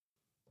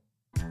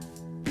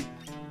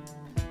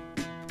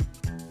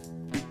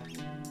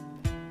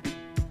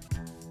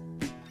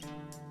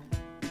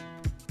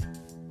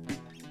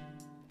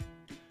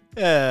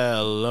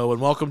Hello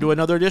and welcome to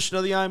another edition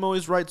of the I'm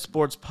Always Right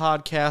Sports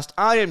Podcast.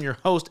 I am your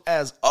host,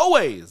 as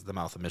always, the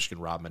Mouth of Michigan,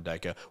 Rob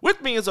Mendyka.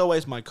 With me, as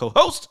always, my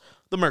co-host,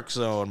 the Merc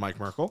Zone, Mike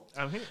Merkel.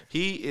 I'm here.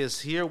 He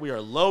is here. We are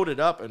loaded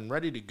up and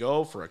ready to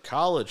go for a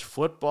college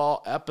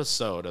football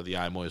episode of the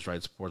I'm Always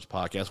Right Sports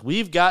Podcast.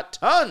 We've got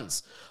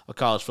tons of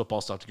college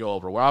football stuff to go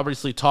over. We're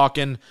obviously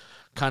talking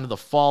kind of the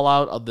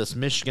fallout of this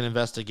Michigan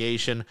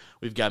investigation.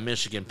 We've got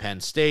Michigan,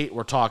 Penn State.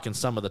 We're talking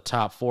some of the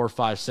top 4,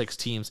 5, 6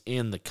 teams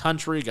in the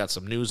country. Got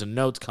some news and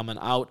notes coming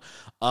out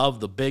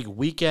of the big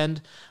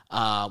weekend.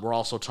 We're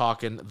also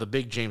talking the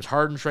big James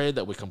Harden trade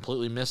that we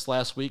completely missed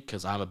last week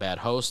because I'm a bad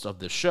host of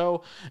this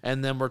show.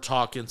 And then we're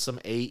talking some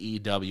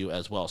AEW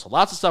as well. So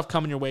lots of stuff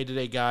coming your way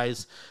today,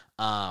 guys.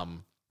 I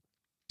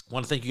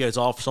want to thank you guys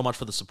all so much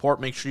for the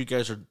support. Make sure you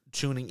guys are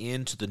tuning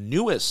in to the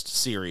newest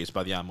series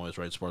by the I'm Always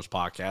Right Sports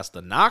Podcast,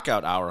 the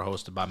Knockout Hour,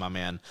 hosted by my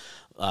man,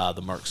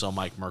 the Merc Zone,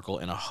 Mike Merkel,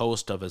 and a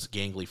host of his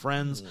gangly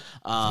friends.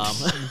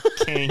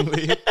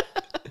 Gangly.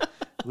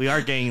 We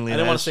are gangly. I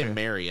didn't want to say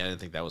Mary. I didn't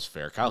think that was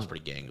fair. Kyle's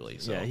pretty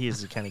gangly. So. Yeah, he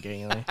is kind of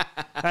gangly.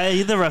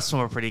 The rest of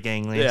them are pretty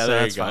gangly. Yeah, so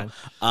there that's you go.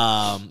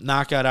 Fine.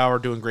 Knockout Hour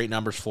doing great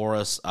numbers for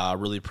us.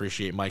 Really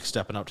appreciate Mike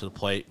stepping up to the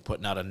plate,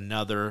 putting out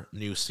another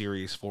new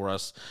series for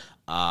us.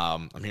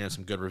 I'm hearing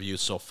some good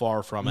reviews so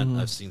far from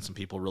it. I've seen some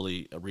people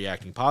really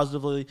reacting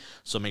positively,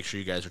 so make sure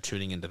you guys are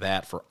tuning into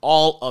that for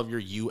all of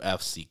your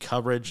UFC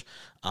coverage.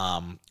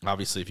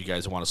 Obviously, if you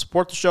guys want to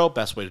support the show,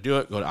 best way to do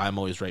it, go to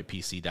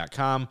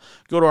I'mAlwaysRightPC.com,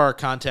 go to our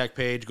contact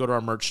page, go to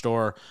our merch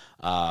store,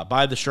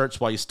 buy the shirts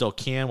while you still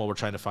can, while we're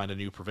trying to find a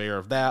new purveyor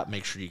of that.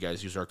 Make sure you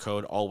guys use our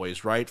code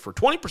ALWAYSRIGHT for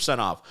 20%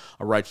 off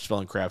of Righteous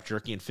Felon Craft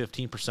Jerky and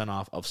 15%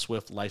 off of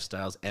Swift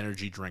Lifestyles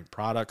energy drink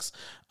products.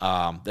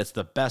 That's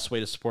the best way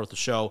to support the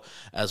show,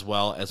 as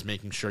well as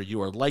making sure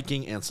you are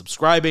liking and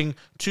subscribing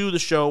to the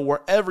show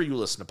wherever you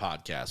listen to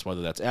podcasts,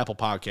 whether that's Apple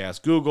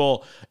Podcasts,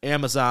 Google,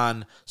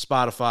 Amazon,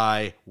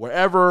 Spotify,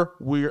 wherever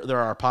there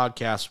are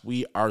podcasts,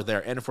 we are there.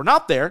 And if we're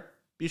not there,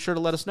 be sure to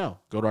let us know.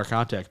 Go to our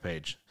contact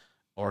page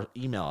or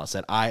email us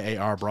at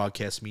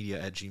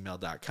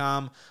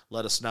iarbroadcastmedia@gmail.com.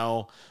 Let us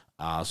know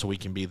so we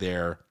can be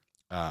there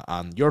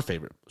on your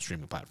favorite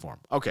streaming platform.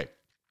 Okay.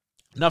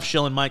 Enough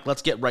shilling, Mike.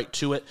 Let's get right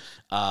to it.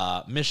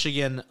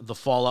 Michigan, the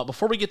fallout.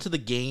 Before we get to the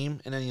game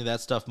and any of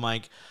that stuff,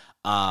 Mike,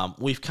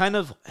 we've kind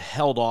of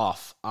held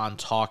off on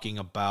talking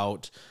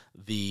about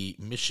the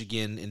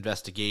Michigan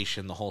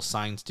investigation, the whole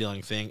sign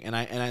stealing thing,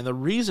 and the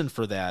reason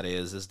for that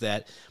is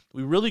that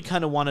we really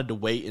kind of wanted to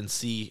wait and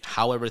see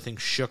how everything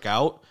shook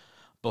out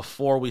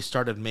before we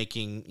started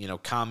making,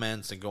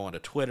 comments and going to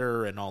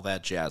Twitter and all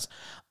that jazz.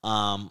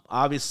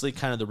 Obviously,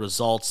 kind of the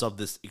results of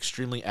this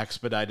extremely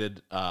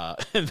expedited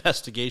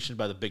investigation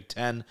by the Big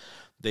Ten,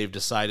 they've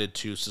decided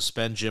to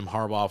suspend Jim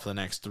Harbaugh for the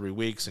next 3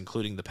 weeks,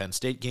 including the Penn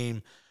State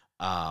game,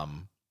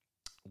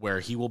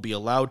 where he will be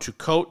allowed to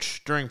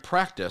coach during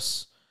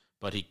practice,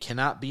 but he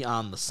cannot be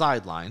on the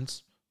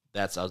sidelines.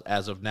 That's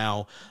as of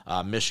now.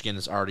 Michigan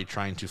is already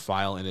trying to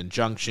file an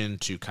injunction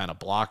to kind of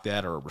block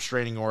that, or a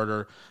restraining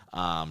order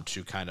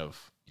to kind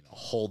of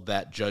hold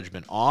that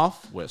judgment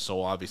off.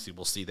 So obviously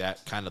we'll see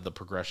that kind of the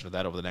progression of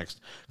that over the next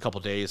couple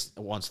of days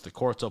once the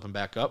courts open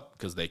back up,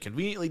 because they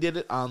conveniently did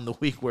it on the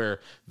week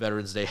where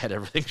Veterans Day had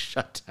everything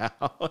shut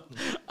down.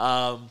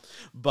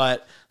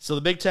 But so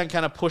the Big Ten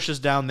kind of pushes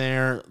down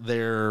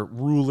their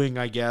ruling,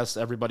 I guess.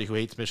 Everybody who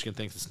hates Michigan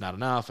thinks it's not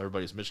enough.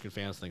 Everybody who's Michigan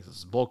fans thinks this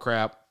is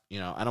bullcrap.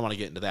 I don't want to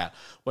get into that.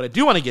 What I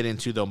do want to get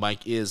into, though,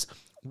 Mike, is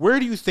where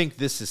do you think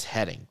this is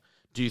heading?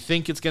 Do you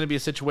think it's going to be a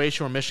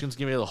situation where Michigan's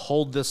going to be able to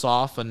hold this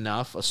off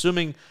enough,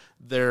 assuming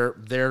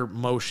their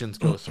motions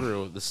go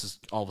through? This is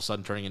all of a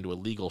sudden turning into a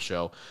legal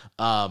show.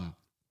 Do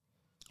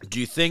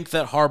you think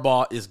that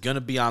Harbaugh is going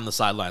to be on the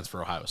sidelines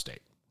for Ohio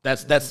State?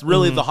 That's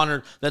really the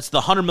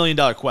 $100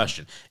 million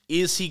question.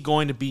 Is he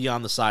going to be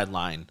on the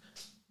sideline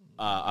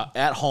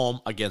at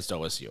home against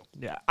OSU?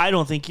 Yeah, I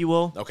don't think he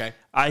will. Okay.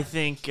 I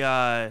think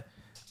it'd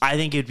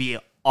be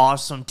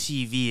awesome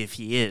TV if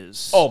he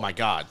is. Oh my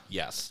God,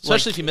 yes.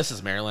 Especially if he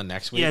misses Maryland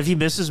next week. Yeah, if he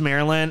misses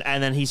Maryland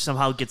and then he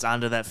somehow gets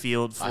onto that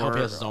field for... I hope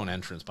he has his own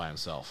entrance by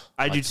himself.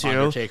 I do too.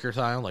 Undertaker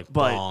style,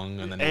 bong,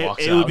 and then he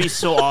walks out. It would be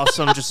so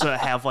awesome just to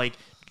have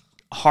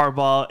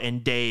Harbaugh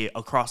and Day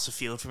across the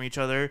field from each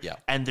other. Yeah.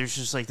 And there's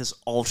just this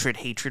ultra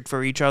hatred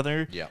for each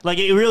other. Yeah.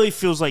 It really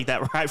feels like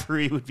that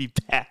rivalry would be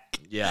back.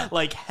 Yeah.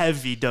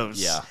 Heavy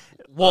dose. Yeah.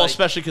 Well,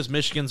 especially because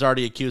Michigan's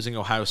already accusing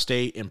Ohio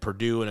State and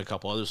Purdue and a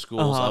couple other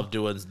schools of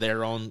doing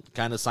their own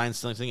kind of sign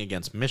stealing thing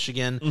against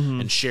Michigan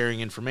and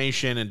sharing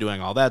information and doing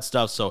all that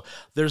stuff. So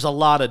there's a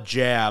lot of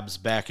jabs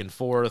back and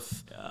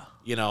forth,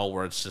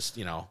 where it's just,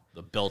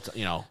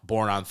 the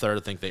born on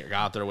third think they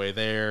got their way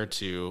there,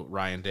 to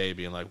Ryan Day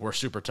being like, we're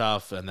super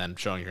tough, and then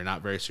showing you're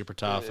not very super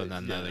tough. And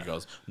then it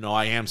goes, no,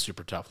 I am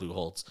super tough, Lou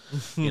Holtz.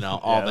 All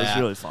that. That's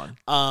really fun.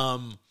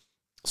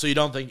 So you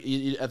don't think, at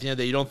the end of the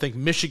day, you don't think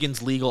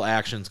Michigan's legal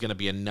action is going to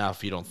be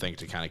enough, you don't think,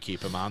 to kind of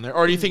keep him on there?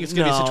 Or do you think it's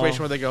going to be a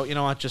situation where they go, you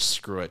know what, just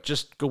screw it.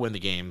 Just go win the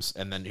games,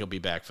 and then he'll be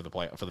back for the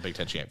Big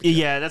Ten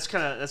championship? Yeah, that's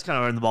kind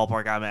of in the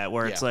ballpark I'm at,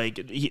 where it's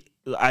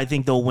I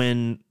think they'll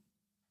win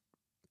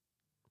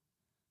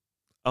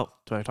Oh,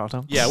 do I talk to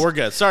him? Yeah, we're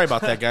good. Sorry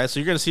about that, guys. So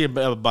you're going to see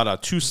about a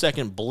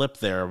 2-second blip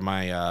there of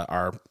my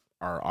our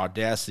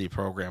Audacity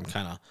program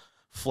kind of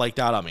flaked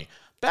out on me.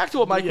 Back to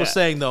what Mike was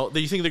saying, though. Do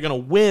you think they're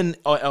going to win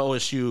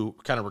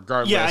OSU kind of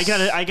regardless? Yeah,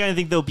 I gotta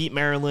think they'll beat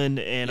Maryland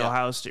and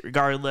Ohio State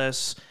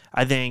regardless.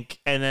 I think,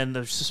 and then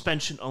the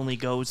suspension only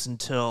goes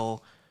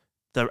until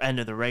the end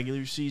of the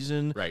regular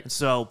season. Right.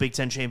 So Big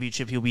Ten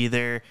championship, he'll be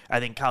there.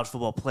 I think college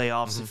football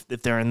playoffs,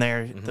 if they're in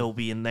there, they'll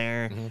be in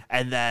there.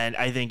 And then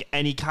I think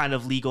any kind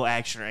of legal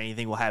action or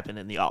anything will happen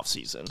in the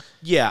offseason.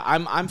 Yeah,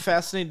 I'm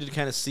fascinated to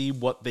kind of see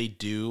what they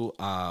do.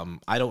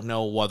 I don't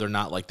know whether or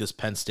not like this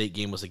Penn State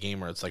game was a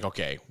game where it's like,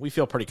 okay, we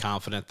feel pretty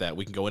confident that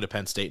we can go into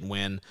Penn State and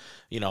win.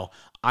 You know,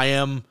 I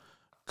am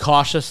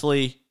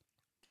cautiously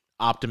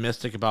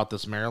optimistic about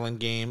this Maryland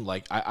game.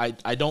 Like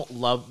I don't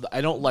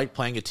like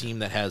playing a team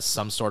that has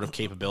some sort of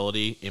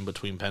capability in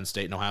between Penn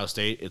State and Ohio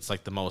State. It's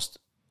like the most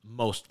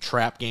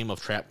trap game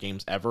of trap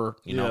games ever,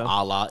 you know,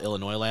 a la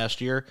Illinois last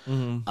year.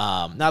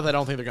 Not that I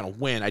don't think they're gonna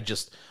win. I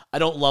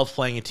don't love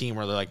playing a team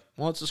where they're like,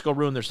 well, let's just go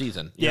ruin their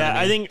season. You know what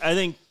I mean? I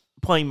think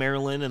playing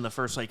Maryland in the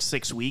first like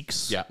 6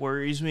 weeks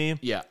worries me.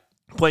 Yeah.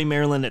 Playing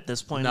Maryland at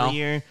this point in the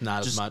year,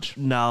 not as much.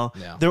 No,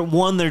 Yeah.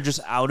 they're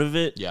just out of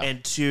it, Yeah.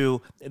 and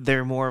two,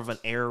 they're more of an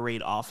air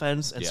raid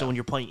offense, and so when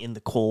you're playing in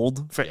the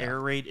cold for air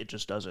raid, it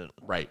just doesn't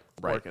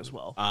work as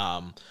well.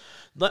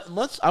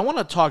 I want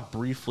to talk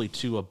briefly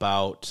too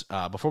about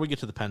before we get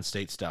to the Penn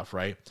State stuff.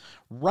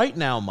 Right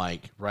now,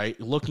 Mike.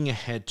 Looking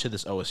ahead to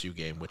this OSU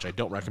game, which I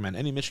don't recommend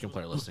any Michigan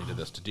player listening to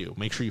this to do.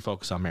 Make sure you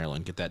focus on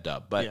Maryland, get that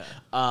dub. But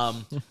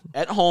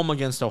at home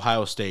against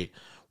Ohio State.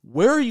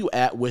 Where are you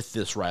at with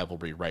this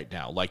rivalry right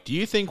now? Like, do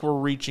you think we're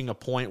reaching a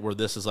point where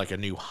this is like a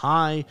new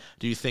high?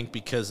 Do you think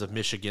because of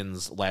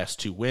Michigan's last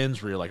 2 wins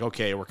where you're like,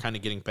 okay, we're kind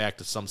of getting back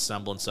to some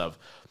semblance of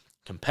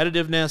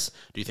competitiveness?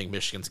 Do you think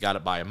Michigan's got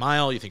it by a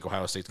mile? You think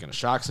Ohio State's going to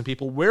shock some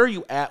people? Where are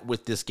you at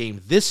with this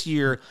game this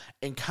year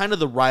and kind of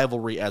the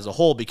rivalry as a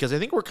whole? Because I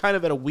think we're kind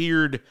of at a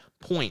weird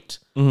point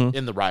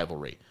in the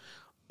rivalry.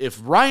 If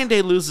Ryan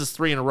Day loses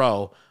 3 in a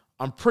row,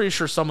 I'm pretty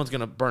sure someone's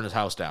going to burn his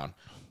house down.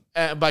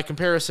 By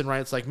comparison,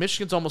 it's like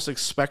Michigan's almost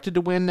expected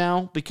to win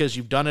now because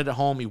you've done it at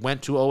home. You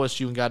went to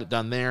OSU and got it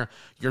done there.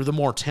 You're the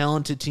more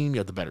talented team. You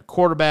have the better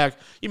quarterback.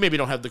 You maybe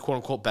don't have the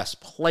quote-unquote best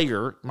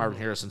player. Marvin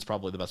Harrison's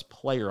probably the best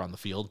player on the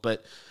field.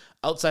 But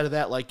outside of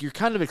that, like, you're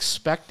kind of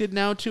expected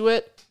now to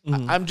it.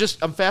 I'm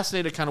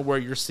fascinated kind of where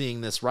you're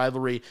seeing this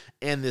rivalry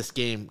and this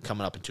game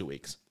coming up in 2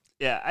 weeks.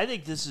 Yeah, I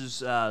think this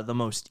is the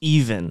most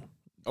even.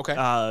 Okay.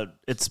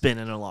 It's been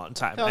in a long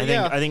time. Hell I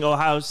yeah. think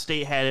Ohio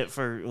State had it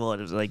for it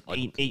was like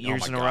eight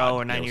years in a row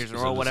or 9 years in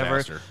a row, whatever.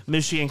 Disaster.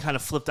 Michigan kind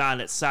of flipped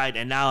on its side,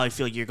 and now I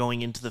feel like you're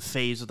going into the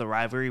phase of the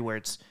rivalry where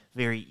it's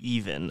very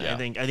even. Yeah. I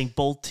think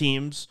both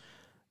teams.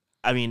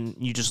 I mean,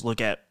 you just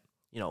look at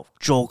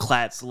Joel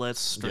Klatt's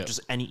list or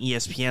just any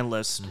ESPN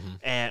list,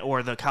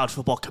 or the College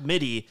Football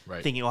Committee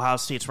thinking Ohio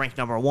State's ranked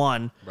number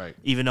 1,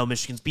 even though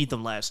Michigan's beat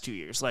them last 2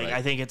 years. Like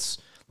I think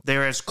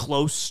they're as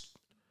close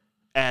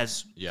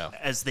as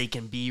they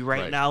can be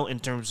right now in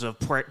terms of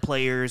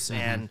players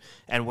and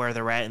where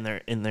they're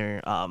at in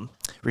their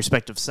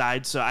respective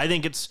sides. So I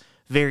think it's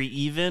very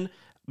even.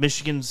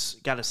 Michigan's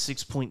got a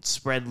 6-point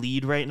spread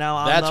lead right now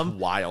on them. That's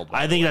wild.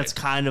 I think that's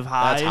kind of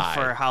high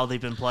for how they've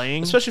been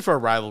playing, especially for a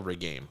rivalry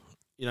game.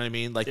 You know what I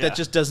mean? Like that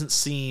just doesn't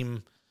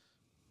seem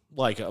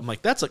like I'm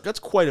like that's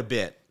quite a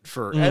bit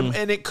for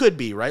and it could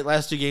be right.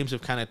 Last 2 games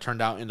have kind of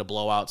turned out into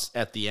blowouts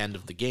at the end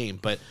of the game,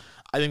 but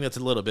I think that's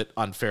a little bit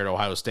unfair to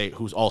Ohio State,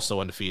 who's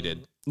also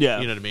undefeated. Yeah.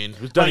 You know what I mean?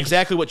 Who's done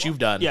exactly what you've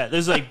done. Yeah,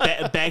 there's like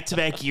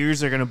back-to-back years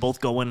they're going to both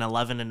go in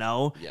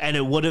 11-0, and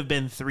it would have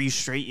been 3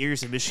 straight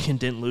years if Michigan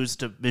didn't lose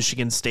to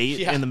Michigan State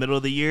in the middle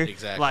of the year.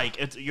 Exactly.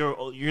 Like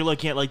you're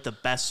looking at like the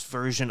best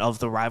version of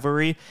the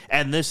rivalry,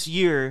 and this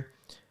year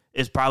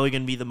is probably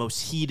going to be the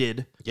most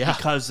heated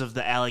because of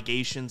the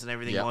allegations and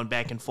everything going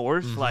back and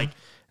forth. Like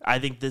I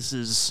think this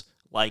is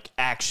like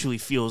actually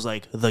feels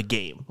like the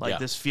game. Like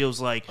this feels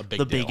like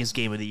the biggest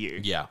game of the year.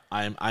 Yeah,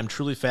 I'm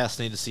truly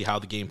fascinated to see how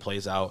the game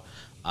plays out.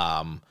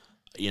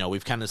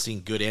 We've kind of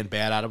seen good and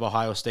bad out of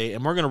Ohio State,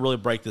 and we're going to really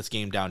break this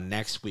game down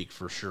next week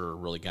for sure.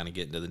 Really kind of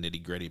get into the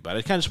nitty gritty, but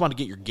I kind of just want to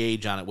get your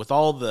gauge on it with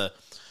all the,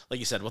 like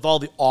you said, with all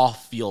the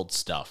off-field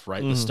stuff,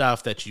 right? The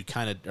stuff that you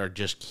kind of are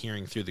just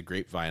hearing through the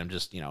grapevine. I'm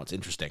just, it's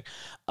interesting.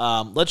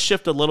 Let's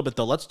shift a little bit,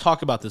 though. Let's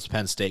talk about this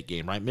Penn State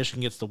game, right?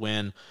 Michigan gets the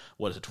win.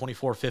 What is it,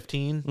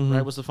 24-15,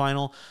 right, was the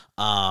final?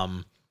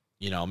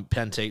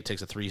 Penn State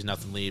takes a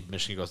 3-0 lead.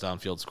 Michigan goes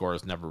downfield,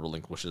 scores, never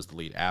relinquishes the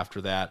lead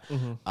after that.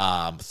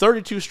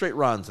 32 straight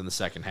runs in the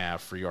second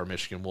half for your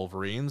Michigan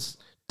Wolverines.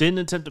 Didn't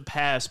attempt to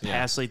pass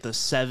past like the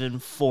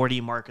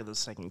 7:40 mark of the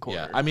second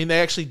quarter. Yeah, I mean, they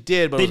actually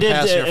did, but it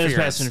was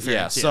pass interference.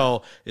 Yeah,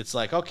 so it's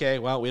like, okay,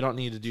 well, we don't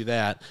need to do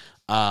that.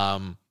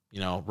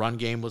 Run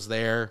game was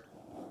there.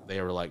 They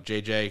were like,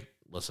 JJ,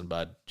 listen,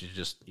 bud,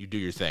 you do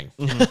your thing.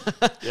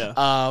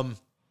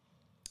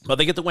 But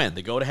they get the win.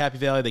 They go to Happy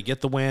Valley. They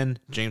get the win.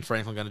 James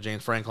Franklin got to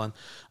James Franklin.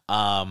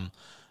 Kind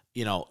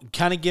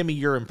of give me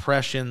your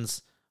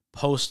impressions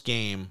post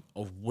game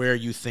of where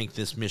you think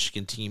this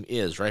Michigan team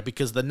is, right?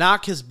 Because the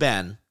knock has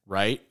been,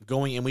 right,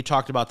 going, and we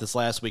talked about this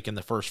last week in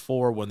the first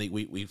four when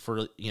we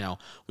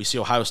see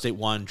Ohio State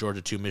 1,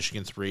 Georgia 2,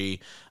 Michigan 3,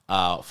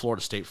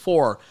 Florida State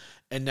 4,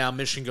 and now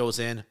Michigan goes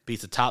in,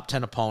 beats a top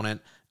 10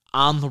 opponent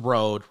on the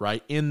road,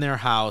 right, in their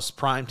house,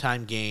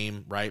 primetime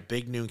game, right,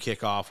 big noon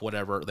kickoff,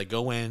 whatever. They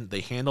go in,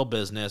 they handle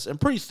business, and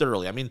pretty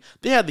thoroughly. I mean,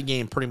 they had the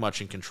game pretty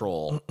much in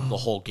control the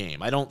whole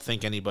game. I don't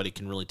think anybody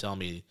can really tell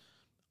me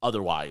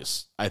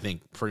otherwise. I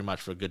think pretty much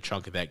for a good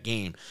chunk of that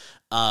game.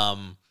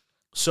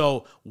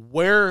 So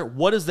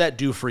what does that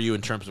do for you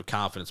in terms of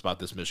confidence about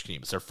this Michigan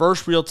team? It's their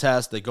first real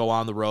test. They go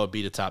on the road,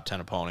 beat a top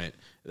 10 opponent.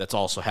 That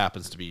also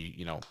happens to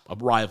be, a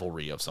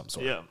rivalry of some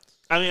sort. Yeah.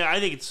 I mean, I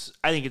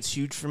think it's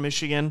huge for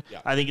Michigan.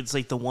 Yeah. I think it's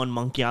like the one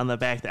monkey on the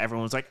back that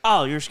everyone's like,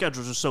 oh, your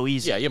schedules are so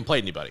easy. Yeah, you haven't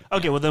played anybody.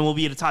 Okay, well then we'll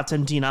be at a top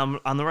 10 team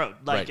on the road.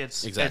 Like, right.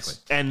 It's exactly,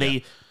 and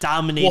they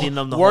dominating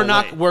them the whole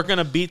way. We're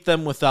gonna beat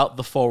them without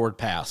the forward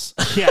pass.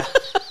 Yeah,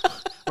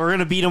 we're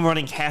gonna beat them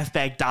running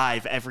halfback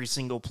dive every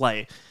single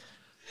play.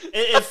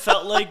 It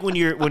felt like when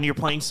you're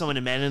playing someone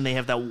in Madden and they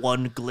have that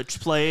one glitch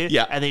play,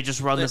 and they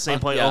just run the same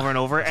play over and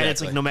over, exactly. And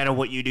it's like no matter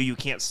what you do, you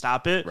can't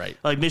stop it. Right.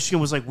 Like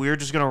Michigan was like, we're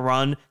just gonna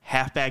run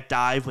halfback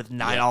dive with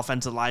 9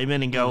 offensive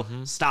linemen and go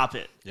stop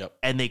it. Yep.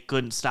 And they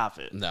couldn't stop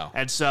it. No.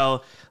 And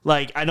so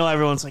like I know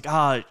everyone's like,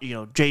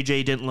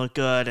 JJ didn't look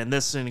good and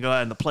this and go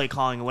and the play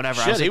calling and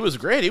whatever. Shit, he was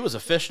great. He was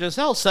efficient as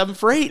hell, 7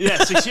 for 8.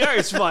 Yeah, 6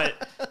 yards. But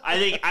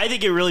I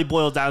think it really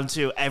boiled down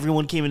to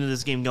everyone came into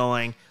this game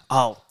going,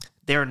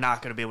 they're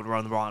not going to be able to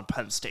run the ball in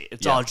Penn State.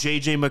 It's all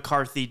J.J.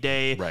 McCarthy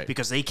day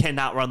because they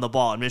cannot run the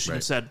ball. And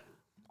Michigan said,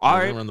 all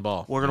right, run the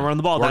ball. We're going to run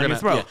the ball down your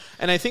throat. Yeah.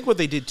 And I think what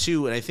they did,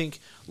 too, and I think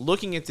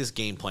looking at this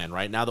game plan,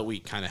 right, now that we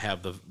kind of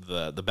have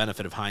the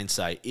benefit of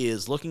hindsight,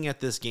 is looking at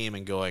this game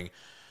and going,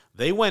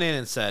 they went in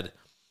and said,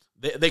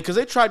 because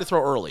they tried to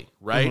throw early,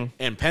 right? Mm-hmm.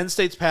 And Penn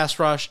State's pass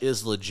rush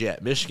is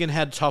legit. Michigan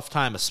had a tough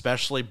time,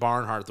 especially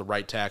Barnhart, the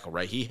right tackle,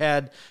 right?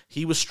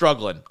 He was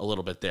struggling a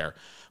little bit there.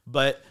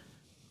 But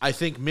I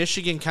think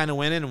Michigan kind of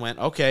went in and went,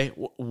 okay,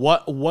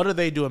 what are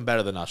they doing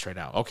better than us right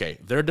now? Okay,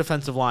 their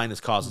defensive line is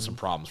causing some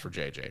problems for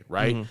JJ,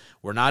 right? Mm-hmm.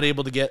 We're not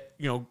able to get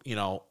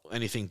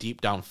anything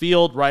deep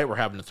downfield, right? We're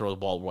having to throw the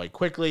ball right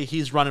quickly.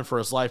 He's running for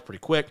his life pretty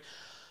quick.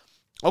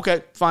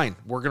 Okay, fine.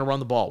 We're going to run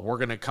the ball. We're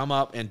going to come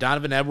up, and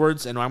Donovan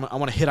Edwards, and I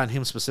want to hit on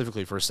him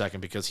specifically for a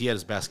second because he had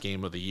his best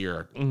game of the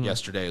year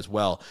yesterday as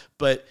well.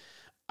 But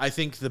I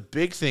think the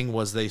big thing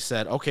was they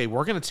said, okay,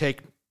 we're going to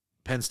take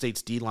Penn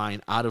State's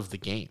D-line out of the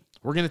game.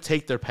 We're going to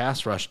take their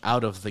pass rush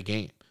out of the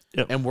game.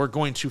 Yep. And we're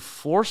going to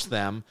force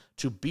them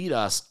to beat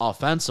us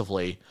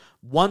offensively.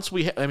 Once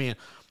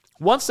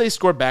they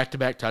scored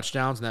back-to-back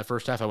touchdowns in that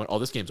first half, I went,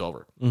 this game's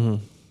over.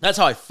 Mm-hmm. That's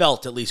how I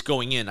felt, at least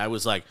going in. I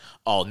was like,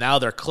 now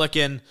they're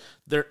clicking.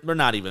 They're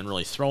not even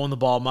really throwing the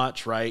ball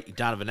much, right?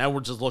 Donovan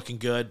Edwards is looking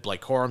good.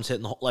 Blake Corum's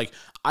hitting the whole,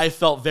 I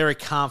felt very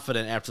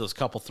confident after those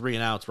couple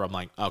 3-and-outs where I'm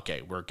like,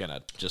 okay, we're going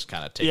to just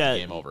kind of take the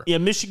game over. Yeah,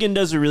 Michigan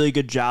does a really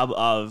good job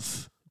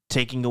of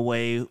taking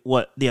away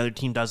what the other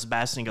team does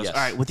best and goes, all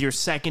right, with your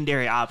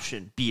secondary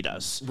option, beat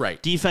us.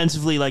 Right.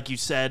 Defensively, like you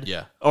said,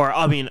 or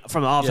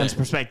from an offense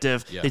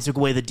perspective, they took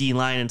away the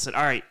D-line and said,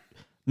 all right,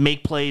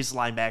 make plays,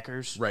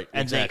 linebackers. Right,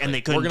 and exactly.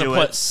 They couldn't do it. We're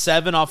going to put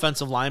 7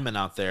 offensive linemen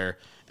out there,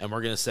 and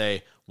we're going to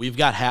say, we've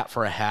got hat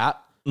for a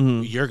hat.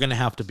 Mm-hmm. You're going to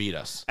have to beat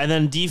us. And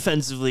then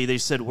defensively, they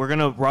said, we're going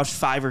to rush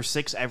 5 or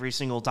 6 every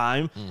single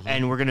time,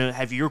 and we're going to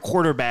have your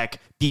quarterback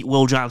beat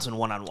Will Johnson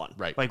one-on-one.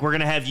 Right. Like, we're going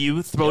to have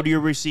you throw to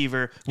your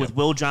receiver with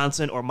Will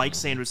Johnson or Mike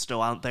Sanders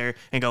still out there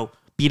and go,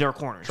 beat our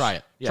corners. Try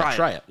it. Yeah,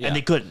 try it. Yeah. And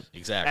they couldn't.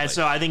 Exactly. And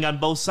so I think on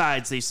both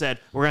sides, they said,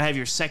 we're going to have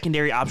your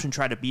secondary option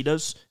try to beat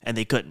us, and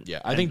they couldn't. Yeah,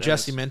 I think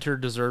Jesse Minter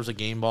deserves a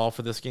game ball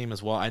for this game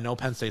as well. I know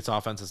Penn State's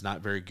offense is not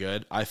very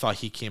good. I thought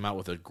he came out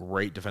with a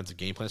great defensive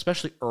game plan,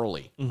 especially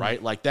early,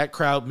 right? Like that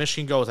crowd,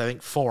 Michigan goes, I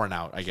think,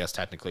 4-and-out, I guess,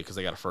 technically, because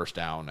they got a first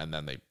down, and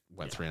then they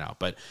went 3-and-out.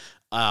 But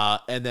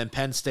and then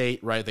Penn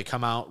State, right, they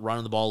come out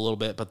running the ball a little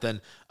bit, but then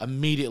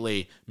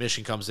immediately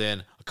Michigan comes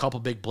in, a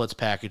couple big blitz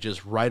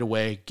packages right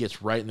away,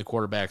 gets right in the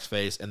quarterback's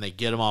face, and they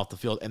get him off the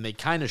field, and they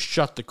kind of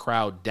shut the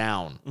crowd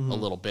down a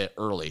little bit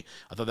early.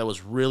 I thought that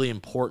was really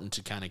important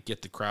to kind of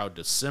get the crowd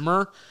to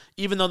simmer.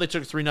 Even though they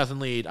took a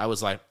 3-0 lead, I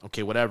was like,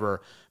 okay,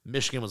 whatever.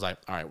 Michigan was like,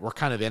 all right, we're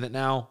kind of in it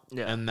now,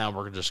 and now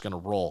we're just going to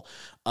roll.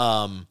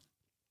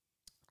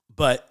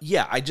 But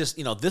yeah, I just,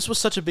 this was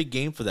such a big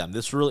game for them.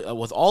 This really,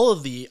 with all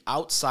of the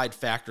outside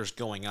factors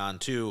going on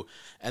too,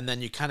 and then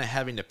you kind of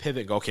having to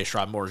pivot and go, okay,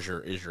 Sherrod Moore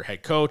is your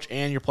head coach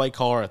and your play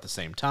caller at the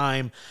same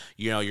time.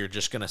 You're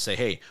just going to say,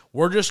 hey,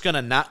 we're just going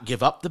to not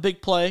give up the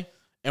big play,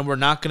 and we're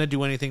not going to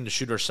do anything to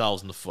shoot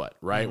ourselves in the foot,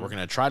 right? Mm-hmm. We're going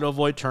to try to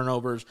avoid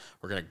turnovers.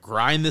 We're going to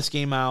grind this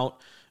game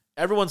out.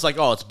 Everyone's like,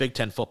 it's Big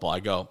Ten football.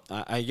 I go,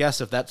 I guess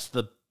if that's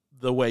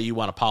the way you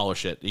want to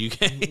polish it, you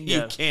can.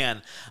 You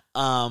can.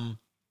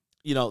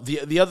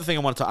 The other thing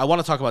I want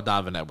to talk about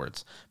Donovan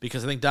Edwards,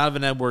 because I think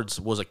Donovan Edwards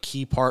was a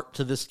key part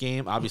to this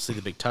game. Obviously,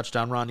 the big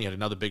touchdown run. He had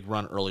another big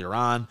run earlier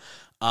on.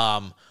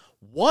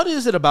 What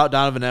is it about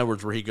Donovan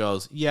Edwards where he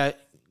goes,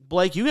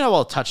 Blake, you can have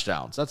all the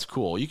touchdowns. That's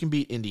cool. You can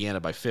beat Indiana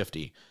by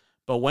 50.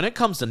 But when it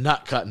comes to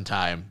nut cutting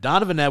time,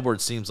 Donovan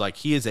Edwards seems like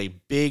he is a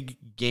big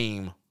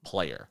game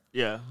player.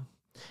 Yeah.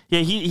 Yeah,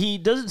 he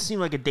doesn't seem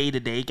like a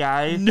day-to-day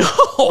guy. No.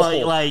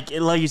 Like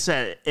you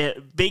said,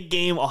 big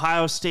game,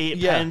 Ohio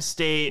State, Penn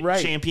State,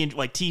 champion,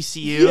 like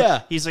TCU.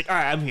 Yeah. He's like, all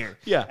right, I'm here.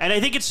 Yeah. And I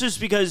think it's just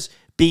because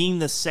being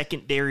the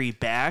secondary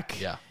back,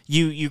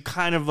 you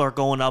kind of are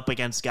going up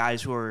against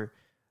guys who are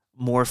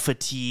more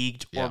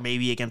fatigued or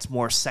maybe against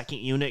more second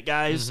unit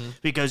guys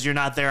because you're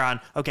not there on,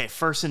 okay,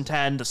 1st and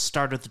 10, the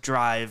start of the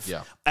drive.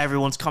 Yeah.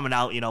 Everyone's coming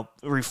out,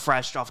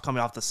 refreshed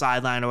coming off the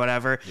sideline or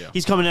whatever. Yeah.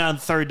 He's coming in on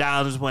 3rd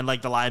downs when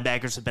like the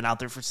linebackers have been out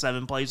there for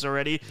 7 plays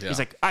already. Yeah. He's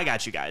like, I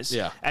got you guys.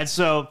 Yeah. And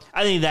so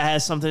I think that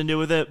has something to do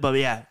with it. But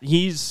yeah,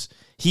 he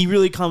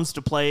really comes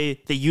to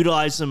play. They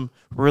utilize him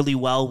really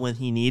well when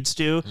he needs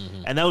to.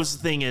 And that was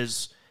the thing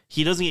is,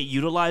 he doesn't get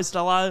utilized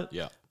a lot,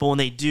 but when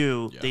they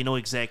do, they know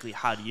exactly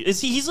how to use.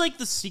 He's like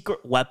the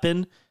secret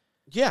weapon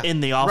in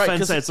the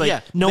offense. It's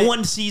like no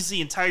one sees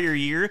the entire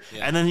year,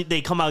 and then they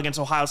come out against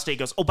Ohio State,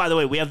 goes, oh, by the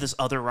way, we have this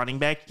other running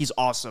back. He's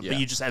awesome, but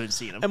you just haven't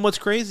seen him. And what's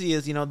crazy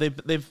is,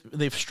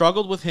 they've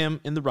struggled with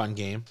him in the run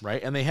game,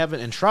 right? And they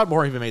haven't. And Sherrod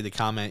Moore even made the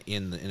comment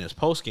in his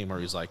post game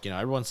where he's like,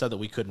 everyone said that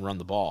we couldn't run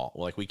the ball.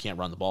 Well, like we can't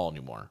run the ball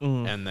anymore.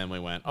 And then we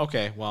went,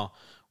 okay, well,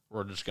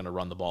 we're just going to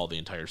run the ball the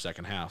entire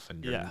second half,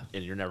 and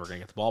you're never going to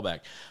get the ball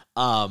back.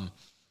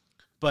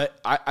 But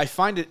I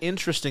find it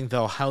interesting,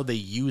 though, how they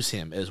use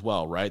him as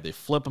well, right? They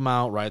flip him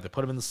out, right? They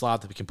put him in the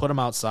slot. They can put him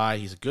outside.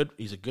 He's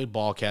a good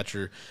ball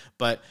catcher.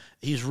 But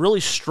he's really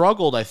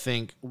struggled, I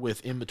think,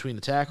 with in between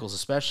the tackles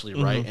especially,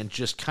 right? And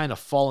just kind of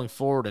falling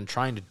forward and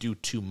trying to do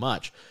too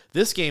much.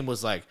 This game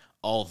was like,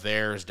 oh,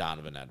 there's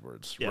Donovan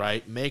Edwards,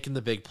 right? Making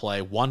the big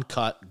play, one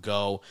cut,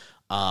 go.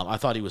 I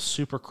thought he was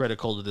super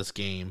critical to this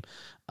game.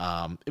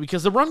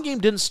 Because the run game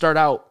didn't start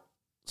out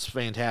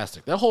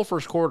fantastic. That whole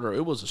first quarter,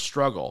 it was a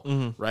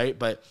struggle, right?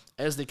 But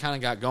as they kind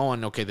of got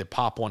going, okay, they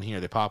pop one here,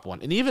 they pop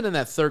one. And even in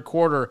that third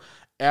quarter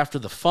after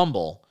the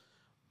fumble,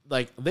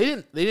 like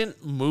they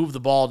didn't move the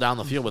ball down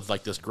the field with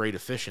like this great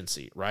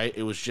efficiency, right?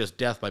 It was just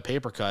death by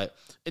paper cut.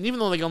 And even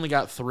though they only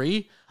got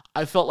 3,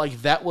 I felt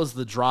like that was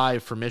the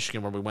drive for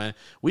Michigan where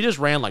we just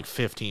ran like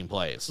 15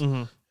 plays.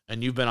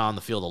 And you've been on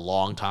the field a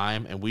long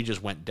time, and we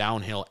just went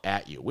downhill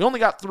at you. We only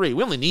got 3.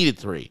 We only needed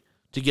 3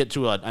 to get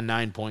to a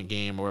 9-point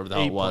game or whatever the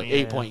hell it was,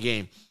 8-point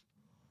game.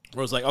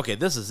 Where it was like, okay,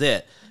 this is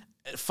it.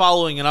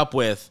 Following it up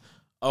with,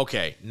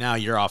 okay, now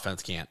your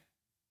offense can't.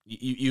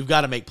 You've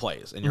got to make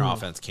plays, and your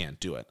offense can't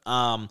do it.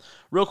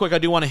 Real quick, I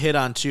do want to hit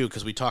on, too,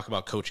 because we talk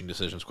about coaching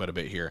decisions quite a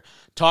bit here.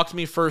 Talk to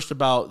me first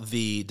about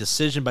the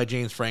decision by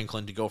James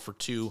Franklin to go for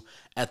 2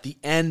 at the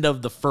end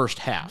of the first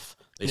half.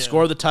 They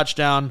score the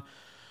touchdown.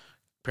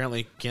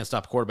 Apparently can't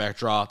stop a quarterback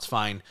draw. It's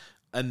fine.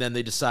 And then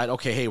they decide,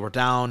 okay, hey, we're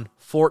down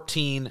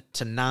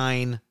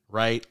 14-9,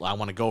 right? I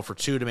want to go for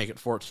 2 to make it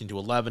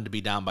 14-11 to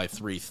be down by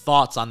 3.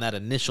 Thoughts on that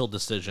initial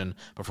decision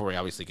before we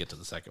obviously get to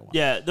the second one?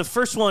 Yeah, the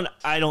first one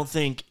I don't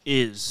think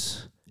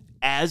is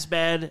as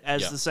bad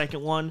as the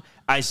second one.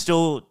 I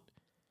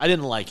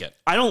didn't like it.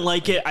 I don't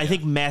like it. I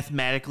think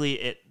mathematically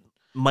it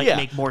might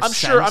make more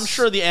sense. I'm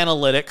sure the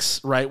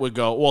analytics, right, would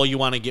go, well, you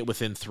want to get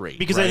within 3.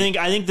 Because right?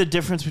 I think the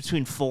difference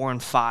between 4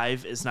 and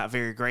 5 is not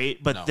very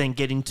great, but then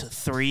getting to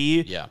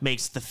 3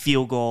 makes the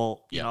field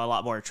goal, a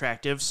lot more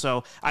attractive.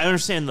 So I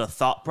understand the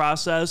thought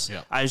process.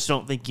 Yeah. I just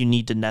don't think you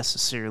need to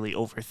necessarily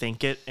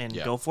overthink it and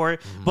go for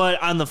it.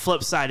 But on the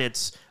flip side,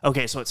 it's,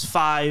 okay, so it's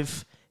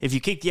 5. If you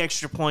kick the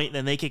extra point,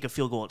 then they kick a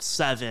field goal at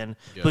 7.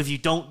 But if you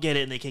don't get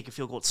it and they kick a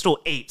field goal, it's still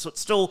 8. So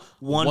it's still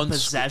one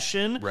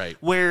possession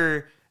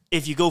where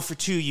if you go for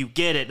 2, you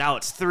get it. Now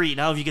it's 3.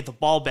 Now if you get the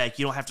ball back,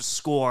 you don't have to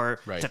score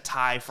to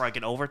tie for like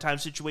an overtime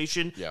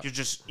situation. Yeah.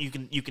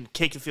 You can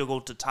kick a field goal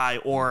to tie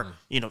or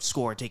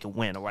score and take a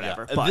win or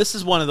whatever. Yeah. But this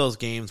is one of those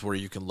games where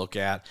you can look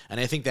at,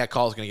 and I think that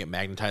call is going to get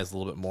magnetized a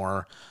little bit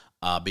more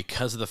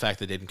because of the fact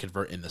that they didn't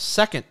convert in the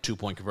second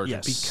 2-point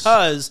conversion. Yes.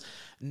 Because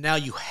now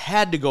you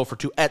had to go for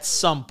 2 at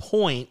some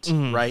point,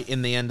 right,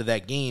 in the end of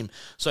that game.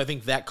 So I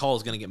think that call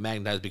is going to get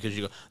magnetized because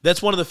you go,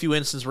 that's one of the few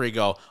instances where you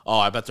go, oh,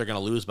 I bet they're going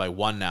to lose by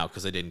 1 now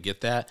because they didn't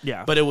get that.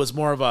 Yeah. But it was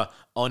more of a,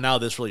 oh, now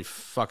this really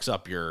fucks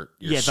up your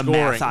scoring. The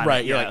math on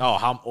right. It, You're like,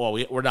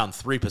 oh, we're down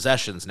 3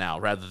 possessions now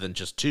rather than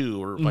just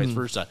 2 or vice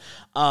versa.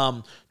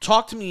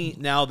 Talk to me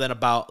now then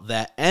about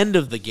that end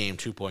of the game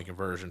 2-point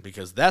conversion,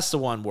 because that's the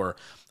one where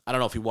I don't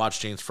know if you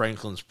watched James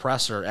Franklin's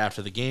presser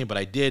after the game, but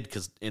I did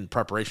because in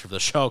preparation for the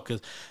show.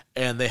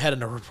 And they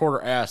had a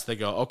reporter ask, they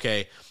go,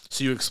 okay,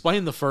 so you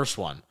explained the first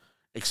one.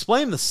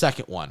 Explain the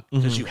second one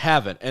because you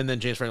haven't. And then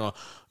James Franklin,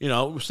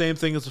 same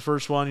thing as the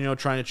first one,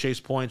 trying to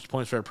chase points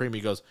for a premium.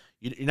 He goes,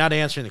 you're not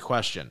answering the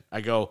question. I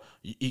go,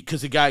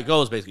 because the guy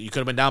goes basically, you could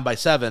have been down by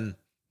 7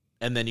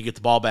 and then you get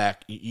the ball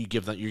back. You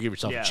give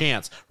yourself a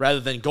chance rather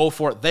than go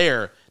for it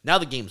there. Now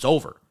the game's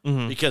over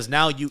because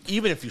now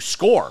even if you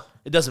score,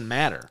 it doesn't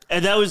matter.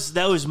 And that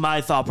was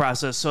my thought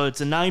process. So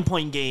it's a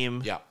 9-point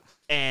game. Yeah.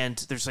 and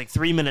there's like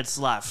 3 minutes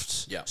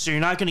left. Yeah. So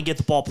you're not going to get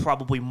the ball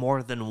probably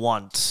more than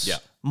once. Yeah.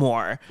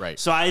 More. Right.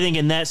 So I think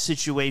in that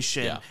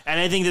situation, Yeah. and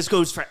I think this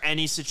goes for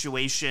any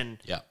situation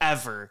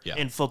ever Yeah.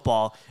 in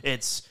football,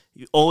 it's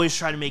you always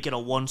try to make it a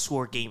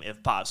one-score game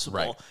if possible.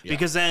 Right. Yeah.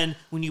 Because then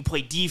when you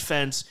play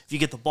defense, if you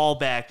get the ball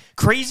back,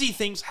 crazy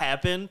things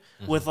happen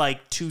with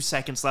like 2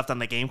 seconds left on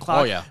the game clock.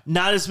 Oh, yeah.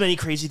 Not as many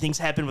crazy things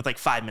happen with like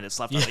 5 minutes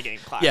left on the game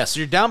clock. Yeah,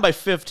 so you're down by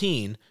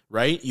 15,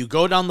 right? You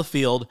go down the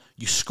field,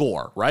 you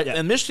score, right? Yeah.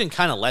 And Michigan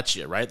kind of lets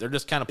you, right? They're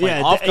just kind of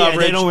playing off coverage.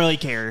 Yeah, they don't really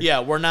care. Yeah,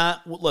 we're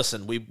not.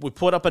 Listen, we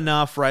put up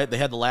enough, right? They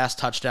had the last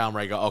touchdown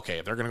where I go,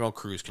 okay, they're going to go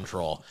cruise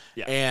control.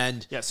 Yeah.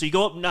 And so you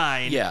go up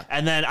 9. Yeah.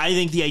 And then I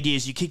think the idea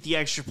is you kick the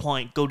extra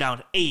point, go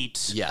down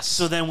 8. Yes.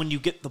 So then when you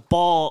get the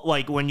ball,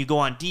 like when you go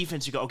on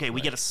defense, you go, okay, we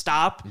get a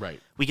stop.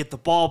 Right. We get the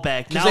ball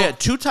back. Because they had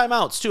 2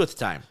 timeouts, too, at the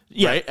time.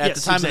 Yeah, right? At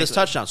the time of this exactly.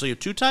 touchdown. So you have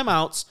 2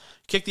 timeouts,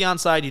 kick the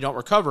onside, you don't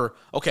recover.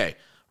 Okay,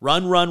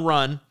 run,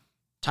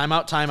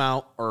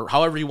 timeout, or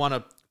however you want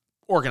to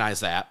organize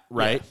that,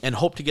 right? And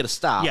hope to get a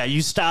stop. Yeah,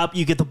 you stop,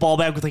 you get the ball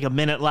back with like a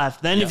minute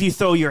left. Then if you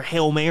throw your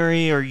Hail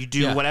Mary or you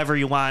do whatever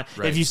you want,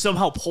 Right. if you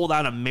somehow pull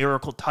down a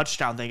miracle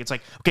touchdown thing, it's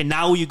like, okay,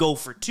 now you go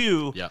for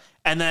 2. Yeah.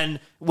 And then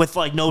with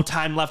like no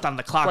time left on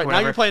the clock, Right, or now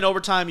whatever, you're playing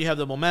overtime, you have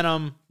the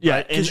momentum. yeah,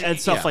 right, 'cause and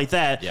stuff like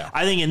that. Yeah.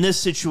 I think in this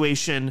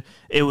situation,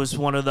 it was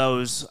one of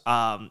those,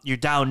 you're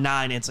down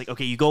 9, and it's like,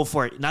 okay, you go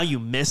for it. Now you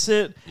miss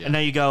it, and now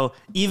you go,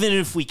 even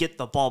if we get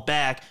the ball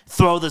back,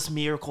 throw this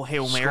miracle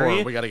Hail Mary.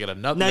 Score. We got to get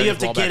another. Now you have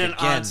to ball get back an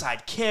again.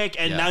 onside kick,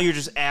 and now you're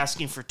just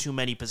asking for too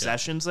many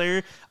possessions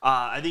there.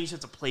 I think you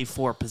just have to play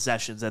 4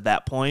 possessions at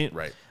that point.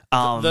 Right.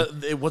 Um,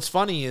 What's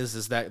funny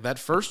is that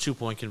first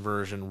 2-point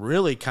conversion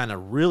really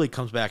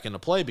comes back into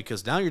play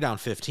because now you're down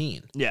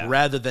 15,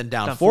 rather than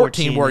down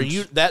 14, where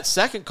that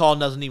second call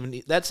doesn't even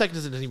need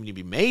to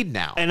be made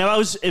now. And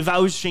if I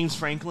was James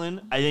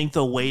Franklin, I think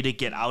the way to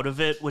get out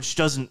of it, which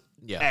doesn't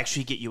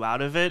actually get you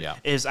out of it,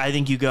 is I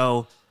think you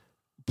go.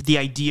 The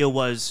idea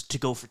was to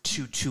go for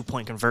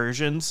 2-point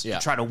conversions to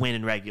try to win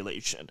in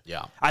regulation.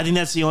 Yeah. I think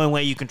that's the only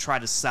way you can try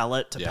to sell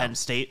it to Penn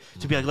State,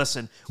 to be like,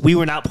 listen, we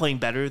were not playing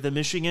better than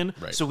Michigan,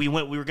 so we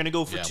were going to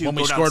go for 2. When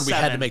we go down scored, 7. we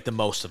had to make the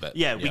most of it.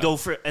 Yeah, we go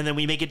for, and then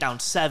we make it down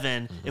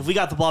 7. If we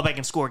got the ball back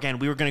and score again,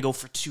 we were going to go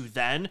for 2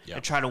 then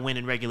and try to win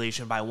in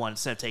regulation by 1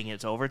 instead of taking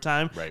it to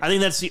overtime. Right. I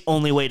think that's the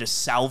only way to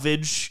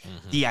salvage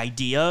the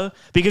idea,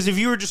 because if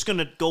you were just going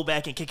to go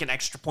back and kick an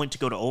extra point to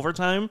go to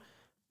overtime,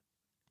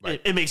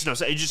 it makes no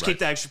sense. You just kick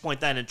the extra point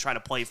then and try to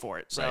play for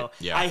it. So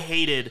I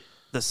hated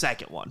the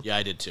second one. Yeah,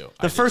 I did too.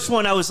 The first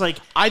one, I was like,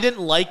 I didn't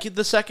like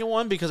the second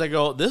one because I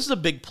go, this is a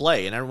big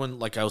play, and everyone,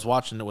 like, I was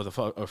watching it with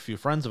a few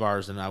friends of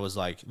ours, and I was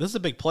like, this is a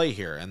big play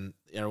here, and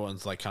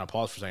everyone's like, kind of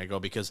paused for a second. I go,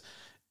 because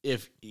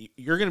if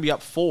you're going to be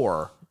up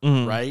 4,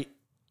 right?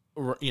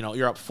 Or,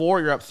 you're up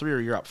 4, you're up 3, or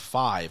you're up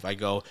 5. I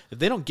go, if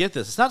they don't get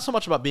this, it's not so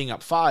much about being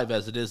up 5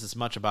 as it is as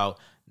much about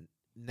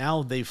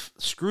now they've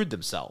screwed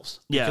themselves.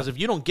 Because if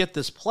you don't get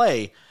this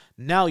play,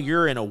 now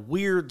you're in a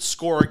weird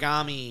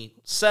scoregami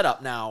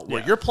setup now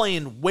where you're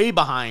playing way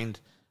behind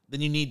than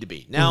you need to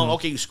be. Now,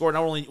 okay, you score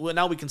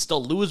now we can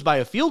still lose by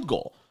a field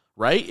goal,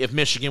 right? If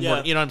Michigan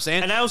were, you know what I'm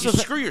saying? And I also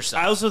screw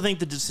yourself. I also think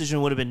the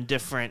decision would have been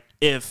different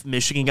if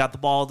Michigan got the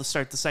ball to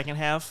start the second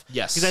half.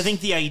 Yes. Because I think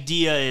the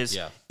idea is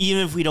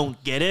even if we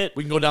don't get it,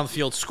 we can go down the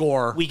field,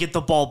 score. We get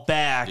the ball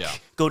back,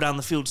 go down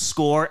the field,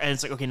 score, and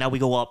it's like, okay, now we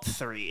go up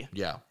 3.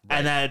 Yeah. Right.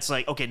 And then it's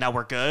like, okay, now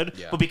we're good.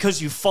 Yeah. But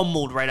because you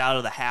fumbled right out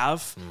of the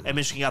half and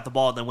Michigan got the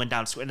ball and then went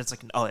down, and it's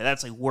like, oh,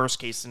 that's like worst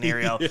case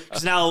scenario.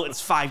 Because now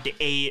it's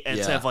 5-8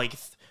 instead of like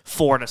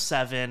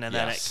 4-7, and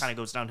then it kind of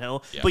goes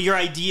downhill. Yeah. But your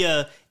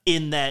idea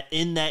in that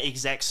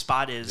exact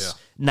spot is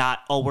not,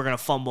 oh, we're gonna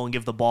fumble and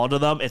give the ball to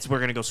them. It's we're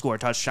gonna go score a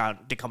touchdown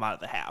to come out of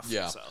the half.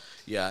 Yeah. So.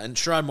 Yeah, and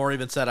Sherrod Moore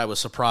even said, I was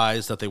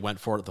surprised that they went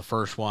for it the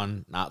first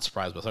one, not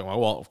surprised by the second one.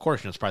 Well, of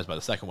course you're not surprised by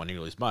the second one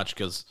nearly as much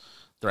because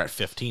they're at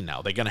 15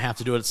 now. They're going to have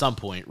to do it at some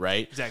point,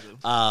 right? Exactly.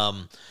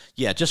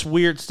 Yeah, just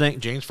weird thing.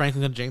 James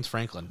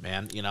Franklin,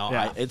 man.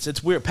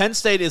 It's weird. Penn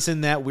State is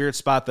in that weird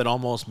spot that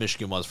almost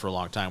Michigan was for a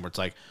long time where it's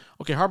like,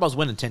 okay, Harbaugh's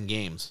winning 10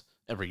 games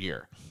every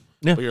year.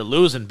 Yeah. But you're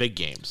losing big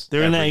games.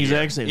 They're in that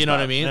exact same spot. You know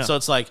what I mean? Yeah. So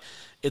it's like,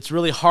 it's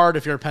really hard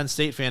if you're a Penn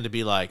State fan to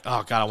be like,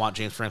 oh, God, I want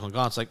James Franklin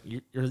gone. It's like,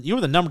 you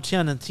were the number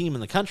 10 team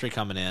in the country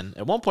coming in.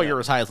 At one point, you were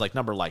as high as like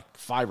number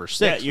 5 or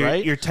 6,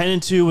 right? You're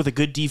 10-2 with a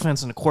good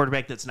defense and a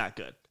quarterback that's not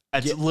good.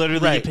 That's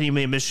literally the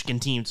epitome of Michigan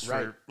teams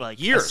for like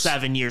years. A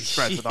 7-year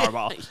stretch with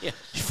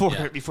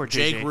Harbaugh. Before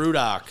Jake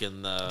Rudock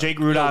and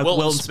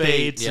Wilton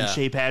Spates and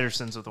Shea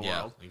Pattersons of the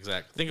world.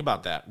 Exactly. Think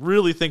about that.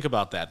 Really think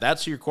about that.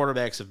 That's who your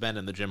quarterbacks have been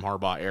in the Jim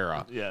Harbaugh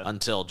era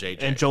until JJ.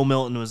 And Joe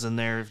Milton was in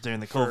there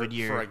during the COVID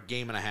year. For a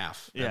game and a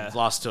half. Yeah. And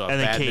lost to a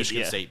bad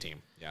Michigan State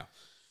team. Yeah.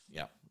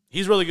 Yeah.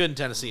 He's really good in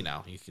Tennessee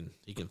now. He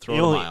can throw it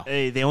a mile.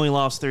 Hey, they only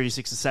lost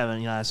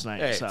 36-7 last night.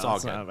 Hey, so it's all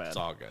good. Not bad. It's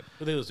all good.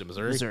 Who they lose to?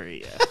 Missouri?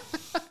 Missouri,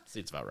 yeah.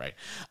 Seems about right.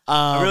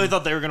 I really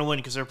thought they were going to win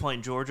because they're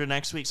playing Georgia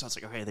next week. So I was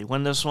like, okay, they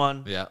win this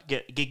one. Yeah.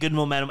 Get good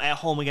momentum at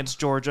home against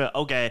Georgia.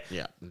 Okay.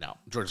 Yeah. No.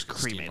 Georgia's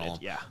cremated.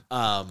 Yeah.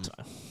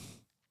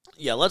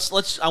 Yeah,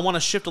 let's. I want to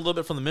shift a little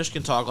bit from the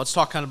Michigan talk. Let's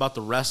talk kind of about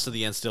the rest of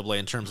the NCAA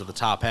in terms of the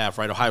top half,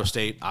 right? Ohio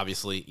State,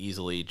 obviously,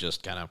 easily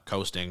just kind of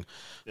coasting,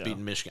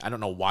 beating Michigan. I don't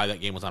know why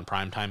that game was on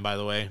primetime, by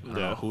the way. I don't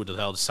know who the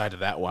hell decided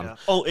that one. Yeah.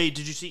 Oh, hey,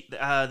 did you see?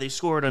 They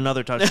scored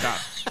another touchdown.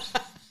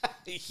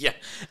 Yeah,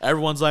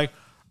 everyone's like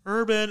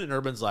Urban, and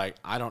Urban's like,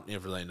 I don't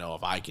really know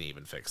if I can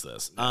even fix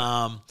this.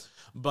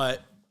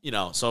 But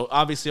so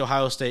obviously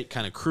Ohio State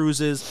kind of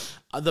cruises.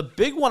 The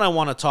big one I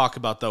want to talk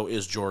about though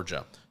is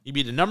Georgia. You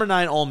beat a number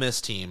 9 Ole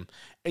Miss team,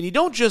 and you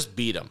don't just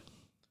beat them.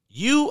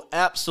 You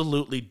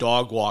absolutely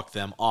dog walk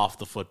them off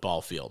the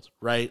football field,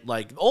 right?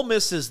 Like Ole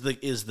Miss is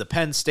the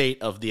Penn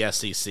State of the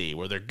SEC,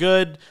 where they're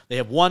good. They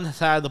have one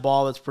side of the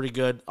ball that's pretty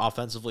good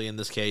offensively in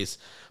this case,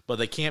 but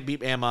they can't beat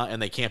Bama and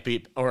they can't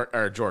beat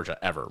or Georgia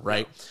ever,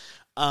 right?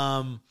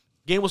 No.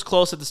 Game was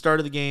close at the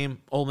start of the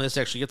game. Ole Miss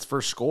actually gets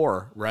first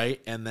score,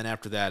 right? And then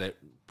after that, it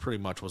pretty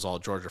much was all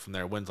Georgia from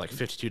there. Wins like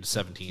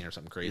 52-17 or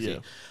something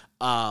crazy.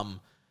 Yeah.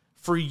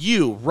 For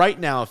you, right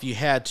now, if you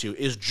had to,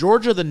 is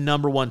Georgia the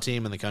number 1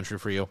 team in the country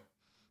for you?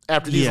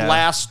 After these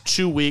last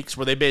 2 weeks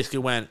where they basically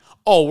went,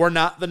 oh, we're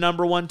not the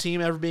number 1 team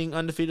ever being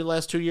undefeated the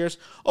last 2 years?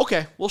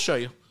 Okay, we'll show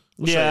you.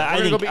 We're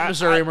going to go beat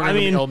Missouri, and we're going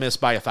to beat Ole Miss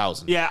by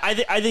 1,000. Yeah,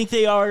 I think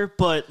they are,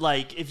 but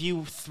like if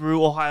you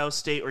threw Ohio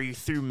State or you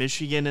threw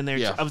Michigan in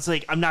there, I was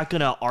like, I'm not going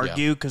to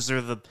argue because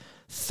they're the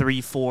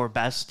 3-4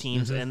 best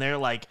teams in there.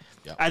 Like,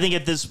 I think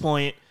at this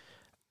point,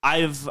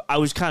 I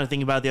was kind of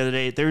thinking about it the other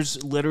day.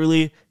 There's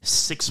literally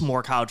 6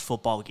 more college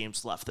football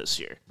games left this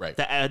year. Right.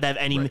 That have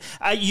any.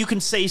 Right. You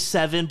can say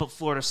 7, but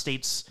Florida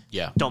State's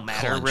don't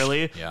matter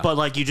really. Yeah. But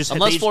like you just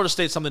unless Florida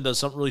State does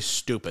something really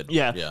stupid.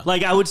 Yeah.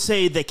 Like I would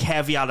say the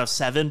caveat of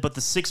 7, but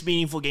the 6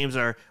 meaningful games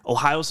are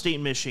Ohio State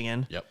and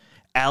Michigan. Yep.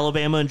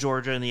 Alabama and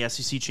Georgia in the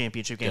SEC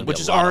championship game, which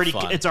is already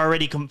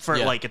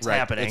confirmed. Like it's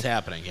happening. It's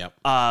happening. Yep.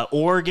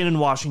 Oregon and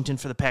Washington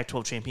for the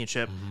Pac-12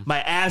 championship.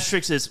 My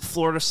asterisk is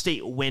Florida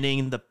State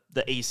winning the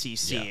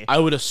ACC. Yeah. I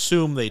would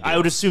assume they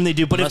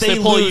do. But unless if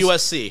they pull lose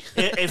USC,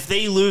 if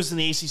they lose in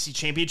the ACC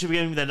championship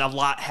game, then a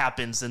lot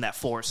happens in that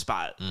 4th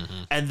spot,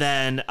 and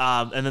then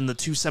the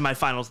 2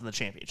 semifinals in the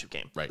championship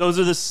game. Right. Those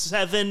are the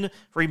 7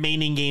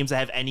 remaining games that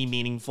have any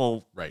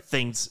meaningful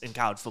things in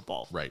college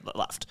football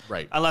left.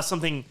 Right. Unless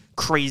something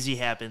crazy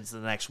happens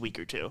in the next week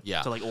or two.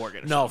 Yeah. So like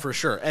Oregon. No, for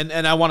sure. And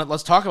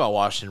let's talk about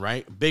Washington,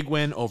 right? Big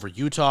win over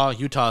Utah.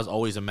 Utah is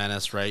always a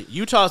menace, right?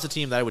 Utah is a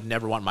team that I would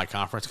never want in my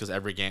conference because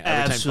every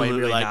time played,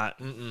 you're like,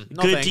 no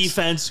good thanks.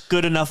 Defense,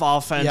 good enough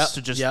offense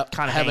to just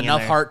kind of have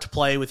enough heart to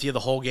play with you the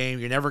whole game.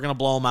 You're never going to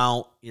blow them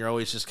out. You're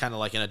always just kind of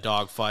like in a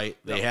dogfight.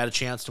 They had a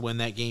chance to win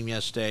that game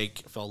yesterday.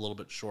 Fell a little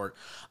bit short.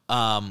 So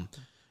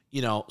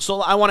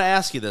I want to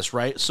ask you this,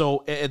 right?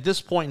 So at this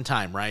point in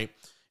time, right?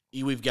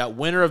 We've got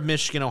winner of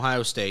Michigan,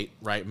 Ohio State,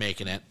 right,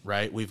 making it,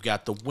 right? We've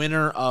got the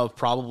winner of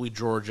probably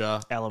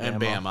Georgia,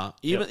 Alabama, and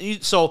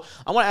Bama. So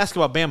I want to ask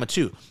about Bama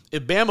too.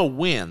 If Bama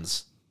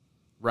wins,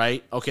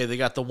 right? Okay, they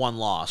got the 1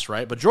 loss,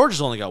 right? But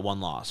Georgia's only got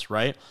 1 loss,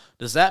 right?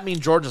 Does that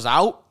mean Georgia's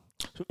out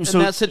in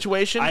that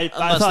situation? I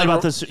thought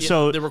about this.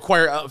 So they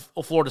require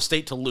Florida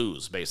State to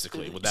lose,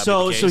 basically. Would that be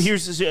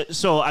the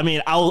case? I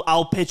mean,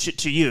 I'll pitch it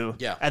to you,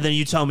 and then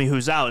you tell me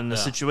who's out in the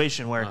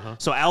situation where.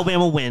 So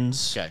Alabama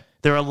wins. Okay.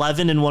 They're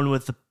 11-1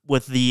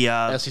 with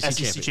the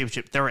SEC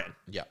championship. They're in.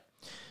 Yeah.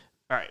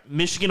 All right.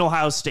 Michigan,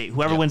 Ohio State.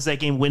 Whoever wins that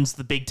game wins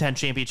the Big Ten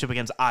championship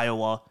against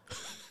Iowa.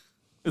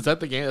 Is that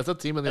the game? Is that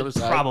the team on the other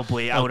side?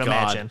 Probably, I would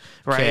imagine.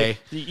 Right?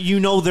 Okay.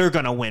 They're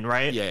going to win,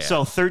 right? Yeah.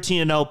 So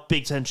 13-0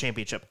 Big Ten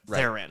championship. Right.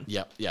 They're in.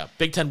 Yeah.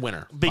 Big Ten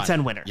winner. Big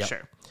Ten winner,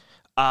 sure.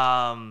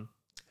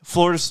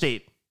 Florida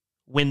State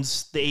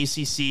wins the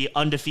ACC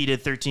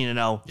undefeated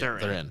 13-0. They're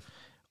in.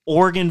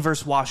 Oregon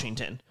versus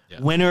Washington.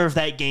 Yeah. Winner of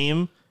that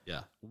game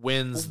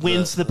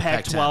wins the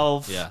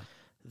Pac-12. Yeah.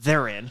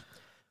 They're in.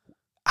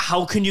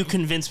 How can you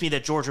convince me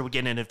that Georgia would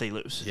get in if they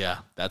lose? Yeah,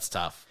 that's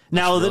tough.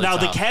 Now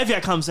the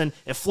caveat comes in,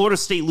 if Florida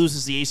State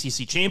loses the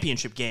ACC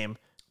championship game,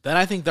 then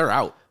I think they're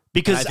out.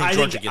 Because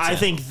I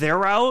think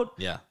they're out.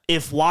 Yeah.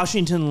 If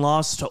Washington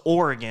lost to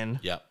Oregon,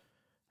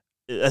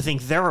 I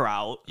think they're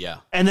out. Yeah.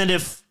 And then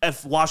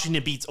if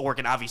Washington beats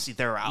Oregon, obviously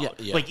they're out.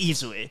 Like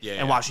easily.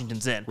 And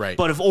Washington's in. Right.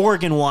 But if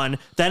Oregon won,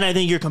 then I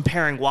think you're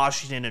comparing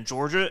Washington and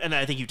Georgia, and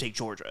I think you take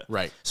Georgia.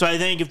 Right. So I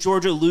think if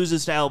Georgia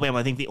loses to Alabama,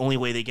 I think the only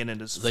way they get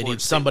into is they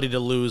need somebody to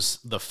lose,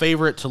 the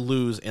favorite to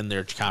lose in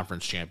their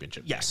conference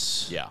championship.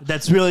 Yes. Yeah.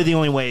 That's really the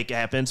only way it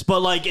happens. But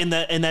like in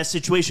that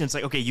situation, it's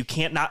like, okay, you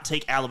can't not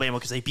take Alabama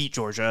because they beat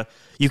Georgia.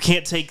 You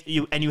can't take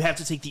you have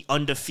to take the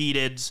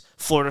undefeated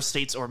Florida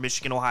States or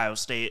Michigan, Ohio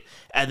State,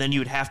 and then you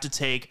would have to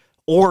take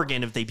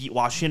Oregon if they beat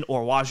Washington,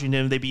 or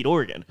Washington if they beat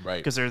Oregon. Right.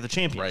 Because they're the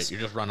champions. Right. You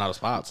just run out of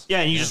spots. Yeah,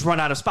 and you just run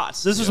out of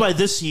spots. This is why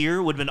this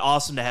year would have been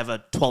awesome to have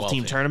a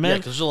 12-team tournament. Yeah,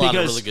 because there's a lot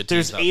of really good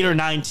teams. There's 8 or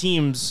 9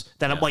 teams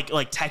that I'm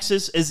like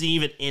Texas isn't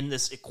even in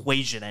this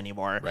equation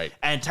anymore. Right.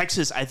 And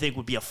Texas, I think,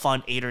 would be a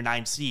fun 8 or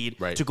 9 seed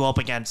to go up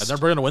against. And they're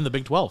going to win the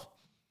Big 12.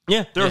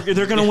 Yeah, they're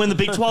going to win the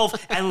Big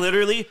 12, and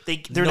literally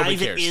they're Nobody not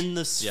even cares. in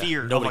the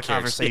sphere of a cares.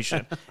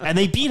 conversation. And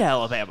they beat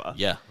Alabama.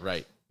 Yeah,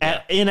 right.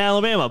 in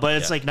Alabama. But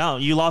it's like, no,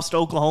 you lost to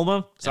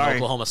Oklahoma. Sorry. And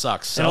Oklahoma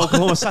sucks. So. And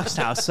Oklahoma sucks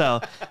now.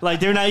 So, like,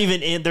 they're not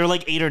even in. They're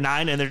like 8 or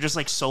 9, and they're just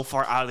like so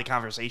far out of the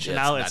conversation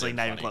now. It's like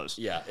not even close.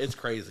 Yeah, it's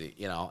crazy,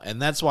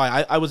 and that's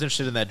why I was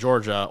interested in that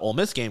Georgia Ole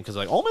Miss game because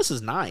like Ole Miss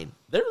is 9.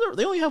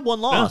 They only have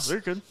 1 loss.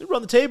 They're good. They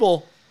run the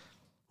table.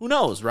 Who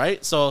knows,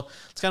 right? So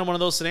it's kind of one of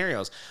those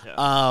scenarios.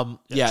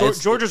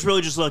 Georgia's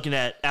really just looking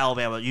at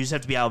Alabama. You just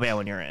have to be Alabama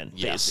when you're in,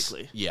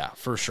 basically. Yeah,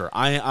 for sure.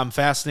 I'm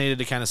fascinated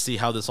to kind of see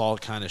how this all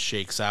kind of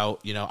shakes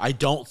out. I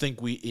don't think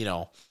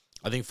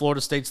I think Florida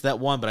State's that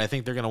one, but I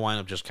think they're going to wind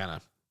up just kind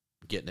of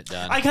getting it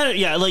done.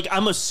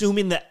 I'm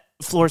assuming that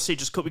Florida State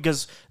just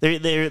because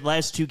their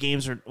last 2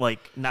 games are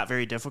like not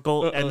very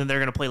difficult, and then they're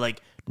going to play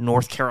like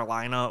North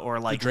Carolina or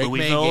like Drake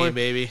Louisville. May game,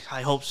 baby.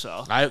 I hope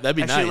so. That'd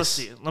be nice. Let's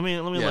see. Let me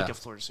look at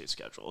Florida State's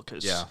schedule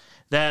because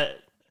that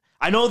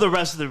I know the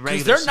rest of the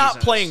regular. They're not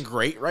playing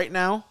great right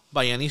now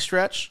by any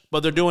stretch,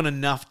 but they're doing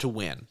enough to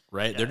win.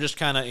 Right? Yeah. They're just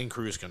kind of in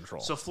cruise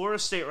control. So Florida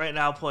State right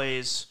now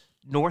plays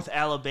North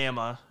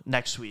Alabama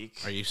next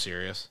week. Are you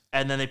serious?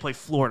 And then they play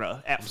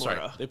Florida at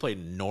Florida. Sorry, they play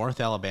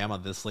North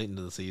Alabama this late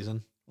into the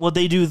season. Well,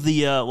 they do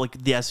the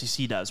like the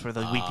SEC does, where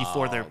the week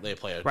before their they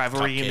play a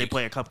rivalry cupcake. Game, they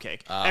play a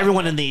cupcake.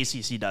 Everyone in the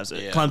ACC does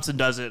it. Yeah. Clemson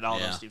does it. All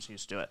those teams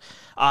used to do it.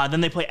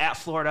 Then they play at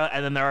Florida,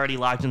 and then they're already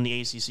locked in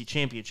the ACC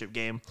championship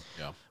game.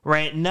 Yeah.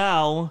 Right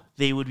now,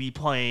 they would be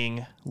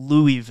playing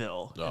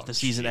Louisville if the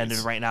season ended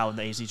right now in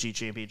the ACC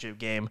championship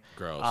game.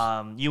 Gross.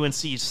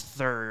 UNC's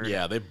third.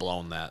 Yeah, they've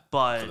blown that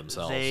for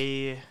themselves.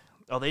 They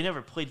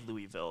never played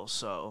Louisville,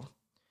 so.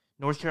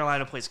 North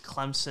Carolina plays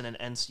Clemson and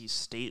NC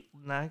State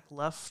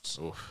left,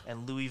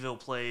 and Louisville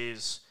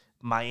plays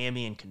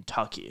Miami and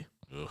Kentucky.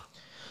 Oof.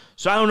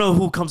 So I don't know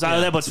who comes out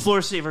of that, but it's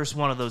Florida State versus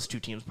one of those 2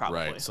 teams probably.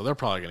 Right, so they're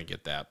probably going to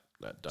get that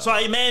done. So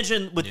I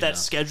imagine with that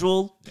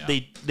schedule,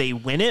 they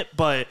win it,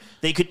 but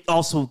they could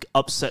also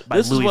upset by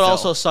Louisville. This is what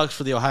also sucks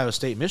for the Ohio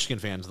State Michigan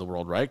fans of the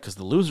world, right? Because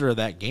the loser of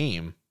that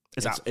game...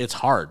 It's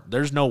hard.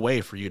 There's no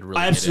way for you to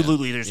really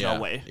absolutely. There's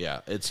no way.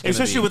 Yeah, it's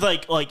especially with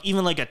like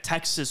even like a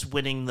Texas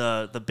winning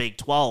the Big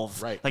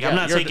 12. Right. Like I'm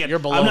not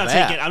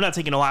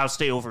taking Ohio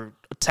State over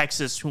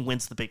Texas who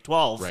wins the Big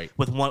 12. Right.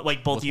 With one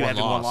both of you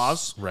having one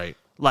loss. Right.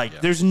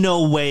 Like there's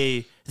no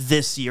way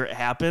this year it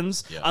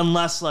happens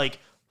unless like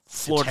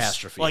Florida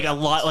catastrophe a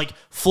lot like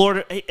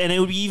Florida, and it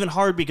would be even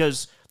hard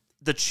because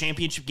the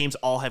championship games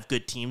all have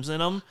good teams in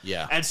them.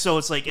 Yeah. And so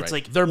it's like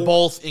they're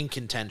both in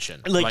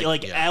contention.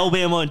 Like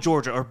Alabama and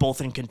Georgia are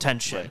both in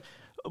contention. Right.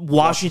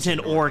 Washington,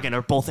 Oregon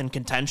are both in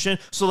contention.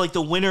 So like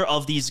the winner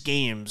of these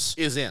games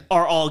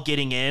are all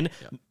getting in.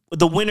 Yeah.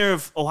 The winner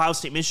of Ohio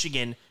State,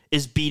 Michigan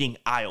is beating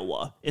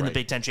Iowa in the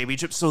Big Ten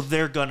championship. So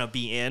they're gonna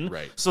be in.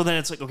 Right. So then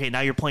it's like, okay,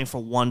 now you're playing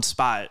for one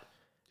spot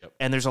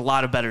and there's a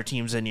lot of better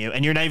teams than you,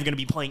 and you're not even gonna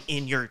be playing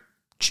in your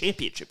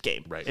championship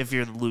game if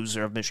you're the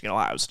loser of Michigan,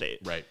 Ohio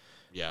State. Right.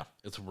 Yeah,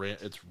 it's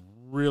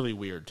really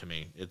weird to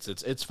me.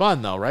 It's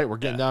fun though, right? We're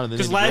getting down to the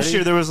because last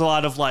year there was a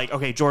lot of like,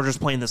 okay, Georgia's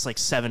playing this like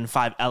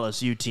 7-5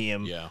 LSU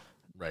team. Yeah,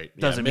 right.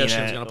 Doesn't mean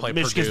Michigan's going to play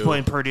Michigan's Purdue.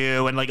 playing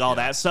Purdue and like all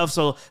that stuff.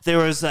 So there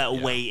was that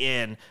way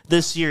in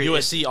this year.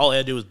 USC all they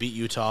had to do was beat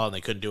Utah and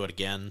they couldn't do it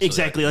again. So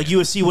exactly, like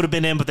USC would have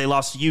been in, but they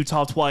lost to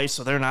Utah twice,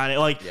 so they're not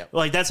like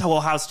that's how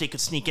Ohio State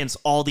could sneak in.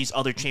 All these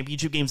other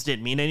championship games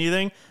didn't mean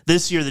anything.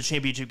 This year, the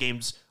championship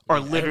games are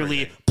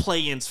literally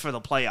play-ins for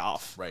the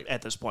playoff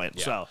at this point.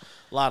 Yeah. So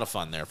a lot of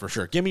fun there for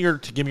sure. Give me your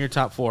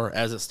top 4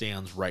 as it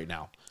stands right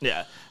now.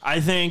 Yeah, I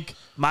think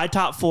my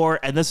top 4,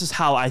 and this is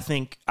how I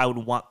think I would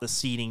want the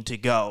seeding to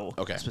go.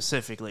 Okay.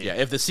 Specifically,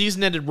 if the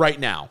season ended right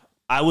now,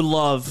 I would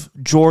love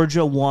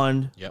Georgia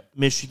 1, Yep.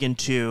 Michigan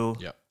 2,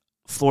 Yep.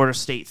 Florida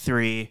State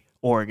 3,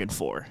 Oregon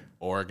 4.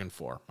 Oregon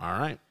 4. All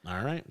right.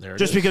 There it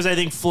Just is. because I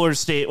think Florida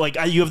State, like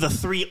you have the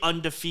 3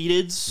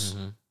 undefeateds.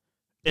 Mm-hmm.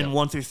 In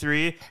 1 through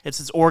 3, and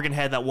since Oregon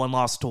had that 1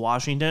 loss to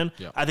Washington,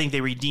 Yep. I think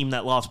they redeemed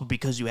that loss. But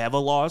because you have a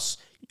loss,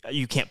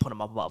 you can't put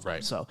them up above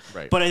them. So,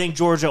 Right. But I think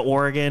Georgia,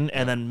 Oregon,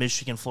 and then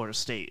Michigan, Florida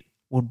State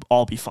would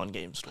all be fun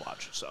games to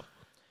watch. So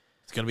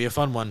it's going to be a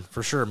fun one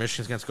for sure.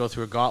 Michigan's going to go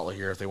through a gauntlet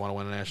here if they want to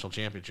win a national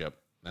championship.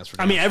 That's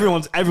for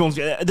everyone's.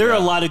 There are a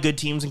lot of good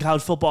teams in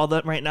college football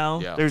right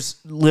now. Yeah.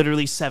 There's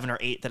literally 7 or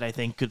 8 that I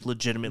think could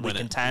legitimately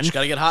contend. Just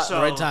got to get hot at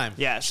the right time.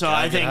 Yeah. So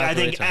I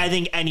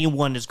think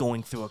anyone is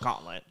going through a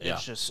gauntlet. Yeah.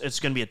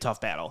 It's going to be a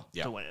tough battle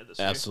to win it this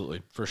year.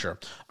 Absolutely, for sure.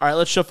 All right,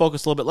 let's shift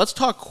focus a little bit. Let's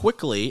talk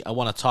quickly. I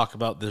want to talk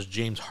about this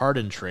James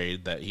Harden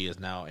trade that he is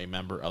now a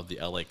member of the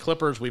LA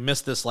Clippers. We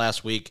missed this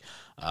last week.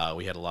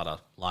 We had a lot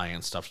of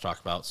Lions stuff to talk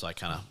about, so I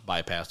kind of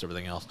bypassed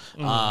everything else.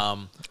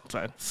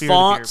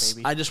 Thoughts?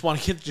 I just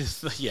want to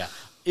get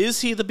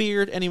Is he the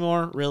beard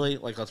anymore? Really?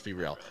 Like, let's be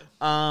real.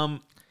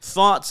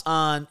 Thoughts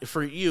on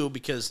for you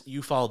because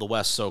you follow the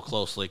West so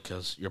closely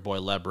because your boy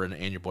LeBron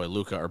and your boy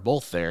Luka are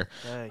both there.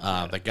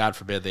 That God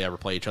forbid they ever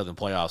play each other in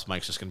playoffs.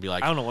 Mike's just gonna be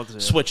like, I don't know what to do.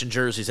 Switching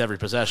jerseys every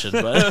possession,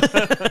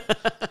 but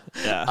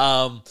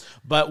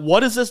but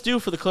what does this do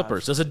for the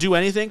Clippers? Does it do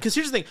anything? Because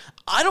here's the thing: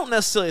 I don't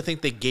necessarily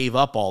think they gave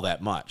up all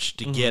that much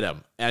to get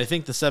him, and I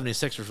think the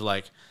 76ers were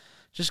like,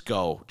 just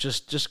go.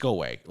 Just go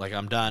away. Like,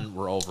 I'm done.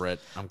 We're over it.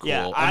 I'm cool.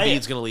 Yeah,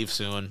 Embiid's going to leave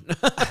soon.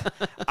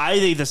 I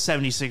think the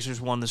 76ers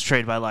won this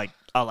trade by, like,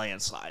 a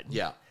landslide.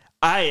 Yeah.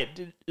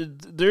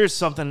 There's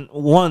something.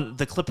 One,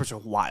 the Clippers are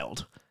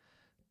wild.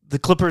 The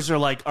Clippers are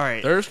like, all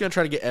right. They're just going to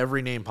try to get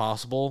every name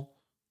possible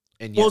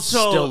and yet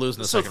still lose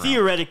in the second round. So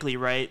theoretically,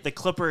 right, the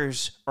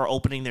Clippers are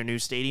opening their new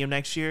stadium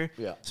next year.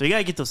 Yeah. So you got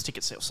to get those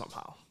ticket sales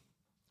somehow.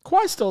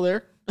 Kawhi's still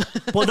there.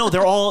 Well, no,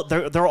 they're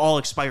all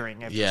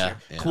expiring after this year.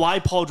 Yeah.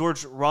 Kawhi, Paul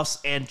George, Russ,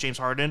 and James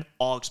Harden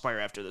all expire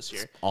after this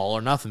year. All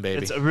or nothing,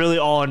 baby. It's really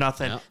all or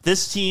nothing. Yeah.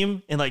 This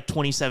team in like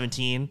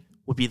 2017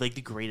 would be like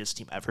the greatest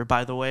team ever,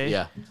 by the way.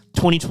 Yeah.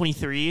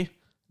 2023,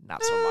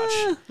 not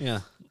so much. Yeah.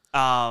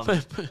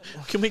 Um,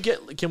 Can we get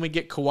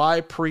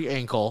Kawhi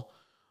pre-ankle,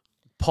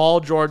 Paul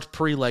George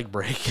pre-leg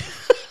break?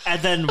 And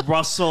then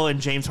Russell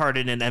and James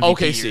Harden in MVP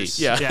OKC, years.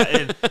 yeah.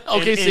 in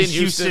OKC in and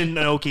Houston and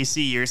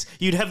OKC years.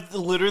 You'd have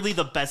literally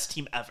the best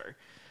team ever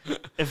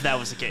if that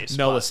was the case.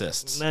 No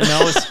assists.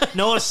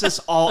 No assists,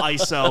 all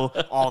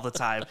ISO, all the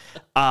time.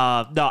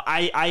 No,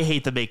 I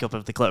hate the makeup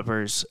of the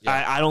Clippers.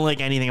 Yeah. I don't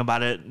like anything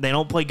about it. They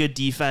don't play good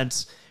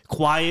defense.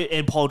 Quiet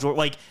and Paul George,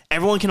 like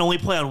everyone can only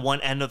play on one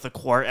end of the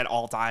court at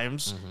all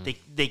times. Mm-hmm.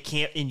 They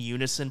can't in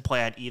unison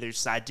play on either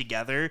side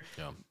together.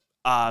 Yeah.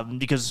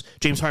 Because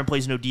James Harden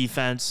plays no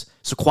defense.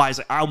 So Kawhi's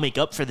like, I'll make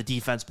up for the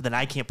defense, but then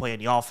I can't play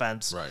any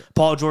offense. Right.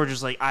 Paul George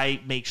is like,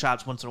 I make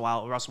shots once in a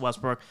while. Russell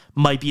Westbrook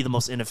might be the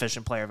most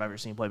inefficient player I've ever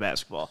seen play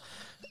basketball.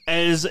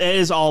 It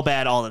is all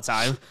bad all the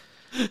time,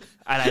 and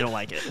I don't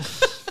like it.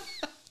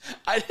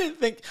 I didn't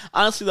think,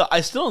 honestly, though,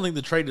 I still don't think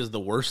the trade is the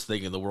worst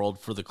thing in the world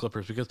for the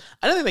Clippers because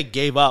I don't think they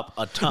gave up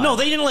a ton. No,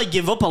 they didn't like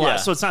give up a lot, Yeah.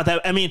 so it's not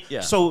that. I mean,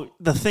 Yeah. so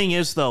the thing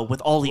is, though,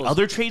 with all the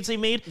other trades they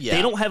made, Yeah.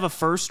 they don't have a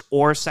first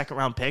or second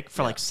round pick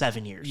for like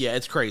 7 years. Yeah,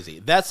 it's crazy.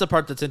 That's the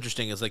part that's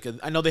interesting. Is like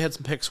I know they had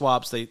some pick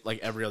swaps. They like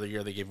every other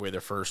year they gave away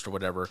their first or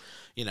whatever,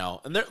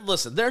 And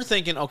they're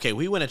thinking, okay,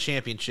 we win a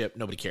championship,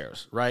 nobody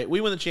cares, right? We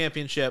win the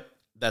championship,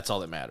 that's all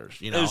that matters.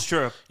 It's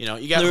true. You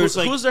got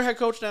who's their head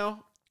coach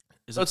now?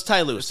 So it's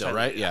Ty Lue still, Ty Lue,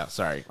 right? yeah. Yeah,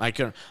 sorry. I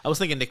was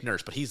thinking Nick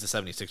Nurse, but he's the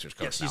 76ers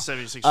coach Yes, now. he's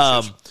 76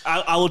 coach.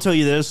 I will tell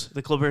you this: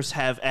 the Clippers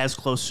have as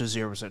close to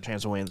 0%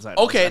 chance of winning the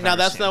title. Okay, now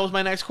that was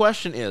my next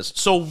question is.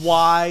 So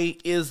why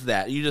is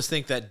that? You just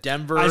think that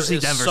Denver is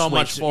Denver's so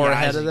much far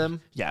ahead of them?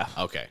 Yeah.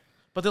 Okay.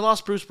 But they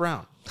lost Bruce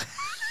Brown.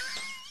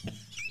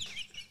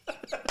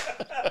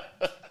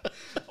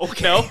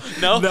 Okay.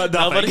 No,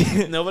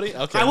 nothing. nobody.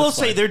 Okay. I will that's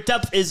say fine. their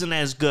depth isn't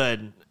as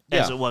good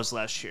as Yeah. it was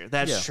last year.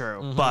 That's Yeah.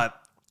 true. Mhm. But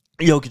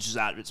Jokic is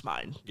out of his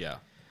mind. Yeah.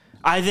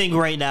 I think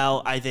right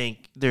now,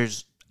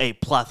 there's a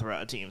plethora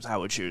of teams I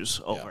would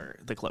choose over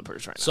the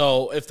Clippers right now.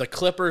 So if the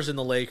Clippers and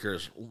the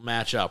Lakers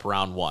match up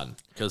round one,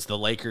 because the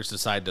Lakers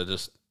decide to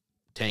just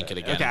tank it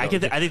again. Okay,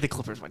 I think the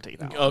Clippers might take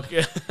that one.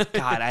 Okay.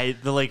 God,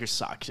 the Lakers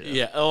suck too.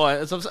 Yeah. Oh,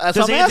 that's what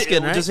I'm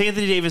asking, right? Does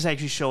Anthony Davis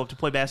actually show up to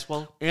play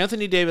basketball?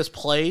 Anthony Davis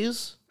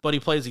plays, but he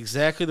plays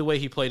exactly the way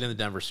he played in the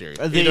Denver series.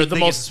 They Either the get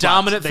most swept.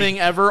 dominant thing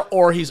ever,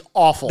 or he's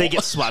awful. They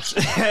get swept.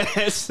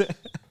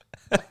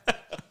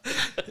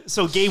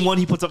 So game one,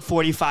 he puts up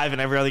 45,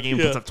 and every other game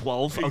he puts up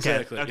 12. Okay.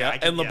 Exactly. Okay. Yeah.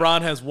 And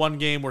LeBron has one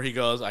game where he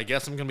goes, I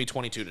guess I'm going to be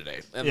 22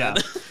 today. And Yeah.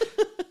 then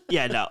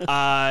Yeah, no.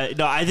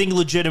 No, I think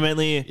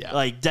legitimately, Yeah.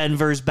 like,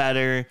 Denver's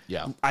better.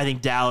 Yeah. I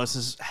think Dallas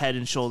is head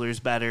and shoulders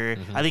better.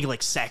 I think,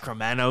 like,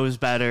 Sacramento is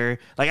better.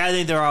 Like, I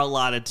think there are a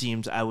lot of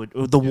teams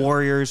the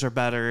Warriors are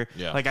better.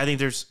 Yeah. Like, I think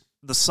there's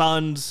the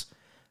Suns.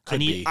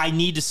 Be. I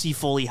need to see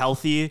fully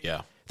healthy.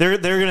 Yeah. They're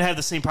going to have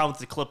the same problem with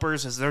the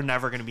Clippers as they're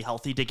never going to be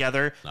healthy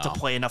together to No.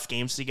 play enough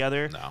games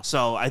together. No.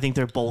 So I think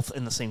they're both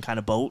in the same kind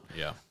of boat.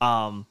 Yeah.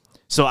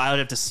 So I would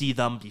have to see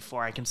them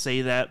before I can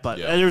say that. But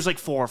Yeah. there's like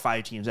 4 or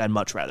 5 teams I'd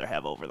much rather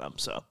have over them.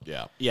 So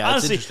Yeah. Yeah.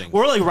 honestly, it's interesting.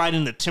 we're like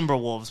riding the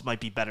Timberwolves might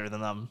be better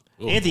than them.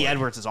 Oh, Anthony boy.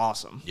 Edwards is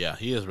awesome. Yeah,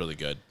 he is really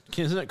good.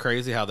 Isn't it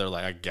crazy how they're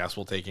like, I guess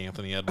we'll take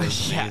Anthony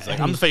Edwards? And Yeah, he's like,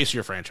 and I'm the face of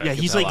your franchise. Yeah,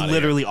 Get he's the hell like outta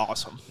here. literally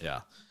awesome. Yeah.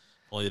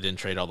 Only they didn't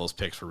trade all those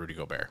picks for Rudy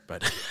Gobert,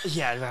 but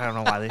Yeah, I don't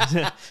know why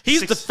they.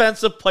 he's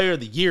defensive player of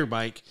the year,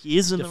 Mike. He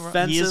is in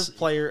defensive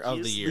player of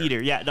he the is year.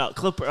 Leader. Yeah, no,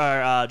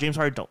 James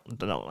Harden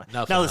don't.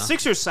 Now the huh?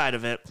 Sixers side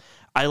of it,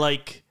 I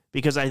like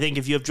because I think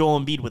if you have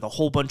Joel Embiid with a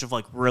whole bunch of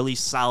like really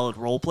solid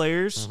role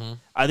players,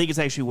 I think it's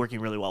actually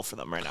working really well for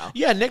them right now.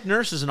 Yeah, Nick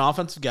Nurse is an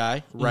offensive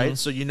guy, right?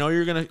 So you know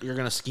you're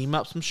gonna scheme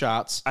up some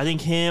shots. I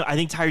think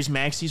Tyrese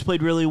Maxey's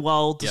played really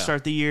well to Yeah.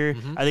 start the year.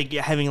 I think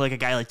having like a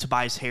guy like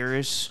Tobias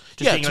Harris.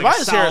 Yeah, being, like, a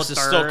Tobias solid Harris is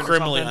still third or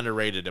criminally something.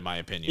 underrated in my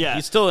opinion. Yeah.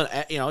 He's still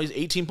he's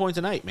 18 points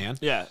a night, man.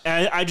 Yeah,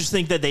 and I just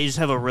think that they just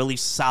have a really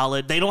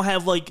solid. They don't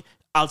have like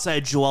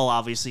outside Joel,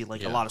 obviously,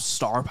 like a lot of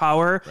star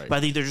power, Right. but I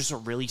think they're just a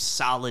really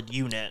solid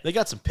unit. They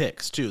got some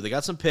picks too. They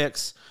got some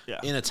picks Yeah.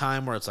 in a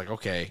time where it's like,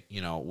 okay,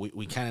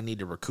 we kind of need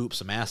to recoup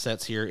some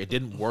assets here. It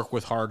didn't work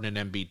with Harden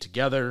and Embiid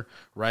together,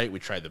 right? We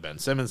tried the Ben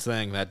Simmons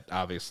thing. That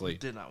obviously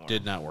Did not work.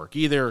 Did not work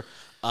either.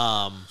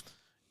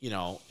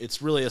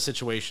 It's really a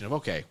situation of,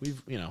 okay,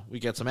 we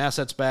get some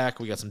assets back.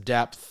 We got some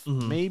depth,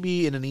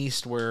 maybe in an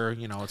East where,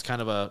 it's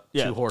kind of a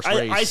two-horse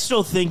race. I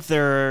still think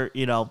they're,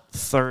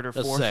 third or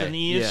fourth say, in the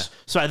East. yeah.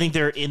 So I think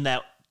they're in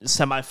that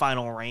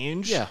semifinal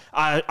range. Yeah.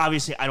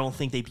 Obviously, I don't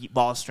think they beat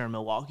Boston or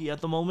Milwaukee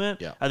at the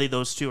moment. Yeah. I think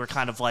those two are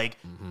kind of like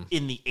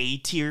in the A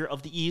tier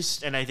of the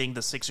East, and I think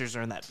the Sixers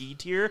are in that B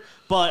tier.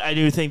 But I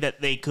do think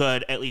that they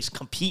could at least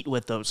compete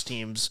with those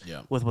teams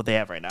with what they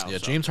have right now. Yeah,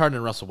 so. James Harden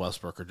and Russell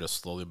Westbrook are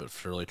just slowly but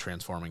surely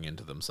transforming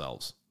into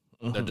themselves.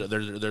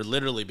 They're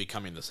literally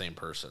becoming the same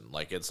person.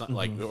 Like it's not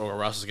like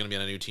Russ is going to be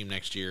on a new team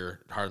next year,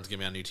 Harden's going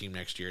to be on a new team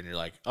next year, and you're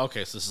like,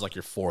 okay, so this is like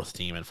your fourth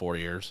team in 4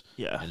 years.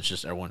 Yeah, and it's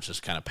just everyone's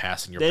just kind of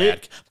passing your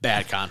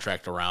bad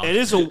contract around. It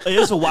is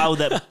a while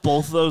that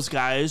both of those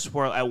guys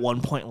were at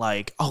one point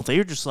like, oh, they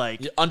were just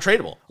like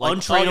untradeable. Like,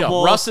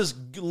 untradeable. Russ is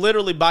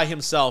literally by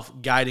himself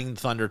guiding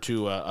Thunder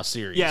to a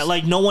series. Yeah,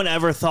 like no one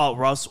ever thought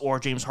Russ or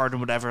James Harden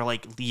would ever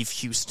like leave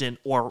Houston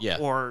or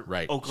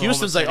right. Oklahoma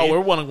Houston's City. like, oh, we're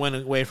 1 win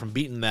away from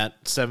beating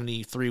that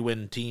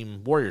 73-win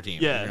team, Warrior team.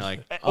 Yeah, and you're like,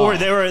 or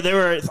they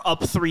were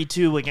up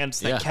 3-2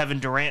 against the Kevin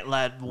Durant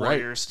led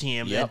Warriors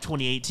team in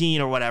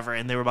 2018 or whatever,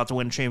 and they were about to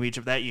win a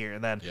championship that year.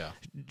 And then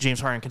James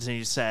Harden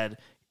continued said,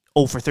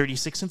 0 for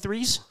 36 in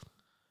threes.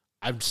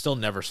 I've still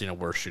never seen a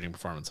worse shooting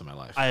performance in my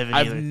life.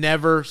 I've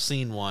never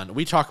seen one.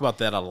 We talk about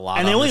that a lot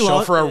and on the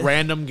show for a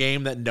random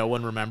game that no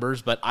one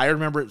remembers, but I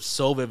remember it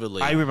so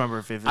vividly. I remember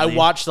it vividly. I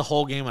watched the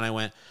whole game and I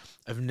went,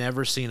 I've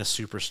never seen a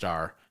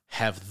superstar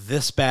have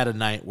this bad a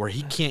night where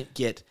he can't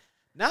get,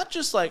 not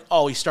just like,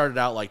 oh, he started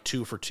out like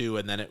 2 for 2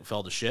 and then it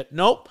fell to shit.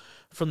 Nope.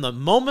 From the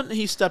moment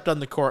he stepped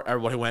on the court,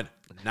 everybody went,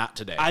 not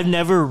today. I've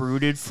never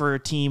rooted for a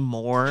team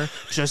more,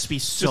 just be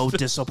so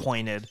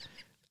disappointed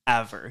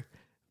ever.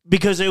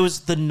 Because it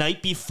was the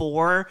night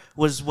before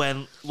was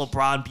when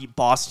LeBron beat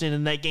Boston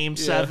in that game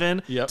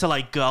 7 to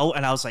like go.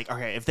 And I was like,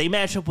 okay, if they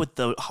match up with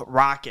the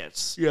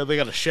Rockets, they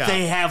got a shot.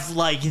 They have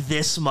like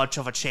this much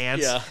of a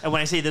chance. Yeah. And when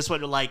I say this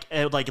one, like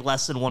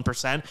less than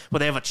 1%, but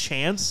they have a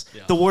chance,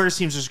 the Warriors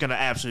team's just going to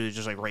absolutely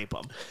just like rape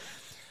them.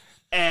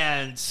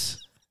 And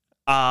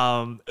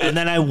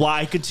then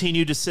I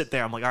continued to sit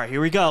there. I'm like, all right,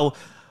 here we go.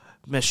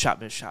 Miss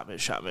shot.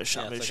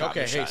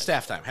 Okay, hey,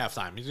 staff time,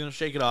 halftime. He's going to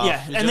shake it off.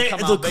 Yeah, and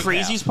the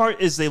craziest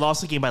part is they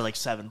lost the game by like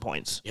 7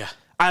 points. Yeah.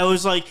 I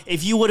was like,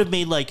 if you would have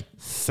made like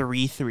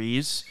 3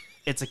 threes,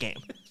 it's a game.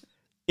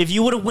 If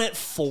you would have went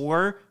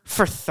 4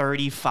 for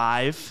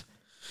 35,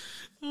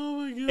 oh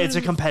my God, it's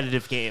a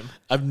competitive game.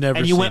 I've never seen it.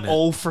 And you went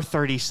 0 for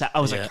 37. I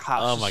was like,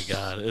 oh my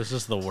God, it was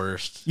just the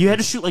worst. You had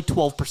to shoot like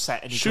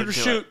 12%. And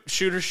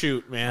you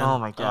shoot, man. Oh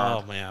my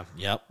God. Oh man,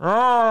 yep.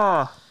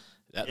 Oh.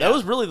 That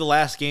was really the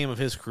last game of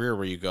his career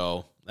where you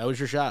go, that was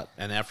your shot,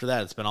 and after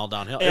that, it's been all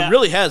downhill. Yeah. It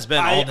really has been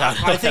all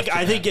downhill. I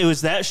think it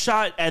was that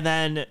shot, and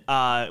then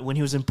when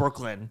he was in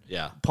Brooklyn,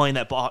 playing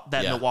that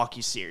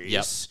Milwaukee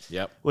series,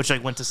 which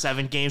like went to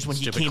 7 games when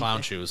Stupid he came.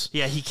 Clown shoes.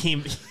 Yeah, he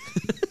came.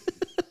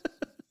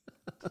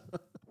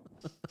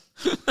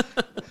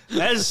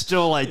 That is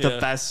still like the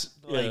best.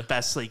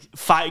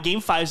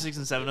 Game 5, 6,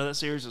 and 7 of that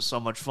series was so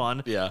much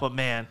fun. Yeah. But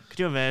man, could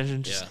you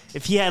imagine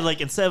if he had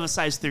like instead of a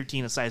size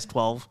 13, a size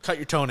 12? Cut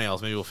your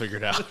toenails, maybe we'll figure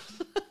it out.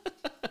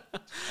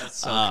 That's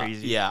so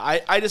crazy. Yeah,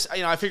 I just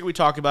I figure we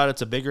talk about it.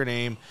 It's a bigger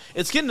name.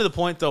 It's getting to the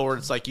point though where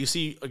it's like you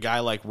see a guy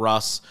like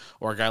Russ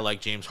or a guy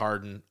like James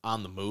Harden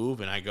on the move,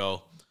 and I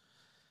go,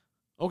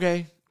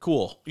 okay,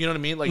 cool. You know what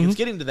I mean? Like it's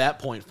getting to that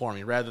point for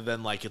me rather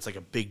than like it's like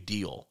a big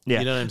deal. Yeah.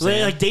 You know what I'm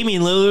saying? Like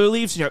Damian Lillard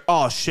leaves and you're like,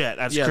 oh shit,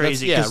 that's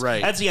crazy.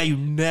 Right. That's the guy you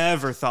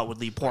never thought would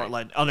leave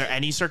Portland under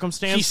any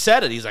circumstance. He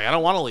said it. He's like, I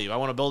don't want to leave. I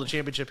want to build a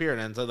championship here.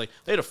 And then so like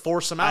they had to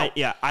force him out.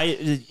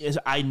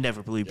 I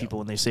never believe people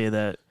when they say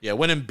that. Yeah,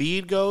 when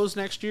Embiid goes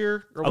next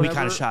year or I'll be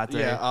kind of shocked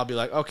there. Yeah, I'll be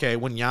like, okay,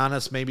 when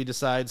Giannis maybe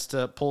decides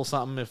to pull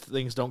something if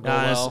things don't go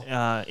well.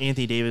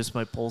 Anthony Davis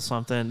might pull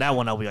something. That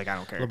one I'll be like, I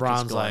don't care.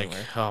 LeBron's like,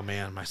 oh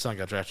man, my son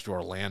got drafted to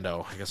Orlando.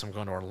 I guess I'm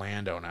going to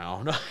Orlando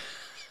now.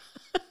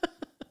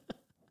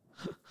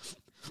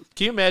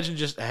 Can you imagine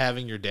just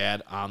having your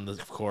dad on the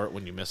court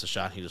when you miss a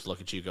shot? He just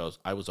look at you and goes,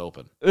 I was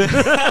open.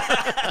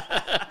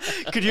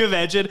 Could you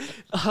imagine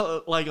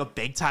like a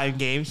big time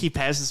game? He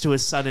passes to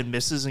his son and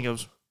misses and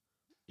goes,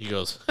 he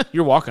goes,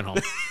 you're walking home.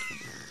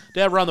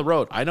 Dad, we're on the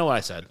road. I know what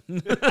I said.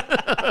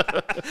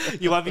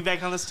 You want me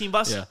back on this team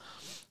bus? Yeah.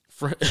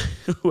 For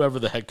whoever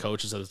the head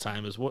coach is at the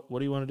time is, what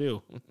do you want to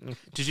do?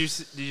 Did you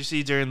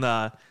see during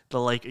the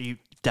you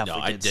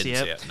definitely didn't see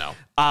it. No.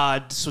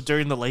 So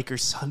during the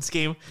Lakers Suns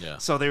game,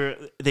 so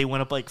they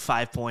went up like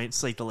 5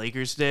 points, like the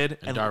Lakers did,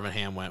 and Darvin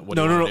Ham went. What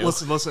no, do?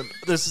 Listen.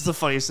 This is the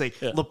funniest thing.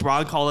 Yeah.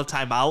 LeBron called a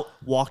timeout,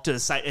 walked to the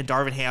side, and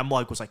Darvin Ham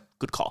was like,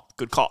 "Good call,"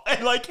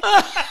 and like.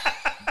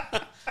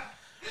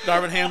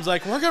 Darvin Ham's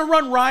like, we're gonna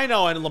run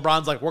Rhino, and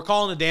LeBron's like, we're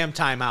calling a damn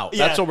timeout.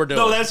 Yeah. That's what we're doing.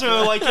 No, that's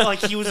what, like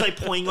he was like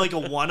playing like a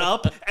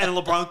 1-up, and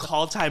LeBron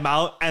called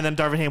timeout, and then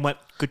Darvin Ham went,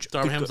 good.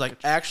 Darvin Ham's like,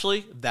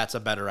 actually, that's a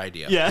better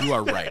idea. Yeah, you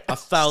are right,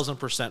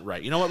 1,000%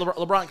 right. You know what,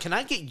 LeBron? Can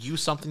I get you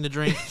something to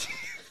drink?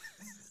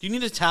 Do you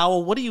need a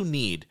towel? What do you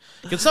need?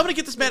 Can somebody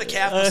get this man a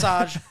calf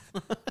massage?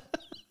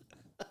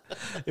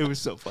 It was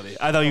so funny.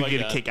 I thought you would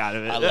get a kick out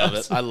of it.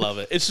 I love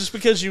it. It's just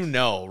because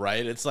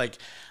right? It's like,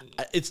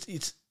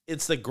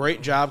 it's the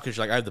great job because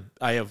you're like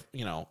I have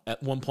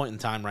at one point in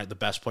time, right, the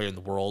best player in the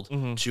world.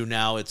 To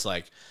now it's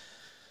like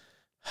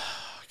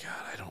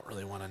God, I don't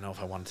really want to know if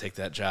I want to take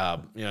that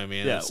job. You know what I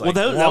mean? Yeah. It's Well,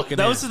 like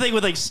that was the thing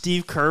with like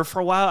Steve Kerr for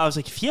a while. I was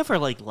like, if he ever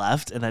like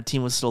left and that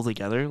team was still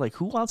together, like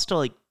who wants to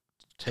like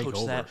take coach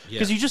over that? Yeah.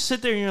 Because you just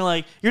sit there and you're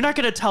like, you're not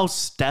going to tell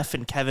Steph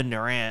and Kevin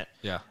Durant,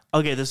 yeah,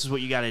 okay, this is what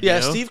you got to do.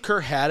 Yeah, Steve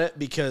Kerr had it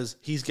because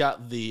he's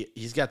got the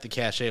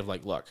cachet of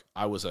like, look,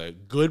 I was a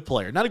good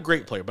player, not a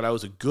great player, but I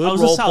was a good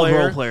role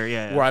player.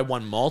 Yeah. Where I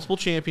won multiple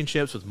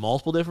championships with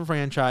multiple different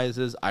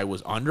franchises. I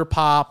was under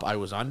Pop. I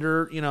was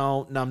under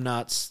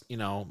Numbnuts.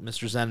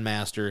 Mr. Zen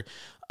Master.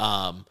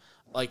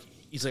 Like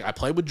he's like, I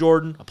played with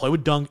Jordan. I played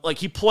with Dunk. Like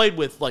he played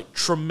with like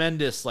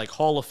tremendous like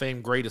Hall of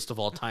Fame greatest of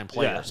all time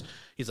players. Yeah.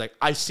 He's like,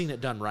 I've seen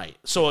it done right.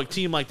 So a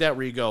team like that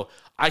where you go,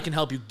 I can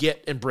help you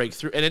get and break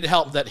through. And it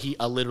helped that he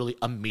literally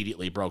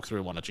immediately broke through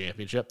and won a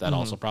championship. That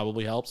also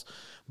probably helps.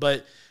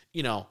 But,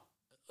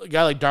 a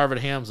guy like Darvin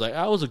Ham's like,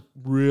 I was a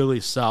really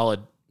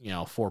solid,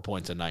 4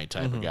 points a night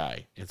type of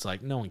guy. It's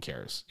like, no one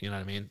cares. You know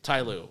what I mean?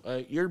 Ty Lue,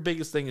 your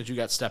biggest thing is you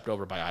got stepped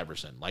over by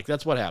Iverson. Like,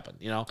 that's what happened,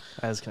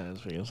 That's kind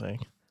of what you're saying.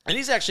 And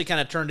he's actually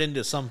kind of turned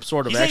into some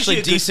sort of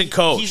actually decent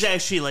coach. He's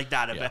actually like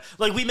not a bad.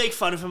 Like we make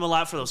fun of him a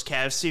lot for those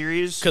Cavs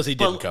series because he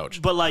didn't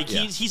coach. But like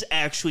he's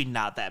actually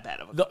not that bad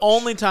of a coach. The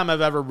only time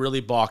I've ever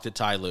really balked at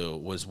Ty Lue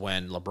was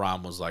when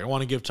LeBron was like, I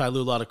want to give Ty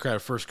Lue a lot of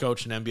credit, first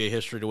coach in NBA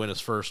history to win his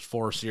first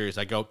 4 series.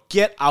 I go,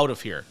 get out of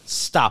here,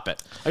 stop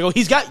it. I go,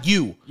 he's got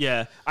you.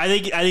 Yeah, I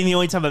think the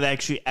only time I've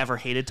actually ever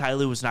hated Ty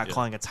Lue was not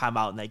calling a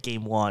timeout in that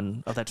game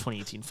 1 of that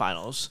 2018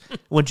 Finals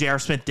when J.R.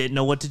 Smith didn't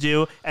know what to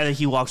do, and then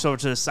he walks over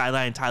to the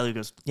sideline and Ty Lue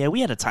goes, "Yeah,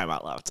 we had a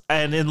timeout left."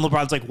 And then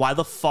LeBron's like, why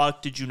the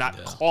fuck did you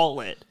not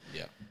call it?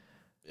 Yeah.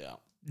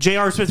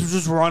 J.R. Smith was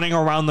just running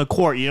around the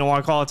court. You don't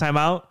want to call a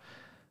timeout?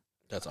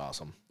 That's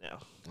awesome. Yeah.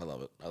 I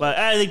love it.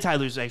 I think Ty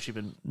Lue's actually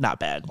been not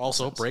bad.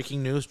 Also,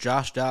 breaking news,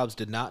 Josh Dobbs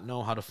did not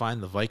know how to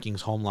find the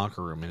Vikings home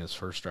locker room in his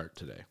first start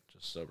today.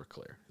 Just so we're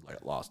clear. He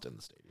got lost in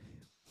the stadium.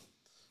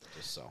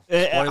 Just so.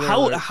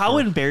 How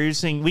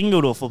embarrassing. We can go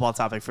to a football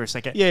topic for a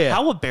second. Yeah.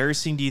 How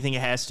embarrassing do you think it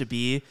has to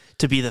be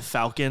the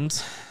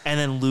Falcons and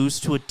then lose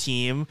to a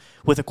team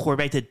with a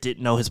quarterback that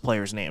didn't know his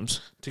players'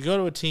 names? To go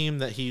to a team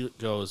that he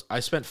goes,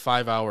 I spent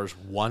 5 hours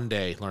one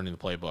day learning the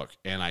playbook,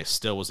 and I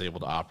still was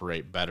able to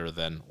operate better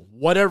than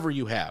whatever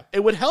you have.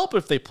 It would help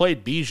if they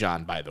played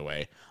Bijan, by the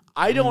way.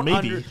 I don't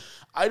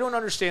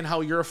understand how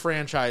you're a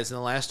franchise in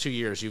the last 2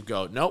 years. You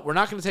go, nope, we're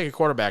not going to take a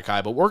quarterback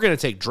high, but we're going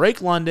to take Drake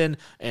London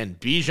and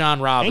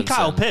Bijan Robinson. And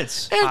Kyle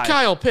Pitts.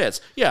 Kyle Pitts.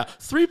 Yeah,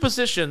 3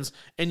 positions,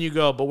 and you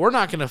go, but we're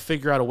not going to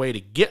figure out a way to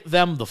get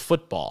them the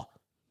football.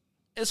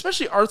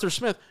 Especially Arthur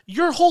Smith,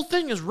 your whole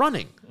thing is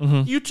running.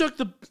 Mm-hmm. You took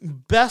the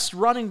best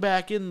running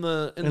back in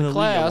the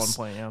class,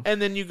 league at one point, and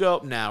then you go,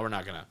 we're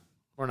not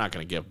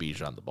gonna give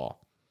Bijan the ball.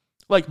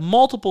 Like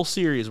multiple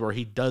series where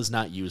he does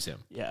not use him.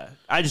 Yeah,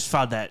 I just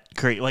found that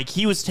great. Like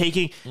he was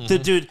taking the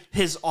dude,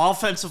 his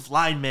offensive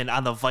linemen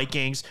on the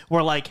Vikings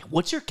were like,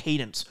 "What's your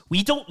cadence?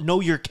 We don't know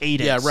your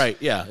cadence." Yeah, right.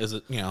 Yeah, is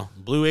it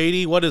blue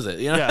 80? What is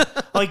it? Yeah,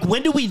 like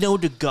when do we know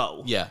to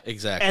go? Yeah,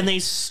 exactly. And they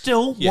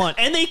still won,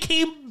 and they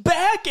came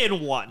back and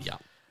won. Yeah,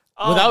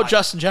 without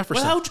Justin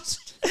Jefferson.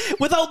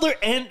 Without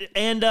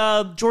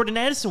Jordan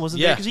Addison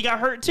wasn't there because he got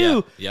hurt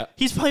too. Yeah.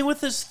 He's playing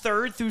with his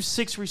 3rd through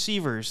 6th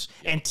receivers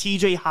and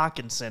TJ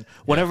Hawkinson,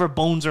 whatever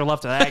bones are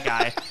left of that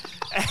guy.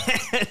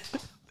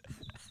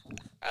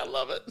 I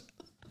love it.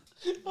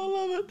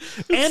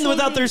 And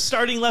without their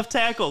starting left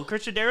tackle,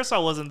 Christian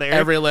Darrisaw wasn't there.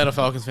 Every Atlanta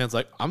Falcons fan's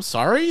like, I'm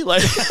sorry?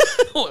 Like,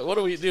 what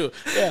do we do?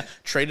 Yeah,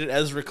 traded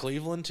Ezra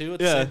Cleveland, too, at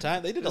the same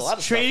time. They did a lot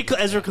of Traded stuff.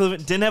 Ezra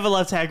Cleveland, didn't have a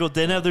left tackle,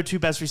 didn't have their 2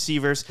 best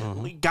receivers,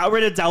 got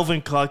rid of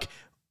Dalvin Cook,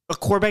 a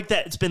quarterback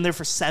that's been there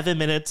for 7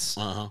 minutes,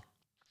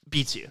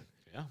 beats you.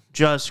 Yeah.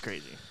 Just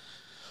crazy.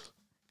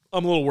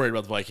 I'm a little worried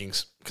about the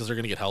Vikings because they're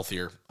going to get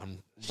healthier. I'm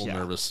a little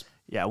nervous.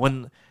 Yeah,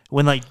 when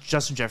like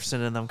Justin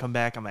Jefferson and them come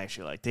back, I'm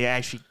actually like,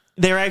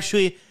 they're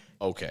actually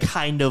okay,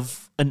 kind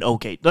of an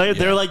okay.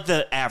 They're like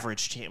the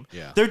average team.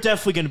 Yeah. They're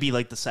definitely going to be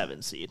like the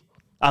 7th seed.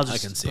 I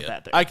can see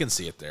it. I can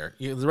see it there.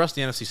 The rest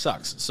of the NFC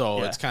sucks,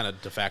 so it's kind of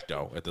de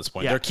facto at this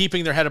point. Yeah. They're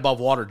keeping their head above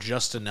water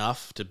just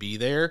enough to be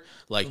there.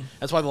 Like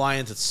that's why the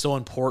Lions. It's so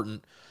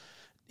important.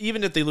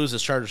 Even if they lose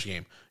this Chargers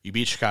game, you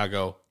beat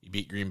Chicago, you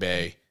beat Green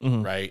Bay,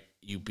 right?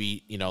 You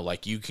beat,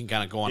 like you can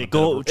kind of go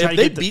on. If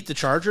they beat the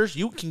Chargers,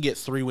 you can get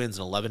 3 wins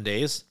in 11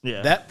 days.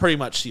 Yeah, that pretty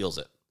much seals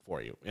it for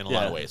you in a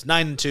lot of ways.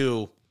 9-2.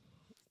 You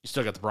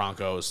still got the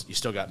Broncos. You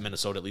still got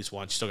Minnesota at least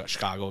once. You still got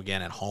Chicago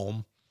again at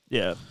home.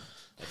 Yeah.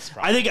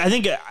 I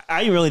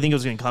really think it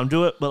was going to come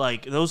to it, but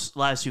like those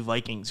last 2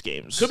 Vikings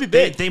games could be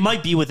big. They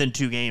might be within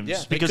 2 games.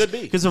 Yeah,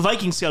 because the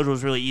Vikings schedule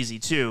is really easy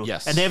too.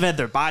 Yes, and they haven't had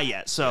their bye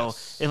yet, so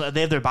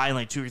they have their bye in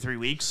like 2 or 3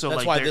 weeks. So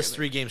that's why this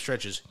 3-game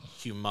stretch is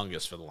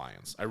humongous for the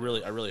Lions. I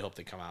really hope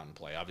they come out and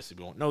play. Obviously,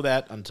 we won't know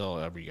that until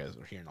you guys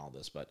are hearing all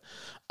this, but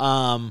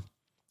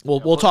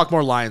we'll talk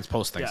more Lions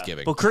post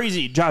Thanksgiving. But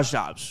crazy, Josh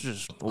Dobbs,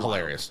 just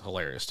hilarious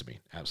to me,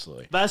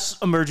 absolutely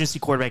best emergency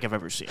quarterback I've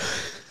ever seen.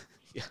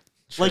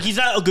 Sure. Like he's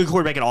not a good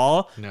quarterback at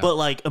all, but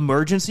like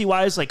emergency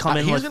wise, like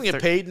he's going to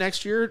get paid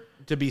next year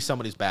to be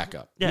somebody's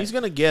backup. Yeah. He's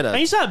going to get and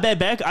he's not a bad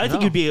backup. I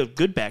think he'd be a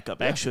good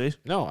backup, actually.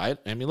 No, I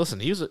mean, listen,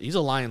 he's a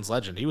Lions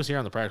legend. He was here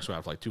on the practice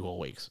squad for like 2 whole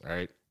weeks, all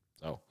right?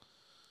 So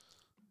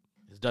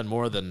he's done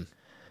more than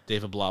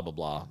David blah, blah,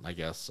 blah, I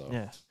guess. So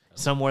yeah,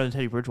 some more than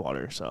Teddy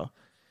Bridgewater, so.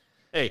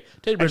 Hey,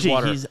 Teddy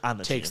Bridgewater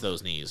takes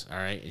those knees, all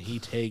right? And he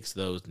takes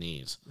those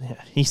knees.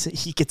 Yeah,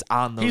 he gets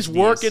on those knees. He's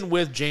working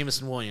with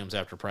Jameson Williams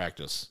after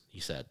practice, he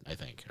said, I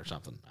think, or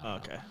something.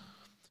 Okay.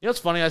 You know what's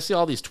funny? I see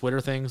all these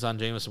Twitter things on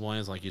Jameson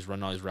Williams, like he's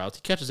running all these routes.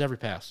 He catches every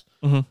pass.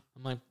 Mm-hmm.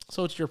 I'm like,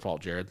 so it's your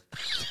fault, Jared.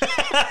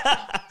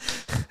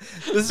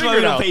 This is why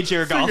we don't pay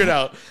Jared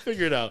Goff.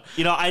 Figure it out.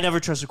 You know, I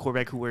never trust a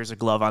quarterback who wears a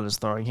glove on his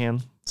throwing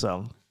hand,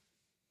 so.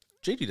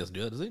 JD doesn't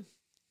do that, does he?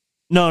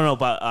 No,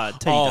 but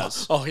Teddy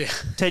does. Oh, yeah.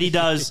 Teddy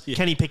does. Yeah.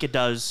 Kenny Pickett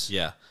does.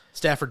 Yeah.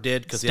 Stafford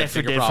did because he had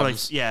finger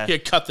problems. He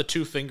had cut the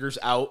 2 fingers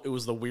out. It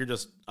was the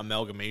weirdest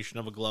amalgamation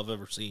of a glove I've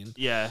ever seen.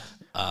 Yeah.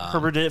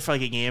 Herbert did it for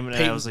like a game, and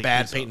I was like,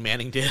 Peyton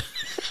Manning did.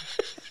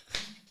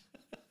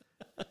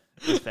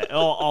 It's bad.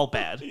 All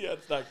bad. Yeah,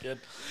 it's not good.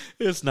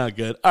 It's not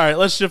good. All right,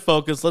 let's shift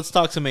focus. Let's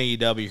talk some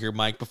AEW here,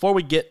 Mike. Before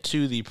we get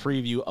to the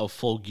preview of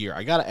Full Gear,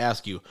 I got to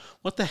ask you,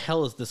 what the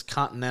hell is this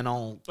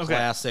Continental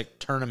Classic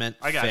tournament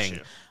thing?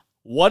 You.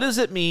 What does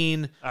it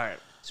mean? All right.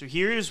 So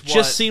here's what...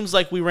 Just seems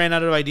like we ran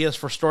out of ideas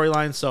for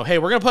storylines. So, hey,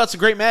 we're going to put out some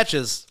great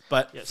matches,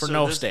 but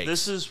no stakes.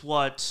 This is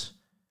what...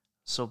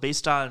 So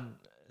based on...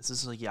 Is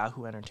this like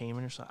Yahoo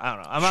Entertainment or something? I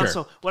don't know. I'm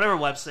also... Whatever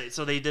website.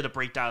 So they did a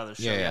breakdown of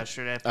the show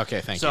yesterday.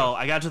 Okay, thank you. So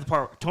I got to the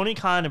part where Tony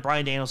Khan and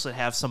Bryan Danielson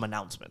have some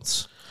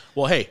announcements.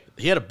 Well, hey,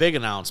 he had a big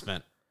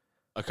announcement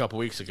a couple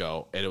weeks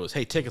ago, and it was,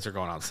 hey, tickets are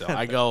going on sale.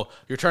 I go,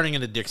 you're turning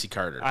into Dixie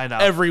Carter. I know.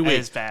 Every week.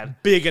 It's bad.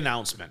 Big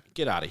announcement.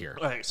 Get out of here.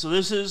 All right, so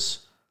this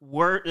is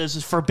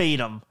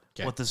verbatim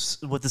what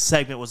the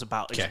segment was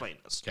about. Explain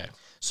this. Okay.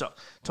 So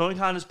Tony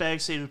Khan is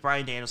backstage with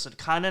Bryan Danielson.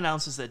 Khan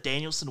announces that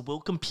Danielson will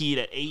compete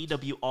at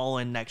AEW All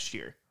In next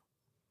year.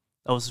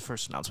 That was the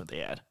first announcement they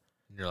had.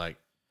 You're like,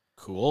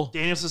 cool.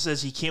 Danielson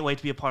says he can't wait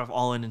to be a part of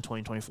All In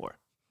 2024.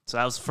 So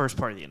that was the first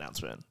part of the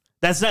announcement.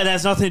 That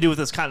has nothing to do with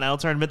this Continental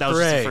tournament. That was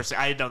just the first thing.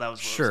 I didn't know that was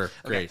sure.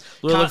 Great.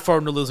 We'll look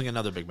forward to losing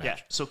another big match.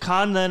 Yeah. So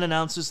Khan then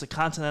announces the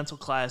Continental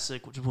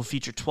Classic, which will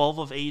feature 12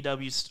 of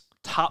AEW's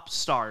top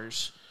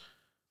stars.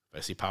 If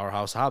I see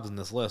Powerhouse Hobbs in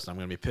this list, I'm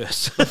going to be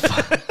pissed.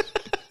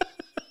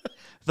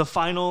 The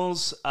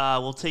finals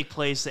will take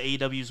place at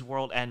AEW's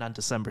World End on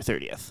December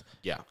 30th.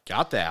 Yeah,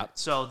 got that.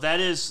 So that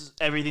is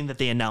everything that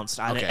they announced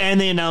on it. And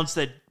they announced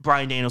that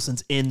Bryan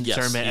Danielson's in the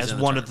tournament as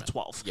one of the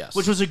 12. Yes.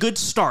 Which was a good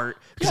start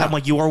because I'm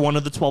like, you are one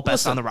of the 12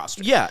 best on the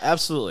roster. Yeah,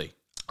 absolutely.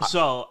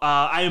 So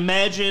I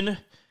imagine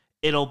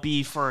it'll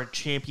be for a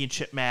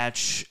championship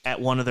match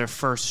at one of their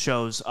first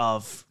shows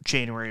of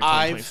January of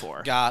 2024.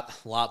 I've got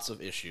lots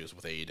of issues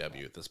with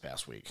AEW this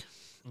past week.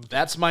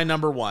 That's my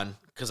number one,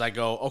 because I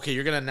go, okay,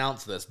 you're going to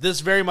announce this. This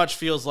very much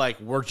feels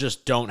like we're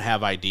just don't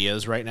have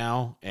ideas right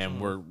now,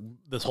 and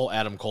this whole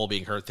Adam Cole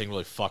being hurt thing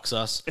really fucks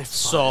us.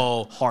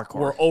 So hardcore.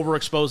 We're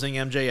overexposing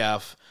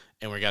MJF,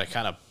 and we got to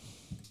kind of...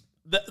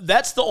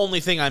 that's the only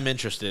thing I'm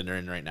interested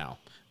in right now,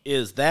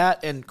 is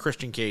that and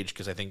Christian Cage,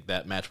 because I think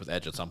that match with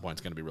Edge at some point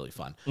is going to be really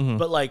fun. Mm-hmm.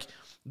 But, like,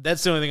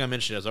 that's the only thing I'm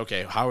interested in is,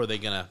 okay, how are they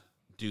going to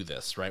do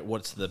this, right?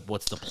 What's the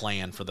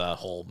plan for the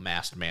whole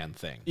masked man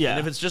thing? Yeah. And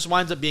if it just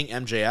winds up being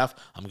MJF,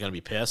 I'm gonna be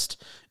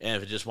pissed. And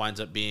if it just winds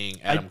up being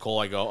Adam Cole,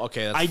 I go,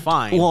 okay, that's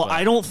fine. Well,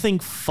 I don't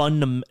think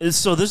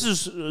so this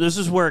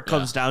is where it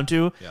comes down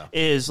to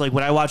is like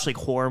when I watch like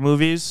horror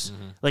movies,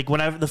 like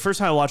the first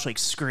time I watched like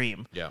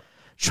Scream. Yeah.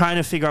 Trying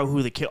to figure out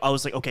who the kill. I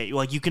was like, okay,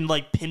 like you can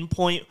like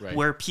pinpoint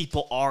where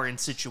people are in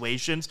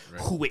situations,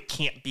 who it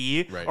can't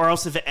be, or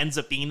else if it ends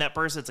up being that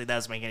person, it's like that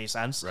doesn't make any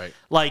sense. Right.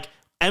 Like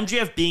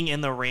MJF being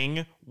in the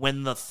ring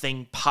when the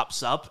thing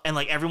pops up and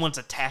like everyone's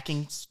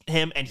attacking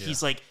him and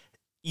he's like,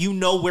 you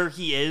know where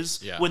he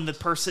is when the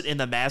person in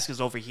the mask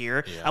is over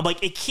here. Yeah. I'm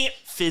like, it can't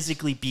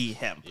physically be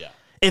him. Yeah.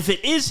 If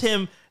it is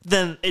him,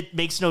 then it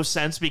makes no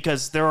sense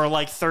because there are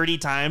like 30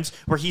 times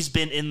where he's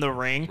been in the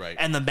ring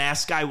and the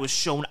mask guy was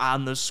shown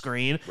on the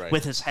screen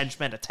with his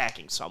henchmen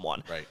attacking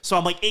someone. Right. So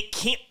I'm like, it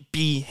can't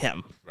be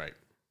him. Right.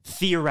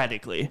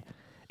 Theoretically.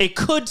 It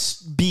could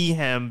be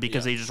him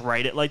because they just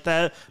write it like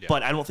that,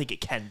 but I don't think it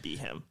can be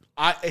him.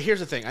 Here's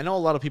the thing. I know a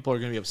lot of people are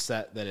going to be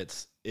upset that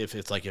if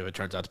it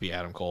turns out to be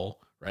Adam Cole,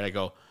 right? I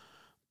go,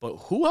 but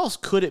who else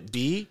could it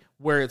be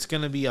where it's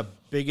going to be a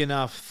big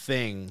enough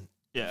thing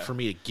for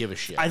me to give a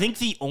shit? I think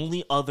the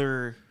only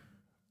other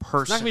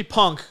person... It's not going to be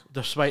Punk,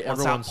 despite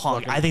everyone's... It's not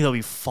Punk. I think that'll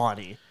be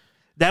funny.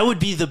 That would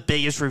be the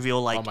biggest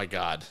reveal, like... Oh, my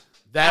God.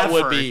 That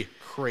would be...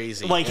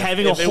 crazy. Like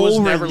having a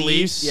whole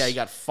release. Yeah, he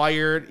got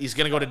fired. He's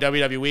going to go to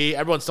WWE.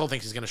 Everyone still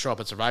thinks he's going to show up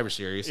at Survivor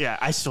Series. Yeah,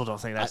 I still don't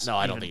think that's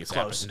I don't think it's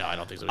close. No, I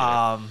don't think so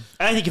either.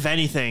 I think if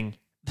anything,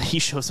 he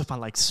shows up on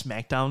like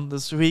SmackDown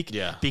this week.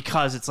 Yeah.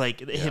 Because it's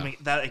like him and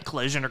that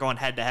Collision are going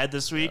head to head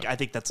this week. I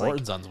think that's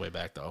Orton's on his way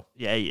back though.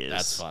 Yeah, he is.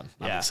 That's fun.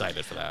 I'm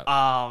excited for that.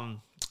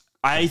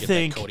 I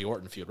think Cody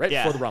Orton feud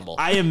before the Rumble.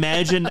 I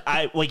imagine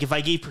if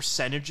I gave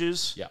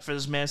percentages for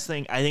this mask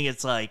thing, I think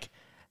it's like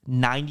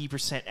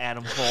 90%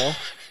 Adam Cole.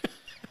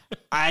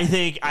 I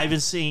think I've been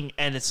seeing,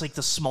 and it's like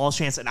the small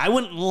chance, and I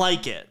wouldn't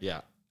like it.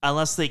 Yeah.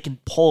 Unless they can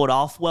pull it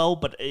off well,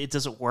 but it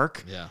doesn't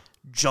work. Yeah.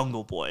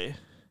 Jungle Boy.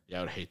 Yeah,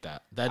 I would hate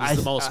that. That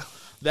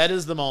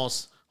is the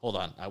most. Hold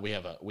on, we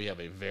have a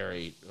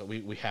very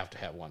we have to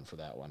have one for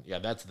that one. Yeah,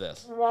 that's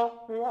this.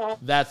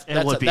 That's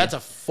a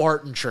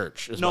fart in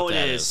church. No, it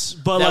is.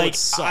 But that like,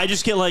 I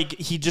just get like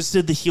he just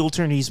did the heel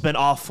turn. He's been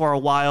off for a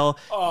while,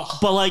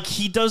 but like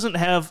he doesn't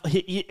have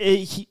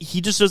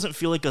he just doesn't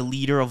feel like a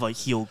leader of a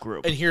heel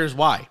group. And here's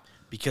why: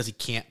 because he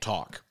can't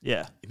talk.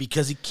 Yeah,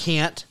 because he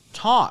can't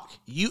talk.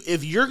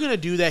 If you're gonna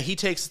do that, he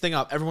takes the thing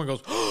up. Everyone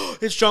goes, oh,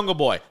 "It's Jungle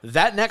Boy."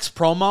 That next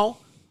promo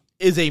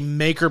is a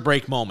make or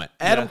break moment.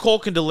 Adam Cole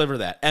can deliver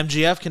that.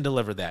 MJF can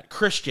deliver that.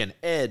 Christian,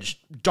 Edge,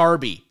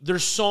 Darby.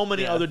 There's so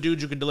many other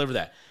dudes who can deliver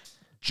that.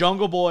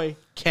 Jungle Boy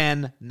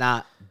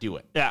cannot do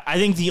it. Yeah, I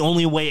think the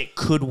only way it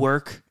could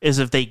work is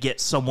if they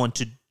get someone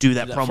to do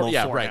that promo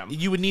for him.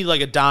 You would need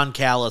like a Don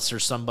Callis or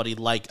somebody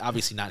like,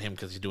 obviously not him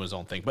because he's doing his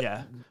own thing, but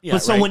but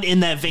someone in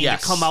that vein to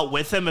come out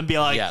with him and be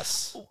like,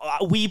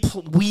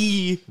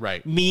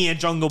 me and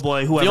Jungle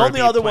Boy, whoever. The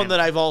only other one that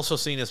I've also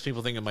seen is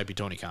people think it might be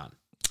Tony Khan.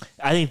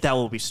 I think that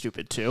will be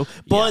stupid too,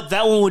 but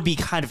that one would be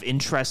kind of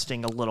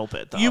interesting a little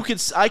bit. Though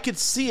I could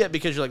see it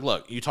because you're like,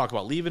 look, you talk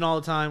about leaving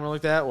all the time or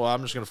like that. Well,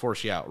 I'm just going to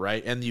force you out,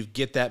 right? And you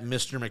get that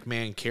Mr.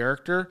 McMahon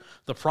character.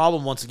 The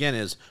problem once again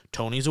is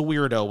Tony's a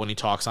weirdo when he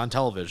talks on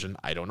television.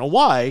 I don't know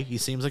why. He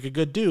seems like a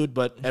good dude,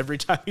 but every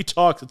time he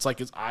talks, it's like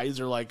his eyes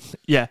are like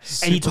and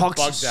he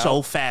talks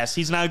so fast.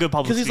 He's not a good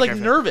public because he's like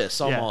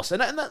nervous almost,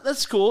 and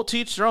that's cool. To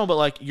each their own, but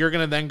like you're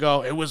gonna then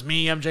go, it was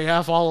me,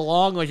 MJF all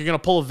along. Like you're gonna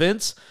pull a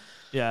Vince.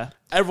 Yeah.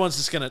 Everyone's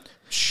just going to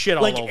shit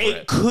all over it.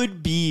 It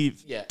could be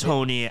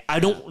Tony. I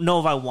don't know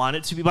if I want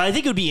it to be, but I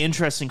think it would be an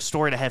interesting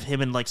story to have him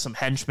and like some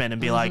henchmen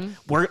and be like,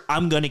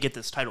 I'm going to get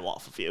this title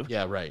off of you.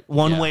 Yeah, right.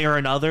 One way or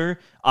another.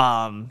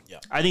 I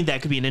think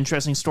that could be an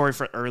interesting story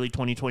for early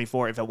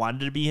 2024 if it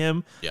wanted to be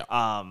him. Yeah.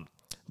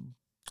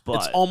 But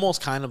it's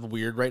almost kind of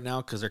weird right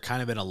now because they're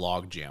kind of in a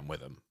log jam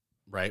with him,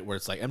 right? Where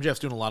it's like MJF's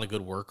doing a lot of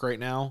good work right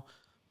now,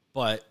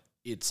 but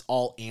it's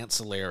all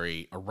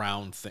ancillary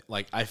around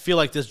like I feel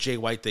like this Jay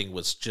White thing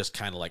was just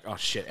kind of like, oh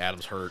shit,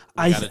 Adam's hurt.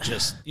 We gotta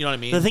just, you know what I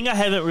mean? The thing I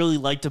haven't really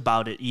liked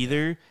about it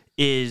either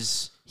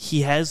is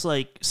he has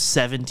like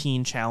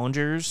 17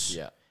 challengers.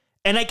 Yeah.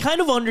 And I kind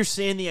of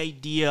understand the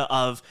idea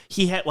of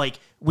he had like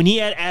when he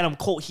had Adam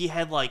Cole, he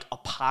had like a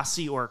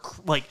posse or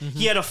like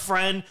he had a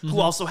friend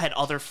who also had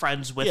other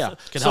friends with him.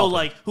 So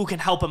like who can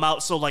help him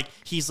out. So like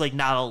he's like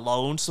not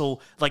alone. So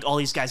like all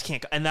these guys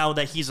can't. And now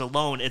that he's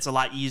alone, it's a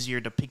lot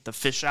easier to pick the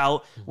fish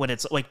out when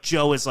it's like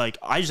Joe is like,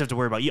 I just have to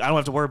worry about you. I don't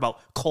have to worry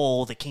about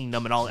Cole, the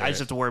Kingdom, and all. I just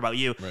have to worry about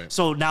you. Right.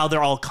 So now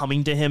they're all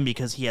coming to him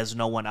because he has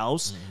no one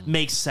else.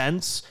 Makes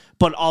sense.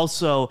 But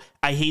also,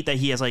 I hate that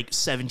he has like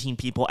 17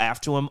 people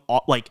after him,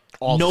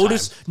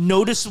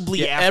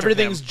 noticeably after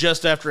everything's him.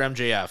 Just after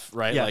MJF,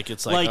 right? Yeah. Like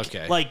it's like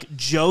okay, like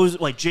Joe's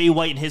like Jay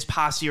White and his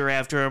posse are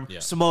after him.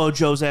 Yeah. Samoa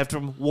Joe's after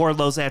him.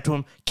 Wardlow's after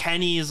him.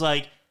 Kenny is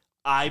like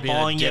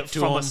eyeballing it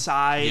from a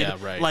side. Yeah,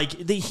 right. Like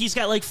he's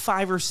got like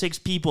 5 or 6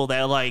 people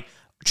that are like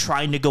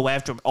trying to go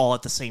after him all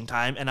at the same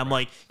time, and I'm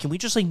like, can we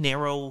just like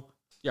narrow?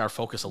 Yeah, our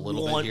focus a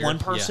little bit here. One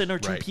person or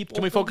two people.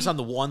 Can we focus on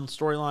the one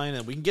storyline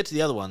and we can get to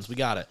the other ones? We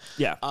got it.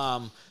 Yeah.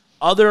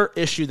 Other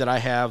issue that I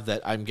have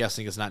that I'm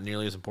guessing is not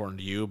nearly as important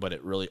to you, but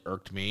it really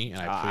irked me,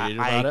 and I tweeted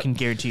about it. I can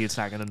guarantee you it's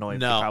not going to annoy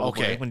me.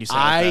 Okay. When you say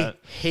I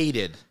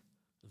hated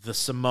the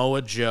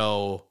Samoa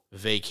Joe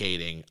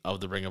vacating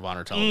of the Ring of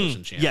Honor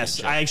Television Championship.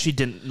 Yes, I actually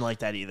didn't like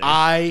that either.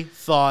 I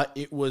thought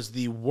it was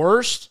the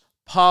worst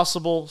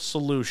possible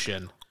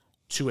solution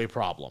to a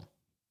problem.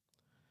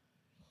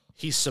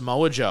 He's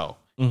Samoa Joe.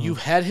 You've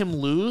had him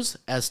lose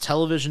as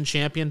television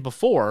champion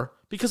before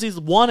because he's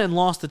won and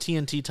lost the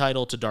TNT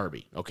title to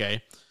Darby,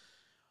 okay?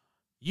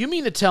 You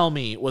mean to tell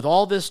me with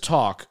all this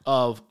talk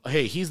of,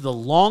 hey, he's the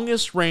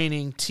longest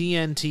reigning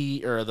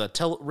TNT or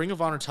the Ring of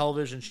Honor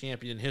television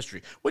champion in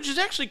history, which is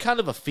actually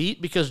kind of a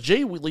feat because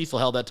Jay Lethal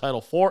held that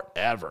title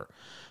forever.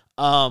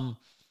 But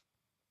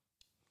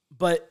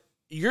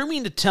you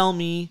mean to tell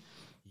me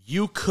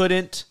you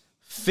couldn't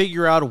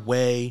figure out a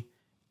way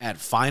at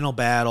Final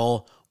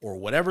Battle or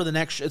whatever the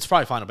next... It's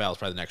probably Final Battle is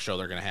probably the next show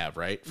they're going to have,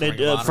 right?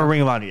 For Ring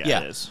of Honor,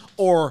 yeah, it is.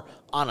 Or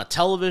on a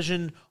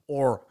television,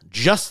 or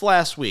just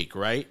last week,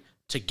 right?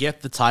 To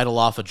get the title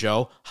off of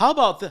Joe. How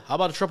about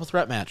a triple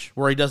threat match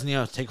where he doesn't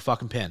even have to take a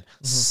fucking pin?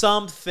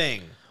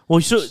 Something. Well,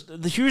 this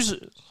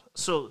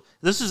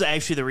is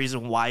actually the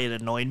reason why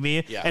it annoyed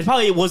me. Yeah. And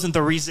probably it wasn't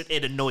the reason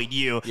it annoyed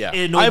you. Yeah.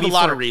 It annoyed I have me a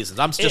lot of reasons.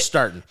 I'm just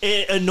starting.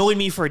 It annoyed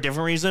me for a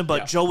different reason,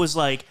 but Joe was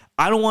like,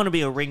 I don't want to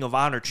be a Ring of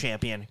Honor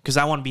champion because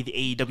I want to be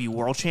the AEW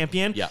World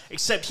Champion. Yeah.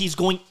 Except he's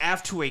going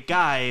after a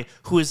guy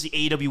who is the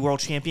AEW World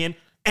Champion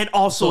and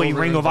also a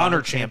Ring of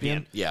Honor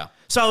champion. Yeah.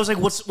 So I was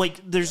like,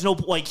 there's no,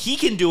 like, he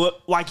can do it.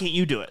 Why can't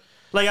you do it?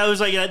 Like, I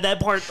was like, that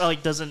part,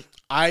 like, doesn't.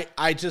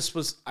 I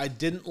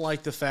didn't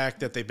like the fact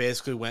that they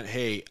basically went,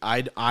 hey,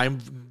 I'm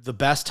the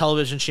best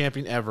television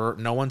champion ever.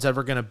 No one's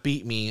ever going to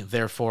beat me.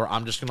 Therefore,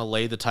 I'm just going to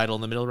lay the title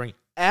in the middle of the ring.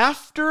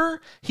 After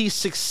he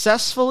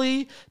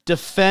successfully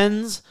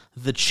defends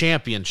the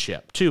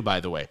championship, too, by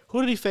the way.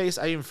 Who did he face?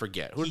 I even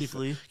forget. Keith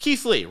Lee.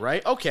 Keith Lee,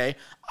 right? Okay.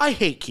 I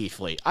hate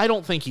Keith Lee. I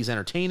don't think he's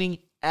entertaining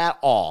at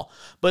all.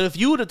 But if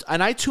you would,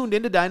 and I tuned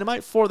into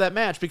Dynamite for that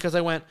match because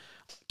I went,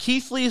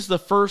 Keith Lee's the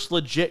first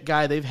legit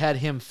guy they've had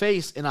him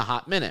face in a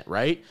hot minute,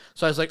 right?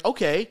 So I was like,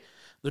 okay,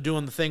 they're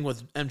doing the thing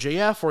with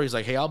MJF where he's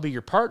like, hey, I'll be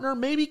your partner.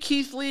 Maybe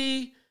Keith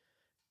Lee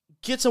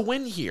gets a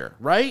win here,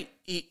 right?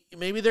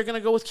 Maybe they're going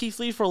to go with Keith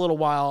Lee for a little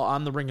while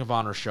on the Ring of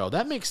Honor show.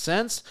 That makes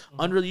sense.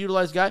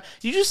 Underutilized guy.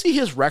 Did you just see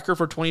his record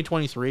for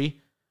 2023?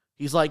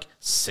 He's like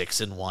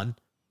 6-1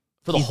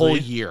 for the whole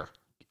year.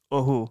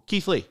 Oh, who?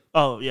 Keith Lee.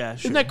 Oh, yeah,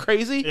 sure. Isn't that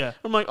crazy? Yeah.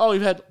 I'm like, oh,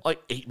 you've had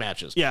like 8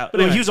 matches. Yeah, but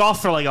anyway. He was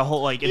off for like a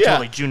whole, like, until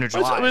like June or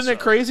July. Isn't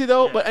that crazy,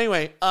 though? Yeah. But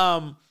anyway,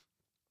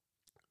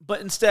 but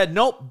instead,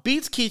 nope,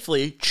 beats Keith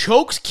Lee,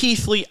 chokes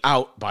Keith Lee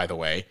out, by the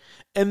way,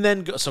 and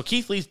then, so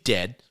Keith Lee's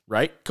dead,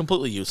 right?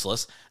 Completely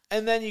useless.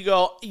 And then you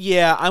go,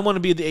 yeah, I want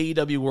to be the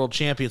AEW World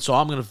Champion, so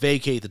I'm going to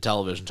vacate the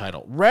television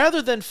title.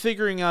 Rather than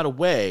figuring out a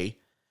way,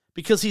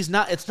 because it's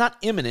not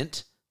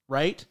imminent,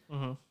 right?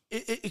 Mm-hmm.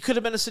 It could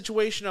have been a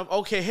situation of,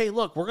 okay, hey,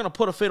 look, we're going to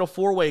put a fatal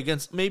 4-way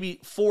against maybe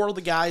 4 of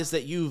the guys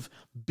that you've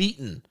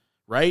beaten,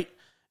 right?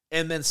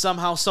 And then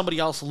somehow somebody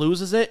else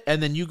loses it,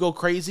 and then you go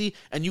crazy,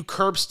 and you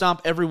curb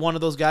stomp every one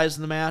of those guys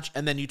in the match,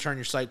 and then you turn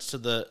your sights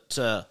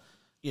to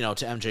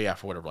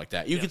MJF or whatever like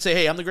that. You could say,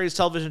 hey, I'm the greatest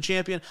television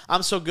champion.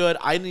 I'm so good,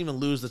 I didn't even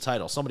lose the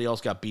title. Somebody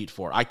else got beat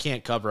for it. I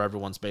can't cover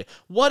everyone's base.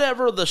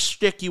 Whatever the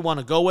shtick you want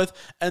to go with,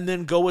 and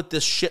then go with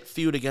this shit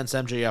feud against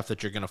MJF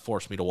that you're going to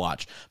force me to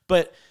watch.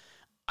 But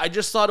I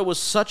just thought it was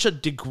such a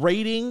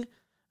degrading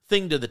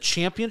thing to the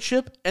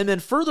championship. And then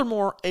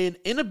furthermore, an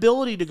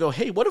inability to go,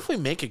 hey, what if we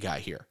make a guy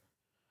here?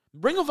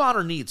 Ring of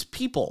Honor needs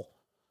people.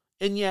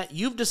 And yet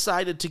you've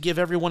decided to give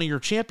every one of your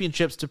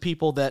championships to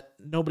people that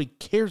nobody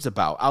cares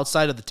about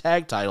outside of the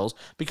tag titles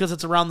because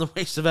it's around the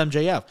waist of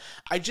MJF.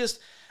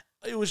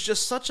 It was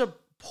just such a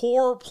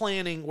poor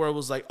planning where it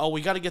was like, oh,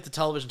 we got to get the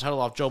television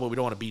title off Joe, but we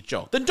don't want to beat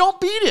Joe. Then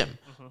don't beat him.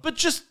 Mm-hmm. But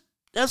just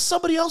have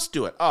somebody else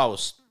do it. Oh, it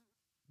was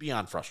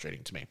beyond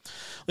frustrating to me.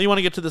 Well, you want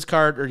to get to this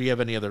card, or do you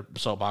have any other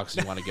soapboxes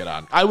you want to get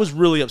on? I was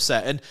really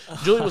upset, and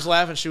Julie was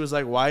laughing. She was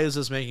like, why is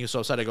this making you so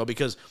upset? I go,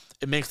 because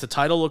it makes the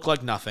title look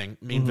like nothing,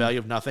 value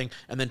of nothing,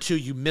 and then 2,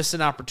 you miss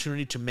an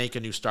opportunity to make a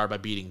new star by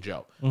beating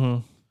Joe.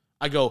 Mm-hmm.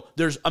 I go,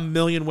 there's a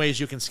million ways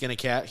you can skin a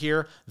cat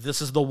here.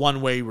 This is the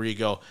one way where you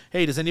go,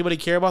 hey, does anybody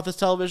care about this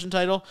television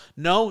title?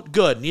 No?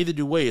 Good. Neither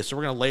do we. So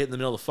we're going to lay it in the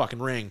middle of the fucking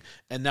ring,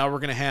 and now we're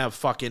going to have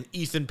fucking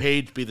Ethan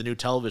Page be the new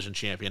television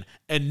champion,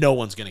 and no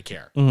one's going to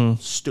care. Mm-hmm.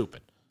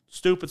 Stupid.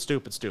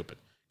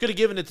 Could have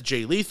given it to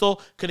Jay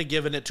Lethal. Could have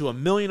given it to a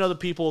million other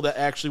people that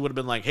actually would have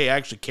been like, hey, I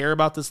actually care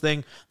about this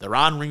thing. They're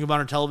on Ring of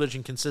Honor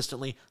television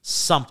consistently.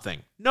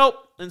 Something. Nope.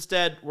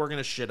 Instead, we're going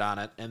to shit on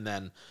it, and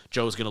then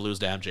Joe's going to lose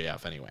to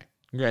MJF anyway.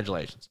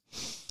 Congratulations.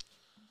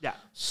 Yeah.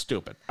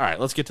 Stupid. All right,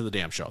 let's get to the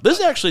damn show.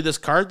 This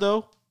card,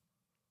 though,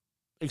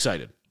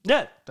 excited.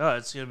 Yeah. No,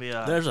 it's going to be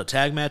There's a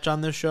tag match on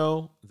this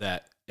show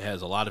that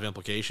has a lot of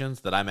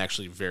implications that I'm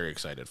actually very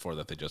excited for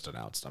that they just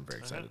announced. I'm very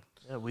excited.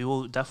 Yeah, we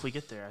will definitely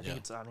get there. I think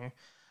it's on here.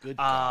 Good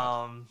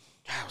God.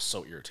 That was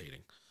so irritating.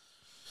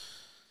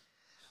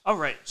 All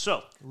right,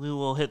 so we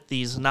will hit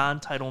these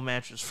non-title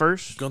matches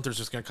first. Gunther's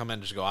just going to come in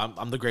and just go,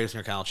 I'm the greatest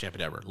Intercontinental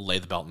champion ever. Lay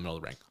the belt in the middle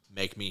of the ring.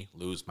 Make me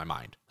lose my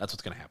mind. That's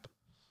what's going to happen.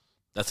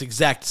 That's the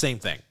exact same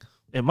thing.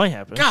 It might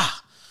happen. God.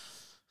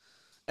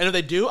 And if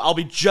they do, I'll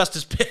be just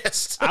as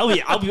pissed.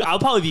 I'll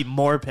probably be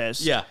more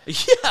pissed. Yeah.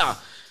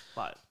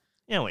 But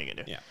yeah, what are you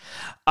gonna do?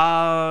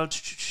 Yeah.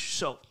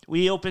 So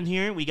we open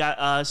here. We got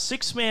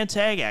 6-man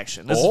tag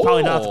action. This is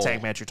probably not the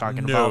tag match you're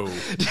talking about.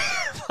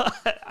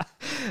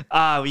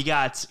 But, we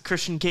got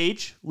Christian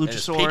Cage,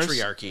 Luchasaurus,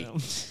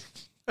 patriarchy.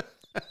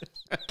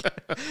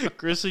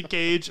 Christian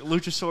Cage,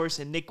 Luchasaurus,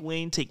 and Nick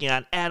Wayne taking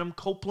on Adam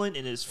Copeland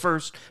in his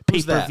first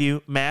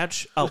pay-per-view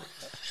match. Oh,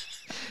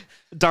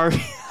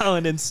 Darby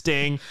Allin and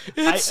Sting.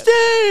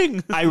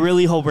 Sting! I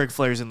really hope Ric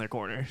Flair's in their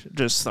corner.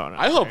 Just throwing it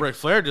out I hope Ric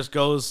Flair just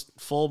goes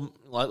full.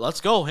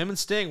 Let's go. Him and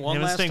Sting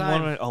last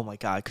time. Oh my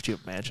God, could you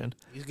imagine?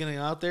 He's getting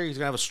out there. He's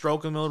going to have a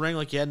stroke in the middle of the ring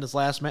like he had in his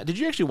last match. Did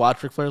you actually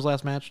watch Ric Flair's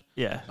last match?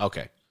 Yeah.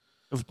 Okay. It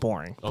was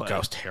boring. Okay, it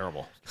was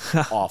terrible.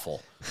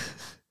 Awful.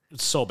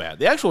 It's so bad.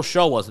 The actual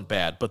show wasn't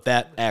bad, but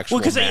that actual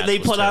because they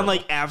put terrible. On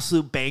like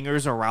absolute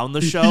bangers around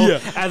the show,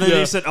 and then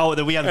they said, "Oh,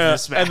 then we have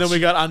this match," and then we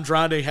got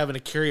Andrade having to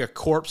carry a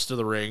corpse to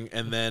the ring,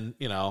 and then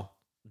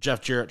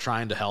Jeff Jarrett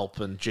trying to help,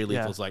 and Jay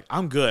Lethal's like,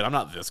 "I'm good. I'm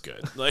not this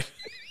good." Like,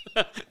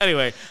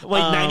 anyway,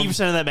 like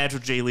 90% of that match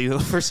was Jay Lethal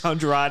versus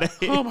Andrade.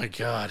 Oh my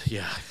God!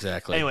 Yeah,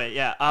 exactly. Anyway,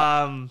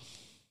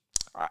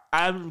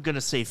 I'm gonna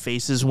say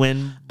faces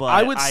win, but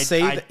I would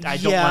say I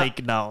don't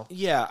like no.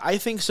 Yeah, I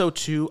think so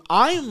too.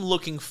 I'm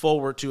looking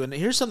forward to, and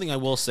here's something I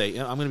will say.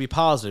 I'm going to be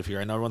positive here.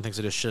 I know everyone thinks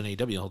it is shit in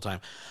AEW the whole time.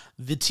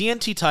 The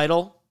TNT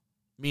title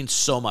means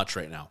so much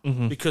right now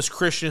because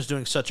Christian is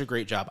doing such a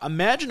great job.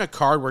 Imagine a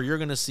card where you're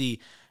going to see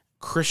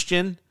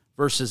Christian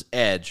versus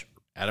Edge,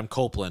 Adam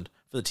Copeland,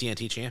 for the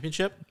TNT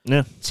Championship.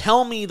 Yeah.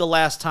 Tell me the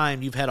last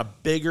time you've had a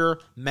bigger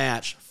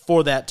match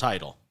for that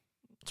title.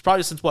 It's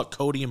probably since,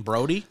 Cody and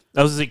Brody?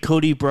 That was like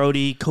Cody,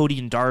 Brody, Cody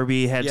and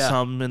Darby had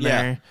some in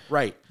there.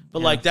 Right.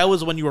 But that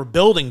was when you were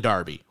building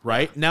Darby,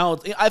 right? Now,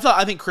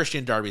 I think Christian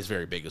and Darby is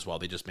very big as well.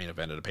 They just main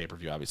evented a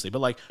pay-per-view, obviously.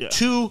 But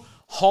two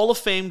Hall of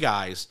Fame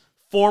guys,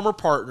 former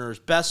partners,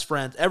 best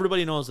friends,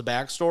 everybody knows the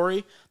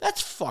backstory. That's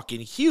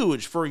fucking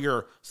huge for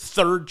your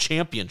third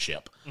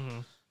championship. Mm-hmm.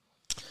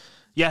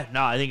 Yeah,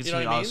 no, I think it's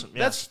going to be awesome.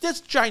 Yeah.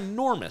 That's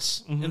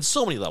ginormous in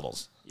so many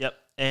levels. Yep.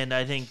 And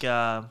I think,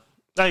 like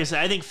I said,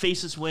 I think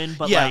faces win,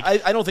 but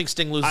I don't think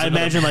Sting loses. I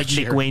imagine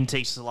Nick Wayne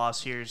takes the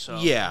loss here. So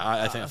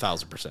I think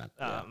 1,000%.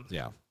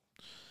 Yeah.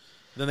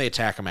 Then they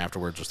attack him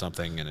afterwards or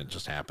something, and it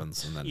just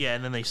happens. And then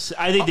and then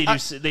I think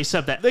they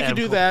sub that. They could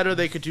do that, or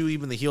they could do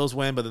even the heels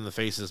win, but then the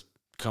faces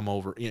come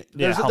over.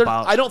 Help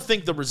out. I don't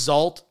think the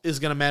result is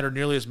going to matter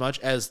nearly as much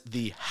as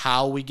the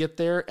how we get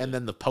there, and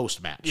then the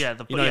post match. Yeah,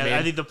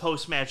 I think the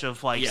post match of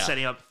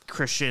setting up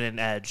Christian and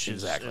Edge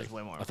is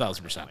way more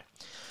 1,000%.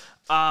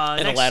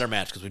 And a ladder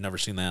match because we've never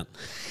seen that.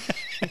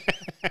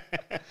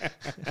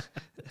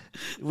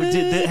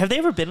 Have they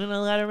ever been in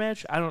a ladder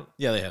match? I don't.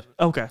 Yeah, they have.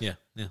 Okay. Yeah.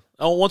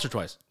 Oh, once or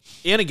twice,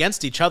 and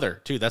against each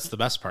other too. That's the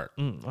best part.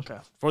 Okay.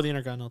 For the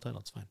Intercontinental title,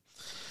 it's fine.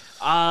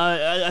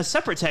 A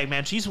separate tag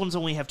match. These ones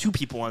only have 2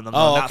 people in them,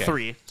 not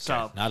 3. So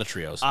okay. Not a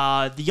trios.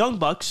 The Young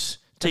Bucks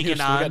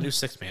taking on. We got new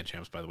 6-man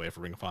champs, by the way,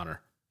 for Ring of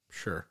Honor.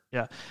 Sure.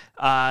 Yeah.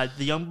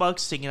 The Young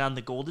Bucks taking on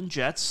the Golden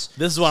Jets.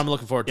 This is what I'm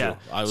looking forward to.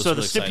 Yeah. So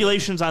the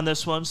stipulations on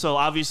this one. So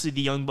obviously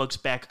the Young Bucks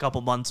back a couple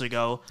months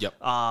ago. Yep.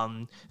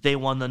 They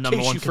won the number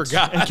one. In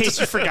case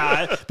you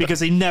forgot, because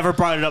they never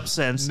brought it up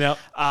since. Nope.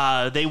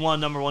 They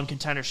won number 1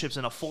 contenderships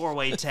in a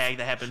 4-way tag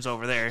that happens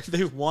over there.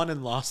 They won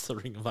and lost the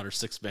Ring of Honor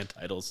 6-man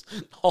titles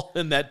all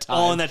in that time.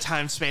 All in that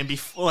time span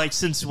before,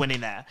 since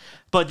winning that.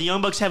 But the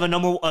Young Bucks have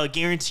a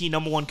guaranteed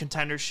number 1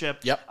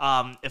 contendership. Yep.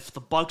 If the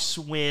Bucks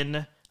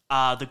win.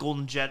 The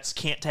Golden Jets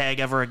can't tag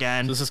ever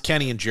again. So this is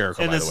Kenny and Jericho,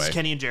 by the way. And this is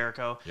Kenny and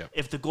Jericho. Yep.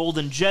 If the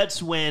Golden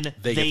Jets win,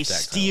 they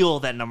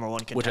steal that number 1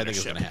 contendership. Which I think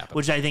is going to happen.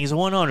 Which I think is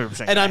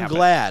 100% And I'm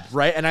glad,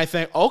 right? And I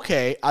think,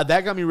 okay,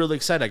 that got me really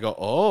excited. I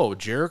go,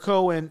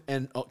 Jericho and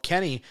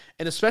Kenny,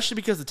 and especially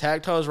because the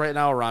tag titles right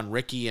now are on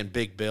Ricky and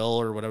Big Bill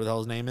or whatever the hell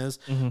his name is.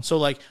 Mm-hmm.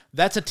 So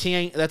that's a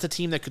team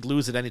that could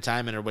lose at any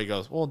time, and everybody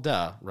goes, well,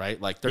 duh, right?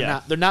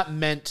 They're not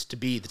meant to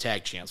be the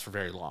tag champs for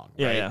very long,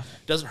 right? Yeah.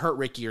 Doesn't hurt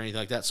Ricky or anything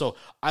like that. So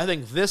I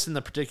think this in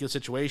the particular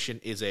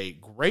situation is a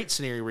great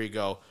scenario where you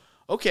go,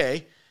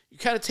 okay, you're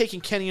kind of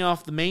taking Kenny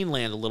off the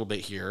mainland a little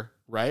bit here,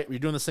 right? You're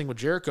doing this thing with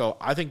Jericho.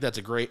 I think that's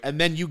a great,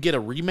 and then you get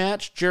a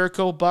rematch,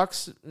 Jericho,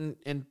 Bucks,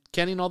 and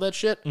Kenny and all that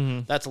shit.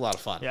 Mm-hmm. That's a lot of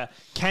fun. Yeah,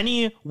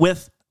 Kenny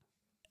with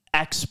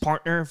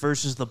ex-partner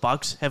versus the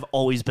Bucks have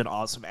always been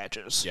awesome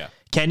matches. Yeah.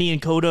 Kenny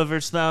and Coda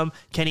versus them,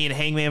 Kenny and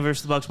Hangman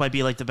versus the Bucks might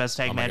be the best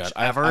tag match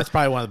ever. That's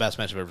probably one of the best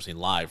matches I've ever seen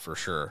live for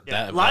sure.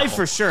 Yeah, live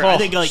for sure. I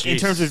think in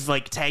terms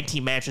of tag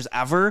team matches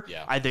ever,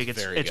 I think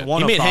it's good.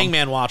 One you of made them.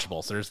 Hangman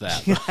watchable, so there's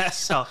that. Yeah,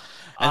 so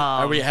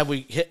have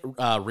we hit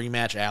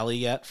rematch alley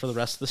yet for the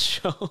rest of the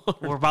show?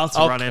 We're about to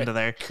run into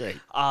there. Great.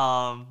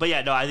 But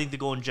yeah, no, I think the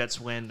Golden Jets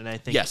win, and I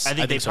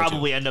think they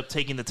probably end up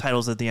taking the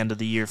titles at the end of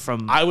the year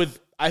from.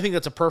 I think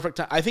that's a perfect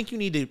time. I think you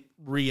need to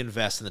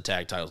reinvest in the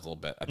tag titles a little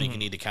bit. I think you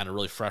need to kind of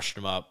really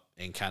freshen them up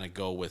and kind of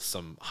go with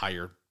some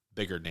higher,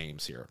 bigger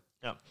names here.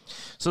 Yeah.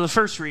 So the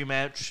first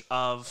rematch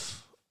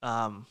of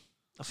a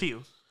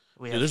few.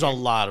 There's a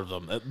lot of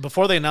them.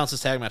 Before they announced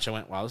this tag match, I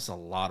went, wow, this is a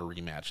lot of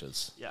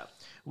rematches. Yeah.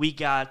 We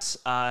got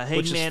Hangman.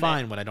 Which is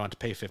fine when I don't have to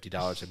pay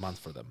 $50 a month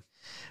for them.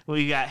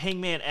 We got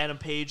Hangman Adam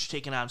Page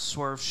taking on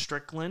Swerve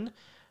Strickland.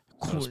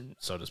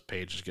 So does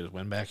Page just get his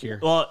win back here?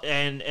 Well,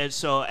 and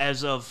so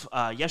as of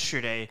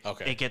yesterday,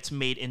 it gets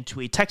made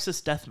into a Texas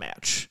death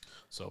match.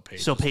 So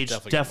Page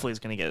definitely is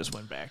going to get his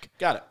win back.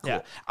 Got it. Cool.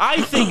 Yeah,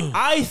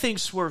 I think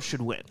Swerve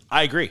should win.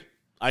 I agree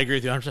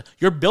with you 100%.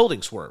 You're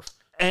building Swerve.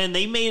 And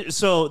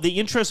the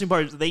interesting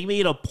part is they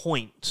made a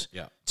point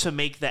to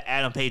make the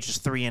Adam Page is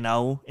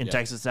 3-0 in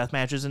Texas death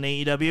matches in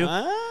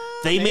AEW.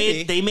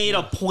 They made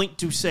a point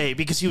to say,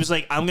 because he was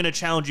like, I'm going to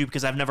challenge you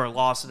because I've never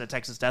lost in a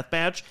Texas death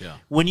match. Yeah.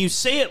 When you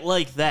say it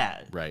like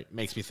that, right,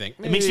 makes me think.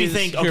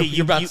 Okay,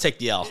 you're about to take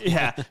the L.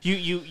 Yeah,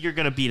 you're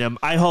going to beat him.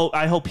 I hope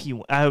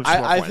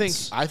Swerve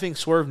wins. I think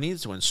Swerve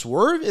needs to win.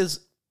 Swerve is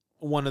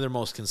one of their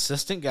most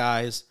consistent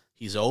guys.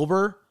 He's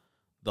over.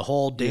 The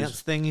whole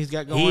dance thing he's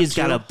got going. He's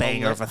got a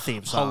banger of a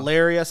theme song.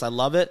 Hilarious. I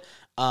love it.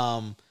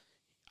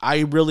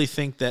 I really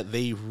think that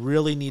they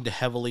really need to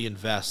heavily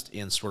invest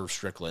in Swerve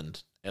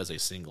Strickland as a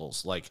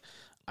singles.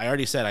 I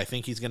already said, I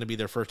think he's going to be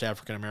their first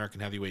African-American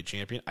heavyweight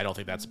champion. I don't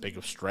think that's a big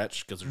of a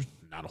stretch because there's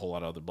not a whole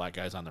lot of other black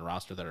guys on the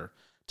roster that are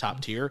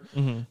top tier.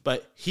 Mm-hmm.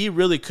 But he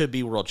really could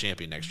be world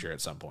champion next year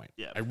at some point.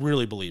 Yeah. I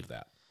really believe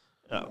that.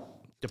 Oh.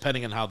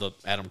 depending on how the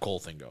Adam Cole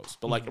thing goes.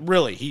 But like,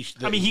 really, he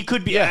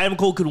could be. Yeah. Adam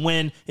Cole could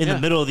win in the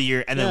middle of the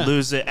year and then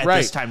lose it at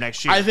this time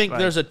next year. I think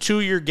there's a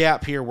 2-year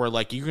gap here where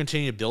like you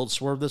continue to build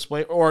Swerve this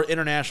way or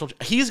international.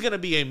 He's going to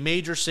be a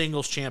major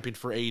singles champion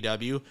for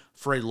AEW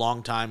for a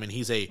long time, and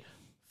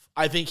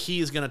I think he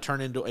is going to turn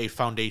into a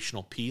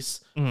foundational piece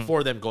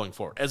for them going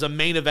forward as a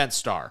main event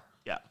star.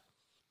 Yeah,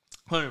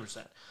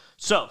 100%.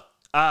 So,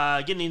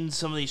 getting into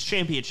some of these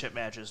championship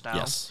matches now.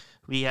 Yes.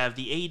 We have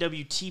the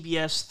AEW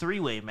TBS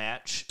 3-way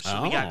match.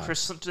 So we got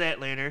Chris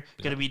Statlander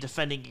going to be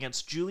defending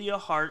against Julia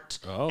Hart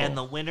and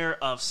the winner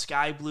of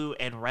Sky Blue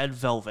and Red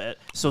Velvet.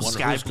 So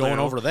Sky Blue going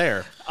over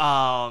there.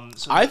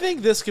 I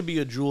think this could be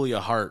a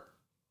Julia Hart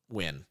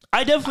win.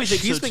 I definitely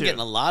think she's been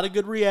getting a lot of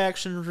good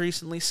reactions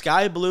recently.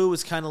 Sky Blue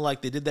is kind of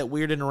like they did that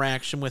weird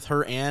interaction with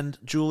her and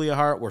Julia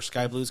Hart where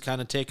Sky Blue's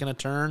kind of taking a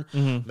turn.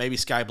 Maybe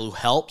Sky Blue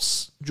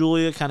helps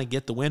Julia kind of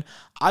get the win.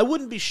 I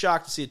wouldn't be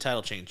shocked to see a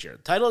title change here.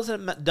 The title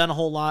hasn't done a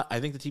whole lot.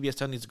 I think the TBS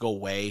title needs to go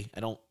away.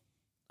 I don't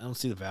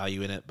see the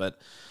value in it, but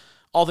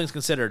all things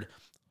considered,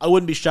 I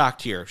wouldn't be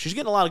shocked here. She's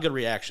getting a lot of good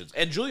reactions.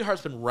 And Julia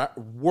Hart's been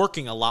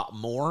working a lot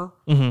more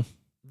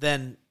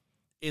than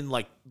in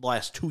like the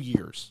last 2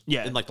 years.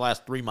 Yeah. In like the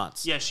last 3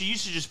 months. Yeah, she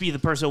used to just be the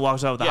person who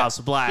walks out with the House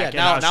of Black.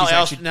 Yeah,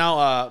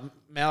 now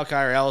Malachi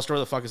or Alistair,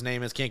 the fuck his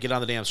name is, can't get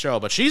on the damn show,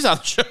 but she's on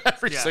the show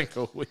every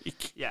single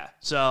week. Yeah.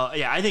 So,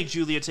 I think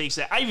Julia takes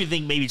that. I even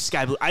think maybe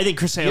Sky Blue. I think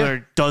Chris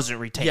Taylor doesn't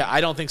retain. Yeah,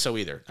 I don't think so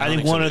either. I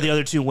think one of the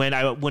other two win.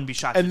 I wouldn't be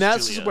shocked. And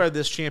that's where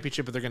this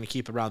championship, if they're going to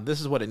keep it around,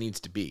 this is what it needs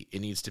to be. It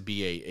needs to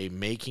be a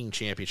making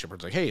championship where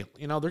it's like, hey,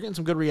 they're getting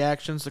some good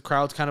reactions. The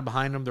crowd's kind of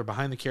behind them. They're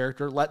behind the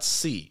character. Let's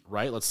see,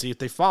 right? Let's see if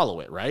they follow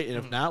it, right? And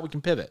if not, we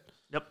can pivot.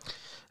 Yep.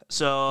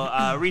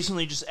 So,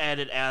 recently just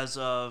added as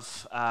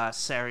of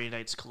Saturday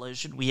night's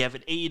Collision, we have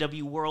an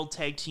AEW World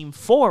Tag Team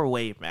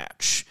 4-way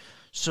match.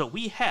 So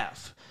we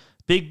have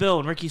Big Bill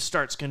and Ricky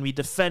Starks going to be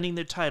defending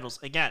their titles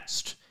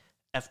against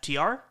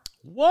FTR.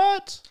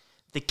 What?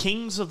 The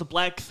Kings of the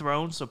Black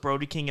Throne, so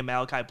Brody King and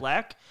Malachi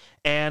Black,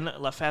 and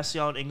La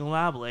Facion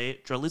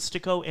Ingolable,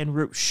 Dralistico and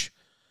Roosh.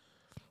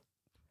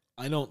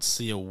 I don't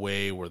see a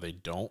way where they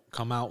don't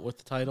come out with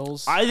the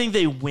titles. I think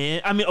they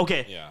win. I mean,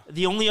 okay. Yeah.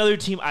 The only other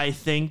team I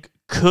think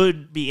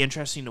could be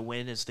interesting to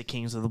win is the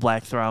Kings of the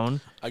Black Throne.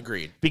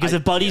 Agreed. Because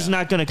if Buddy's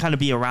not going to kind of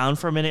be around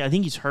for a minute, I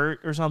think he's hurt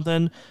or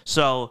something.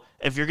 So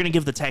if you're going to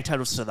give the tag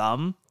titles to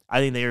them, I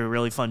think they're a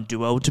really fun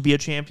duo to be a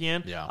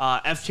champion.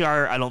 Yeah.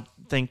 FTR, I don't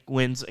think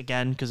wins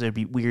again because it'd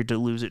be weird to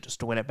lose it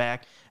just to win it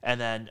back. And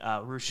then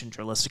Roosh and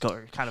Dralistico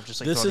are kind of just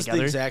like this is together.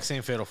 The exact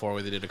same Fatal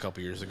 4-Way they did a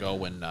couple years ago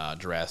when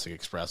Jurassic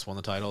Express won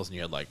the titles, and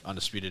you had like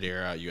Undisputed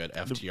Era, you had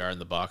FTR in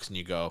the Bucks, and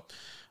you go,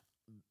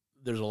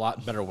 there's a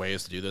lot better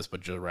ways to do this,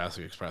 but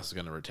Jurassic Express is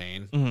going to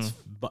retain.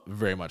 But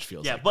very much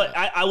feels like but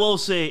that. I will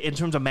say, in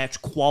terms of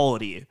match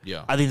quality,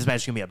 I think this match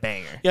is going to be a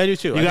banger. Yeah, I do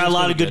too. You got a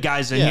lot of good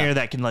guys in here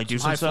that can like do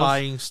some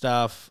high-flying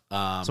stuff.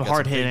 Some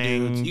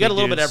hard-hitting. You got a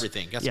little bit of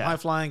everything. You got some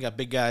high-flying, got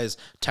big guys,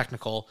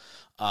 technical,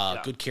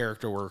 good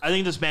character work. I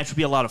think this match would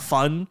be a lot of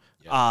fun.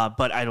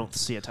 But I don't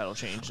see a title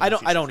change. I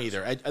don't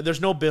either.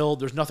 There's no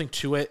build. There's nothing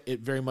to it. It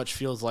very much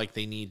feels like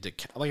they need to,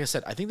 like I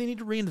said, I think they need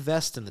to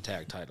reinvest in the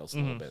tag titles a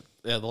little bit.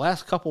 The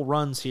last couple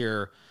runs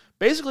here,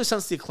 basically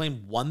since the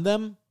Acclaimed won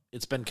them,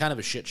 it's been kind of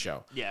a shit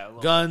show. Yeah.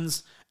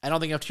 Guns. I don't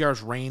think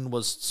FTR's reign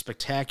was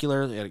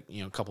spectacular. They had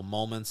a couple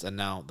moments, and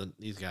now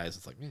these guys,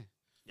 it's like,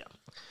 Yeah.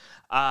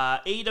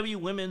 AEW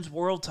Women's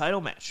World Title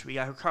match. We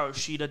got Hikaru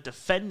Shida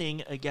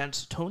defending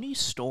against Toni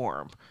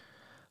Storm.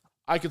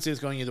 I could see this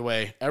going either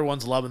way.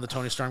 Everyone's loving the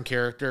Toni Storm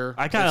character.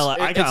 I kind of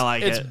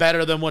like it. It's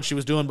better than what she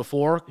was doing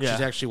before. Yeah.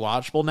 She's actually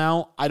watchable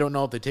now. I don't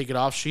know if they take it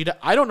off Shida.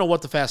 I don't know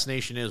what the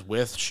fascination is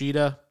with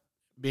Shida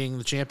being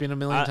the champion a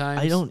million times.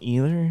 I don't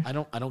either.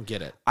 I don't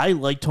get it. I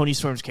like Toni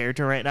Storm's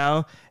character right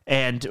now,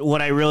 and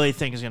what I really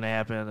think is going to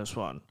happen in this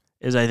one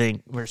is I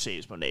think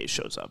Mercedes Moné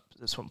shows up at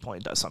this one point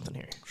and does something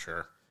here.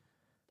 Sure.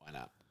 Why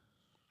not?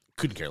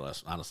 Couldn't care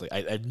less, honestly.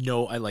 I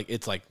know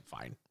it's like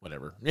fine,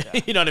 whatever. Yeah.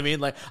 You know what I mean?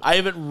 Like I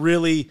haven't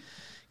really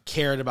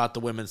cared about the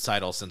women's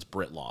title since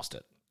Britt lost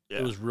it. Yeah.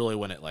 It was really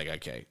when it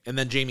okay. And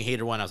then Jamie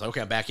Hayter won. I was like,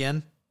 okay, I'm back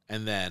in.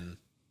 And then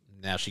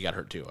now she got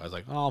hurt too. I was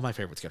like, oh, my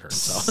favorites get hurt.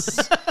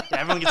 So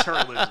everyone gets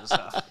hurt and loses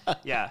stuff.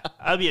 Yeah,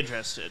 I'd be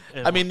interested.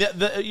 I mean,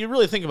 you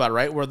really think about it,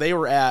 right? Where they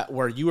were at,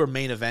 where you were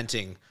main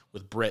eventing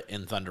with Britt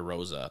and Thunder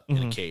Rosa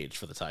in a cage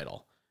for the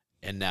title,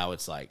 and now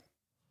it's like,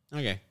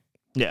 okay,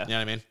 yeah, you know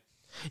what I mean?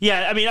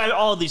 Yeah, I mean,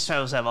 all of these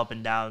titles have up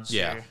and downs.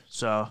 Yeah. Here,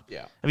 so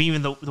yeah, I mean,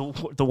 even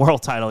the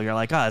world title, you're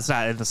like, it's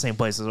not in the same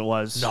place as it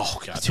was. No,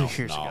 God, 2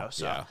 years ago.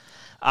 So, yeah.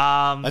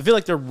 I feel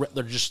like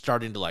they're just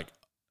starting to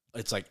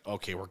it's like,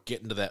 okay, we're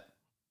getting to that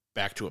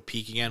back to a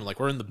peak again.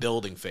 Like we're in the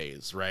building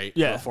phase, right?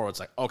 Yeah. Before it's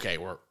like, okay,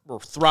 we're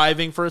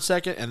thriving for a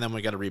second, and then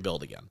we got to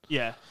rebuild again.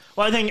 Yeah.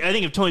 Well, I think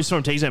if Toni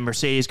Storm takes it, and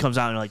Mercedes comes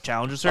out and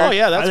challenges her. Oh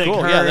yeah, that's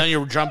cool. Yeah, then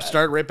you jump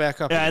start right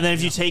back up. Yeah, and then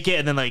if you take it,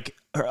 and then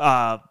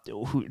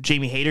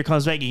Jamie Hayter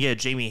comes back, you get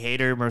Jamie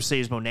Hayter,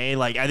 Mercedes Moné.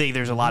 I think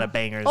there's a lot of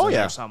bangers in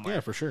there somewhere. Yeah,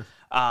 for sure.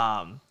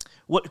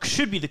 what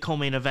should be the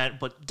co-main event,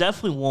 but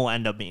definitely won't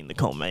end up being the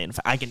co-main.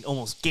 I can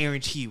almost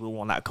guarantee you it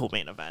will not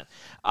co-main event.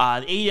 The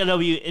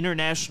AEW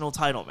International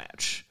Title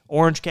match: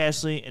 Orange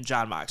Cassidy and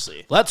Jon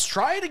Moxley. Let's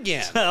try it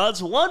again.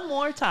 Let's one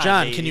more time.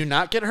 John, baby. can you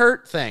not get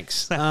hurt?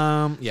 Thanks.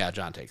 Yeah,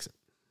 John takes it.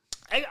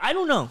 I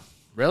don't know.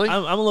 Really?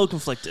 I'm a little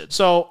conflicted.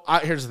 So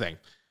here's the thing.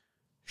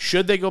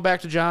 Should they go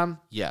back to John?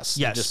 Yes.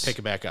 Yes. Just pick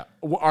it back up.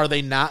 Are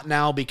they not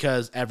now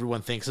because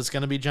everyone thinks it's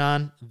going to be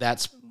John?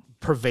 That's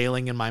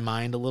prevailing in my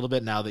mind a little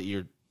bit now that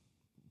you're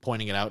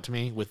pointing it out to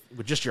me with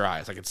just your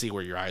eyes. I can see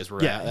where your eyes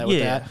were at with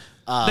that.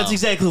 That's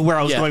exactly where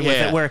I was going with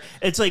it. Where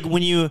it's like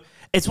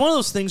it's one of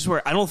those things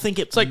where I don't think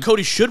it's like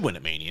Cody should win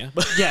at Mania.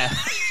 Yeah.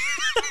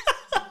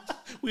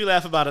 We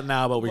laugh about it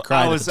now, but we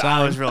cried at the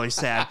time. I was really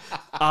sad.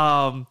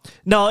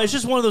 No, it's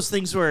just one of those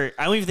things where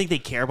I don't even think they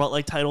care about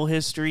like title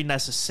history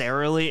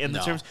necessarily in the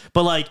terms.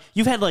 But like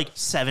you've had like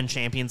 7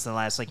 champions in the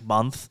last like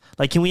month.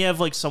 Like, can we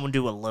have like someone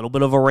do a little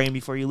bit of a reign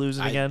before you lose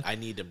it again? I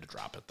need him to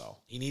drop it though.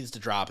 He needs to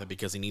drop it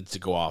because he needs to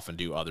go off and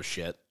do other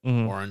shit.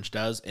 Orange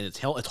does, and it's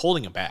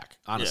holding him back.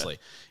 Honestly,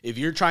 if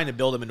you're trying to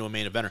build him into a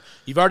main eventer,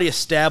 you've already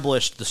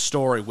established the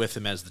story with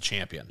him as the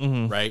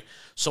champion, right?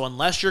 So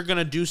unless you're going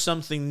to do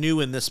something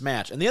new in this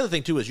match, and the other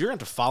thing too is you're going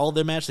to have to follow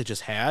the match they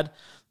just had.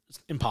 It's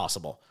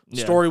impossible. The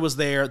story was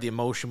there, the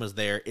emotion was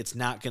there. It's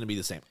not going to be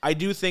the same. I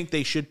do think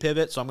they should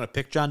pivot, so I'm going to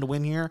pick John to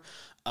win here.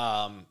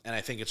 And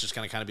I think it's just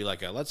going to kind of be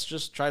like let's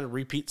just try to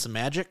repeat some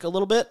magic a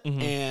little bit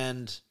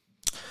and.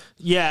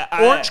 Yeah,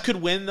 Orange could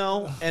win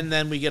though, and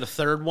then we get a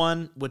third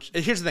one. Which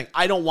here's the thing: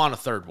 I don't want a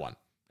third one.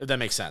 If that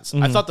makes sense,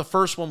 I thought the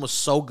first one was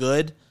so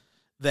good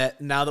that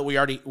now that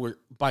we're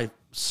by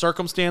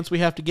circumstance we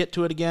have to get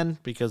to it again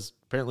because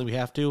apparently we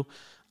have to.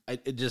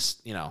 It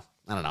just I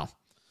don't know.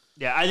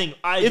 Yeah, I think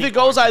if it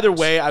goes either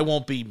way, I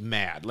won't be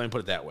mad. Let me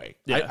put it that way.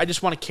 Yeah. I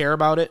just want to care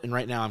about it, and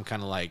right now I'm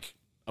kind of like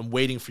I'm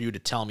waiting for you to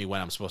tell me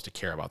when I'm supposed to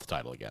care about the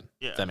title again.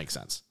 Yeah. If that makes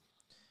sense.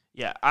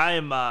 Yeah, I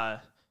am.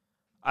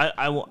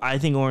 I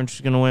think Orange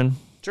is going to win.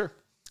 Sure.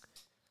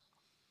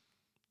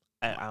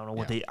 I don't know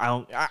what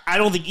I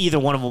don't think either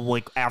one of them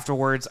like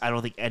afterwards. I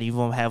don't think any of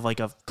them have like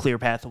a clear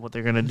path of what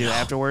they're going to do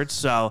afterwards.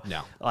 So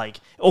like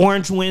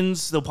Orange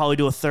wins, they'll probably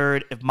do a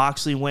third. If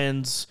Moxley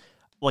wins,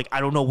 like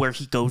I don't know where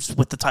he goes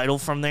with the title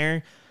from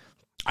there.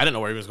 I didn't know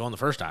where he was going the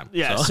first time.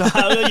 Yeah, so what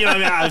I mean,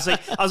 I was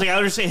like, I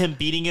understand him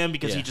beating him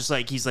because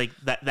he's like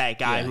that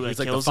guy who he's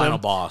like kills the final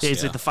him. Boss.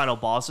 He's like the final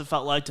boss. It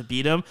felt like to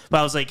beat him,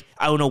 but I was like,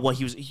 I don't know what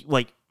he was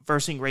like.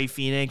 Versing Ray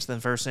Phoenix, then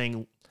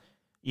versing,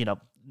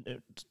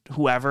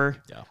 whoever.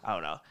 Yeah. I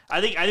don't know.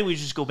 I think we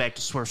should just go back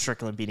to Swerve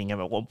Strickland beating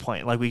him at one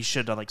point, like we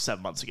should have done like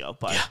 7 months ago.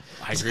 But yeah,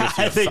 I agree with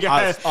you. I think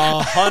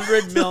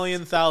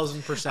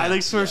 100,000,000%. I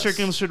think Swerve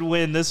Strickland should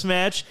win this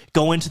match,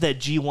 go into that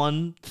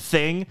G1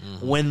 thing,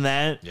 win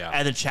that,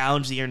 and then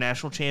challenge the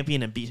international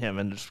champion and beat him,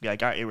 and just be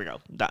like, all right, here we go,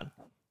 done.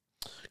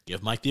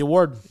 Give Mike the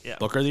award. Yeah.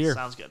 Booker of the year.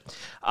 Sounds good.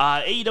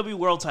 AEW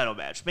World Title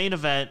match. Main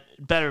event.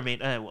 Main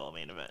event.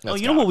 That's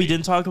you know what we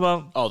didn't talk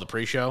about? Oh, the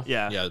pre-show?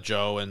 Yeah. Yeah,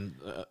 Joe and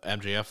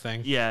MJF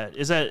thing? Yeah.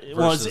 Is that...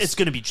 it's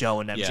going to be Joe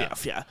and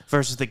MJF, yeah.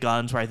 Versus the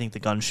Guns, where I think the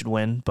Guns should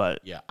win, but...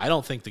 Yeah, I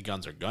don't think the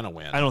Guns are going to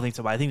win. I don't think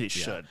so, but I think they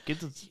should.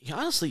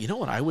 Honestly, you know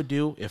what I would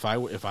do if I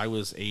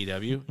was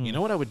AEW? You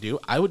know what I would do?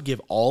 I would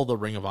give all the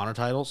Ring of Honor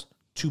titles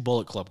to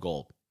Bullet Club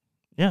Gold.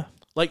 Yeah.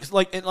 Like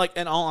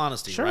in all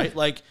honesty, right?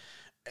 Like...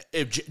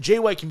 If Jay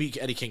White can beat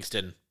Eddie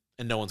Kingston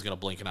and no one's going to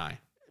blink an eye.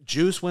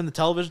 Juice win the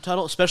television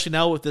title, especially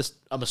now with this,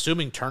 I'm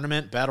assuming,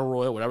 tournament, battle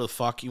royal, whatever the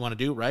fuck you want to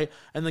do, right?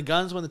 And the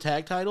Guns win the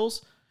tag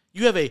titles.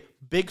 You have a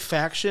big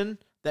faction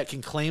that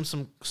can claim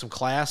some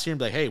class here and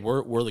be like, hey,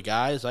 we're the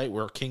guys, right?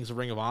 We're Kings of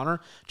Ring of Honor.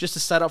 Just to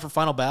set up for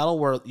Final Battle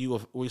where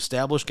we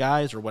establish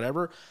guys or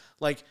whatever.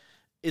 Like,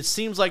 it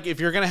seems like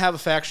if you're going to have a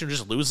faction who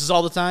just loses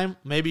all the time,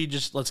 maybe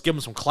just let's give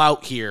them some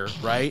clout here,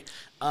 right?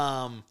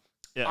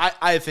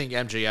 I think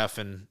MJF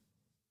and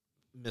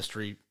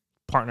mystery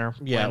partner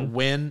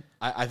win.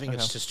 I think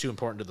it's just too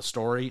important to the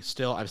story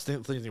still. I'm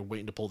still thinking they're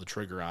waiting to pull the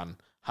trigger on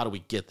how do we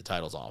get the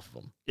titles off of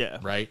them. Yeah.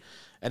 Right?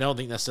 And I don't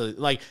think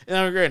necessarily and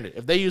I'm granted,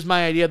 if they use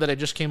my idea that I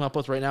just came up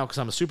with right now because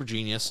I'm a super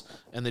genius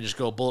and they just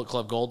go Bullet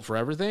Club Gold for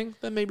everything,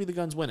 then maybe the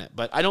Guns win it.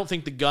 But I don't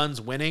think the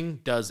Guns winning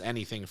does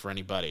anything for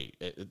anybody.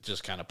 It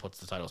just kind of puts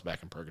the titles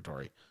back in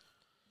purgatory.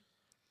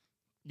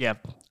 Yeah.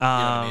 You know what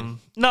I mean?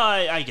 No,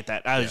 I get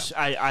that.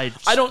 I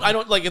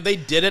don't like if they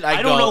did it.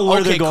 I don't know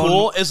where they're going.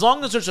 Cool. As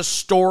long as there's a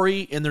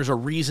story and there's a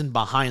reason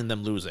behind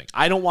them losing.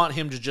 I don't want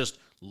him to just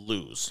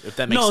lose. If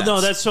that makes sense.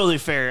 No, that's totally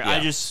fair.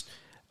 Yeah.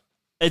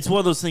 It's one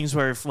of those things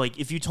where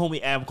if you told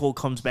me Adam Cole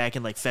comes back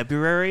in like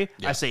February,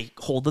 I say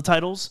hold the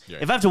titles. Yeah.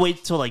 If I have to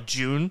wait till like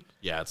June,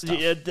 it's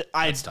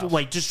tough. Tough.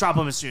 Like just drop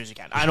them as soon as you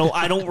can.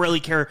 I don't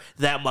really care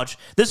that much.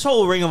 This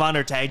whole Ring of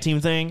Honor tag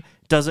team thing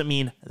doesn't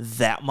mean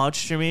that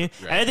much to me. Right.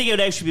 And I think it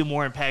would actually be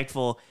more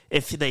impactful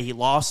if he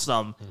lost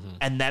them,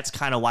 and that's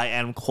kind of why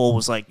Adam Cole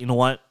was like, you know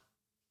what?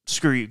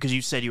 Screw you, because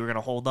you said you were going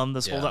to hold them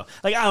this whole time.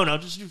 Like, I don't know,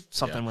 just do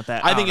something with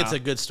that. I think it's a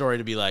good story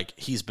to be like,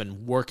 he's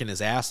been working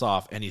his ass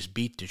off, and he's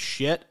beat to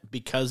shit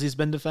because he's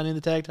been defending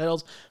the tag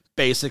titles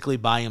basically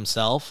by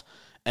himself.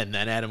 and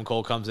then Adam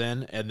Cole comes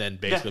in and then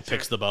basically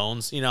picks the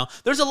bones. You know,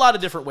 there's a lot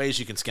of different ways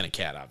you can skin a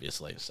cat,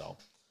 obviously. So,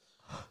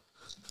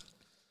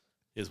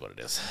 is what it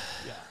is.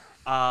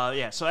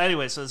 Yeah. So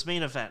anyway, so this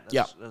main event.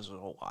 That's a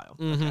whole while.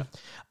 Mm-hmm. Okay.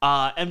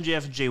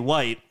 MJF and Jay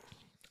White.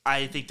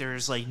 I think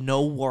there's like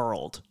no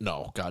world.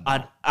 No, God,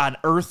 no. On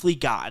earthly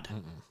God.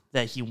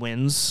 That he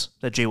wins,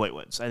 that Jay White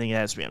wins. I think it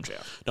has to be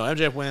MJF. No,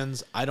 MJF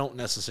wins. I don't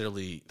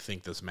necessarily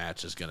think this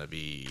match is going to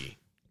be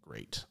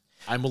great.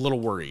 I'm a little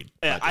worried.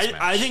 Yeah,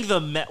 I think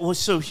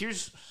so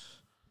here's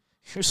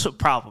the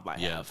problem I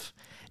have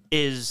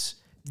is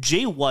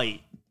Jay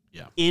White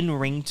in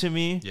ring to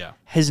me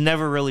has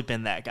never really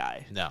been that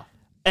guy. No.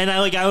 And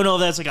I don't know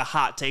if that's like a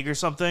hot take or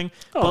something,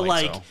 but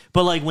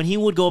like when he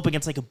would go up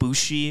against like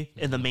Ibushi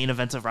in the main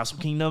event of Wrestle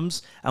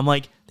Kingdoms, I'm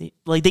like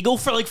they go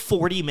for like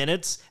 40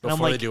 minutes and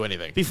before they do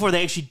anything, before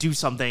they actually do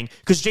something,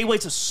 because Jay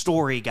White's a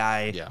story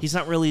guy. Yeah. He's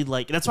not really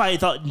like, that's why I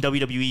thought in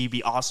WWE would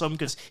be awesome,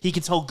 because he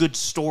can tell good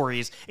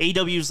stories.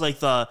 AEW's like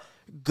the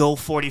go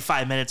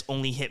 45 minutes,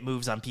 only hit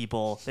moves on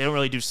people. They don't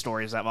really do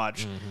stories that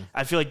much.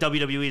 I feel like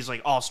WWE is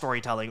like all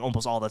storytelling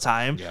almost all the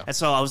time, and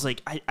so I was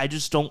like, I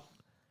just don't.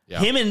 Yeah.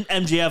 Him and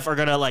MJF are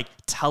gonna like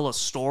tell a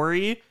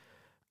story,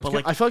 but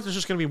like I feel like there's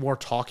just gonna be more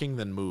talking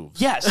than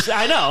moves. Yes,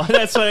 I know.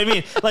 That's what I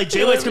mean. Like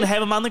Jay White's gonna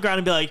have him on the ground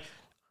and be like,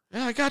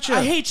 "Yeah, I got you.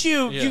 I hate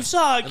you. You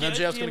suck." And then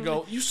MJF's gonna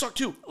go, "You suck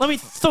too. Let me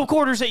throw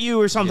quarters at you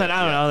or something."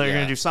 I don't know. They're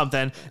gonna do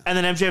something, and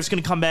then MJF's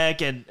gonna come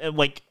back and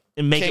make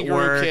it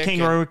work,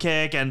 kangaroo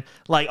kick, and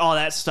like all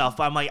that stuff.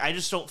 But I'm like, I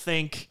just don't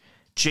think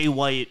Jay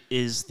White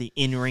is the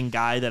in-ring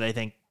guy that I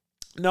think.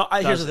 No,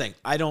 here's the thing.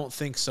 I don't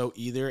think so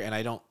either, and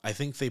I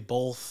think they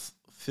both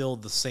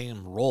filled the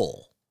same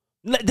role.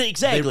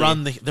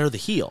 Exactly. They're the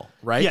heel,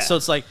 right? Yeah. So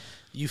it's like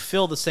you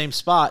fill the same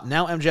spot.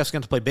 Now MJF's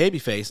going to play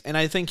babyface, and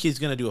I think he's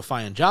going to do a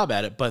fine job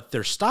at it, but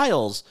their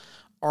styles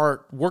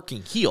are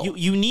working heel.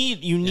 You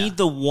need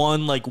the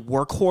one like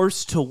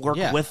workhorse to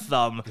work with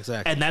them.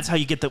 Exactly. And that's how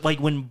you get the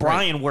when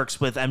Brian works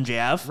with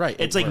MJF, right?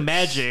 It's like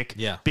magic.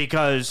 Yeah.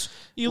 Because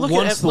you look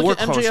at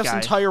MJF's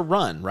entire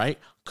run, right?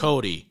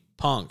 Cody,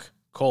 Punk,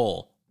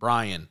 Cole,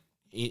 Brian,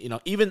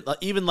 even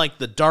like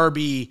the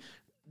Darby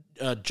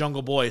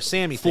Jungle Boy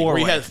Sammy thing, where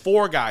you had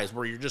 4 guys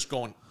where you're just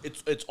going,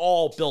 it's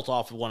all built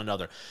off of one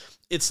another.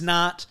 It's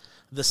not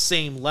the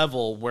same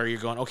level where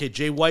you're going, okay,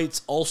 Jay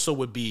White's also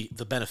would be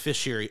the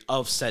beneficiary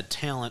of said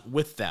talent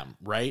with them,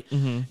 right?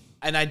 Mm-hmm.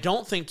 And I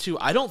don't think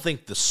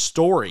the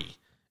story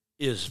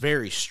is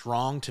very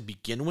strong to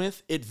begin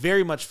with. It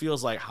very much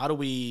feels like,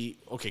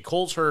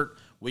 Cole's hurt,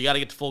 we got to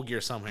get to Full Gear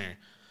somewhere.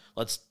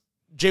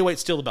 Jay White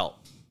steal the belt.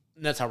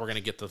 And that's how we're going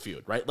to get the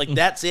feud, right? Like,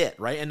 that's it,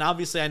 right? And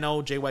obviously, I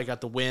know Jay White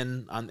got the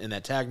win in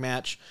that tag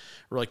match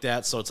or like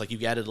that, so it's like you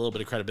added a little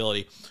bit of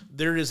credibility.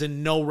 There is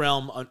in no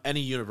realm on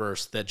any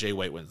universe that Jay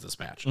White wins this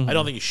match. I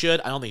don't think he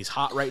should. I don't think he's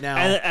hot right now.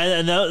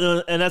 And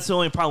that's the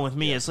only problem with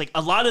me. It's like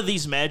a lot of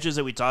these matches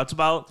that we talked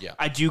about,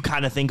 I do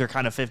kind of think are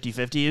kind of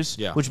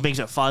 50-50s, which makes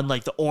it fun.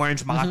 Like the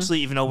Orange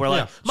Moxley, even though we're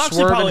like, Moxley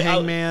Swerve probably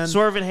and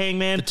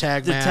Hangman, the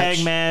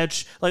tag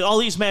match. Like all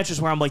these matches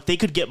where I'm like, they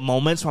could get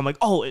moments where I'm like,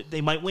 oh, they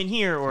might win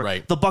here, or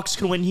the Bucks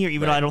can win here,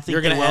 even though I don't think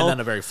you're going to end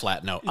on a very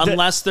flat note.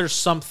 Unless there's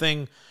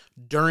something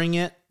during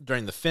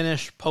the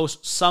finish,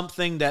 post,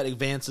 something that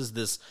advances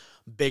this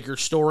bigger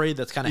story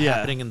that's kind of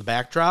happening in the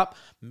backdrop.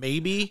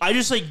 Maybe. I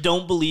just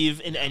don't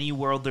believe in any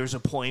world there's a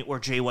point where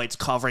Jay White's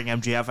covering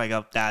MJF. I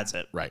go, that's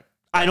it. Right.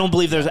 I don't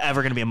believe there's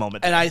ever going to be a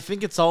moment there. And I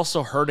think it's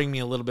also hurting me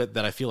a little bit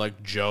that I feel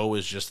like Joe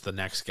is just the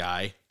next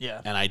guy. Yeah.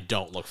 And I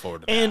don't look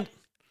forward to that. And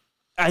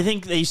I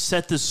think they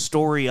set the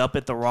story up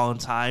at the wrong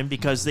time,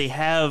 because they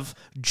have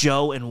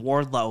Joe and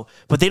Wardlow,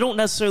 but they don't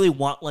necessarily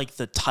want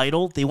the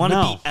title. They want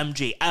to be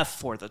MJF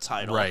for the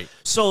title. Right.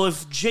 So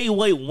if Jay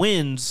White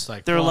wins,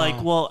 they're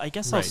well, I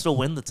guess I'll still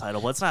win the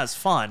title, but it's not as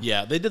fun.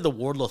 Yeah, they did the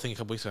Wardlow thing a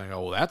couple weeks ago. And I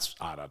go, well, that's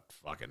out of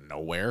fucking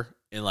nowhere.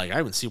 And I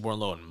haven't seen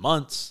Wardlow in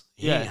months.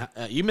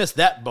 You missed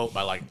that boat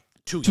by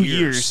 2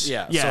 years.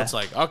 Yeah. So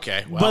it's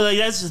okay. Well. But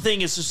that's the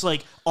thing. It's just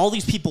all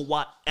these people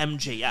want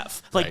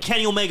MJF.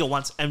 Kenny Omega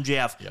wants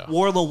MJF. Yeah.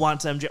 Wardlow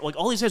wants MJF.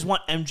 All these guys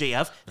want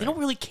MJF. They don't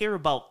really care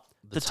about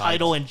the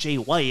title and Jay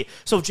White.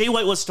 So if Jay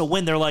White was to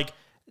win, they're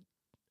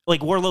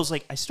Wardlow's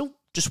I still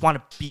just want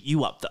to beat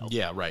you up, though.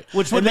 Yeah, right.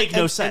 Which would make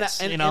no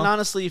sense. And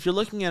honestly, if you're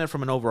looking at it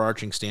from an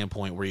overarching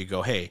standpoint where you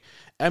go, hey,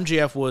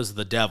 MJF was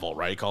the devil,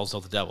 right? He calls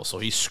himself the devil. So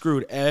he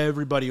screwed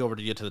everybody over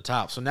to get to the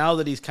top. So now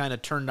that he's kind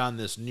of turned on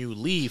this new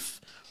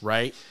leaf,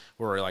 right,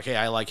 where we're like, hey,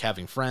 I like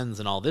having friends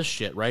and all this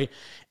shit, right?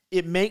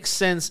 It makes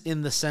sense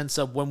in the sense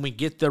of when we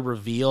get the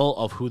reveal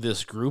of who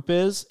this group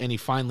is and he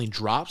finally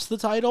drops the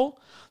title,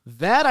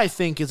 that I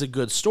think is a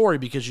good story,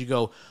 because you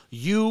go,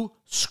 you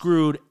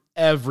screwed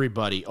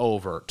everybody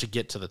over to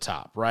get to the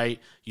top, right?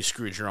 You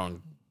screwed your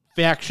own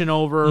faction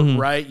over,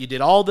 right? You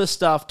did all this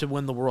stuff to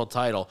win the world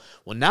title.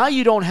 Well, now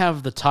you don't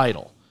have the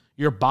title.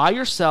 You're by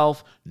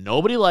yourself.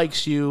 Nobody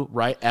likes you,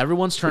 right?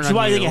 Everyone's turning on you. Which is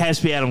why I think it has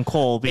to be Adam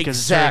Cole,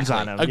 because it turns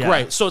on him.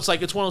 Right. So it's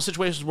it's one of those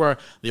situations where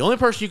the only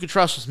person you could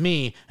trust was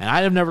me, and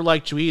I have never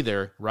liked you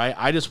either, right?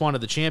 I just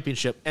wanted the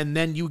championship. And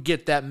then you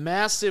get that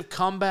massive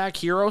comeback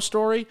hero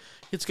story.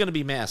 It's going to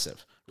be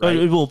massive, right?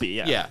 It will be,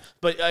 yeah. Yeah,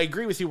 but I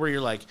agree with you where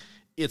you're like,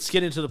 it's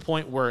getting to the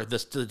point where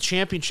the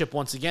championship,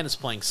 once again, is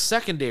playing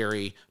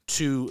secondary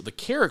to the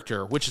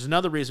character, which is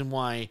another reason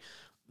why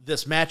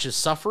this match is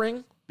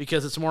suffering,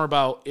 because it's more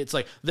about, it's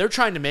like, they're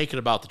trying to make it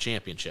about the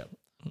championship,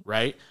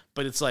 right?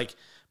 But it's like,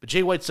 but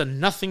Jay White's done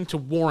nothing to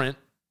warrant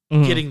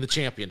getting the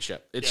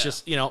championship. It's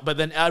just, but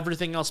then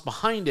everything else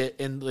behind it,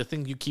 and the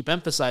thing you keep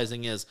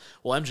emphasizing is,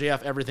 well,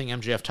 MJF, everything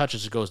MJF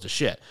touches goes to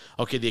shit.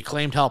 Okay, the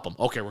Acclaimed help him.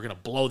 Okay, we're going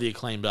to blow the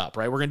Acclaimed up,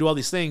 right? We're going to do all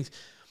these things.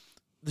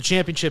 The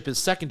championship is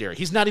secondary.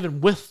 He's not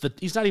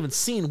even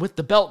seen with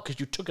the belt because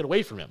you took it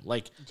away from him.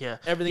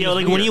 Everything.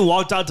 Like when he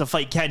walked out to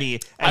fight Kenny,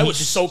 I was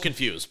so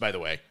confused. By the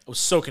way, I was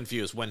so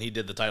confused when he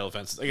did the title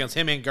defense against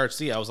him and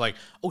Garcia. I was like,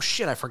 oh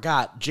shit, I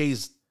forgot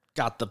Jay's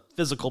got the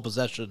physical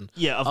possession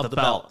of the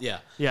belt. Yeah.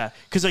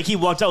 Because he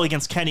walked out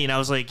against Kenny, and I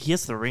was like, he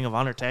has the Ring of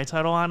Honor tag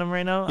title on him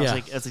right now. I was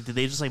like, did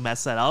they just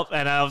mess that up?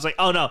 And I was like,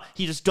 oh no,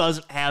 he just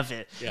doesn't have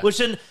it. Yeah. Which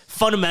then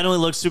fundamentally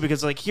looks stupid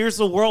because here's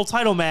the world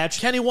title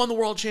match. Kenny won the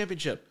world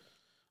championship.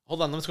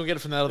 Hold on, let's go get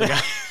it from that other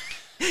guy.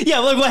 Yeah,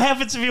 what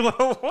happens if you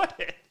won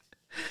it?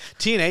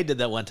 TNA did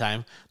that one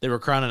time. They were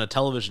crowning a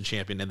television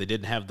champion, and they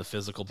didn't have the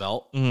physical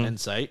belt in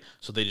sight,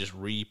 so they just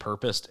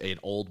repurposed an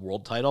old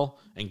world title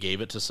and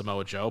gave it to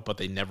Samoa Joe, but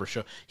they never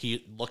showed.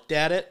 He looked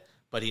at it,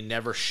 but he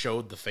never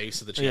showed the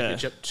face of the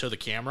championship to the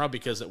camera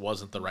because it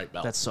wasn't the right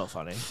belt. That's so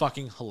funny.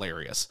 Fucking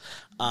hilarious.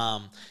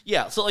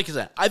 So like I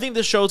said, I think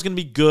this show is going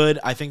to be good.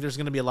 I think there's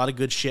going to be a lot of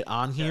good shit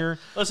on here.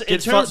 Listen,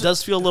 it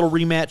does feel a little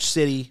rematch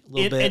city a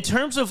little bit. In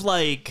terms of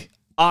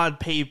on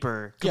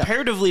paper,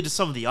 comparatively to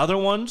some of the other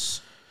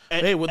ones...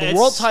 Hey, the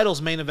world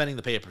title's main eventing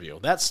the pay-per-view.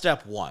 That's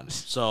step one.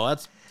 So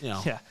that's,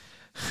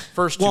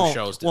 first two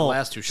shows, the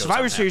last two shows.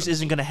 Survivor Series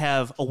isn't going to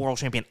have a world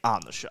champion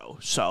on the show.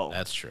 So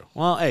that's true.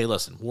 Well, hey,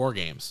 listen, War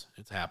Games.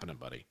 It's happening,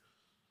 buddy.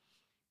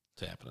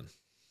 It's happening.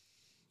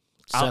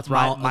 Seth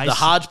Rollins, the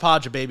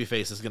hodgepodge of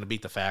babyface is going to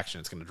beat the faction.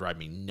 It's going to drive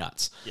me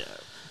nuts. Yeah.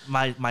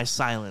 My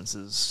silence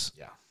is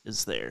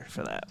there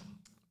for that.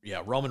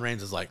 Yeah, Roman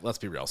Reigns is let's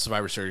be real.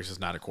 Survivor Series is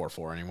not a core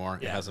 4 anymore.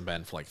 Yeah. It hasn't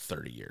been for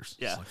 30 years.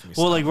 Yeah.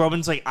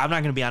 Roman's I'm not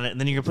going to be on it,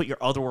 and then you're going to put your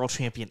other world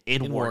champion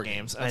in War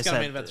Games. And that's going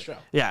to main event the show.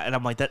 Yeah, and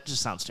I'm like, that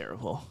just sounds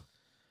terrible.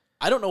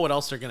 I don't know what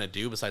else they're going to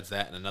do besides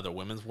that and another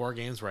women's War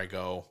Games where I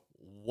go,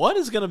 what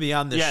is going to be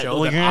on this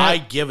show that I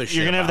give a shit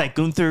You're going to have that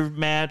Gunther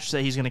match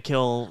that he's going to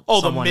kill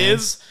someone the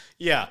Miz?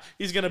 Yeah,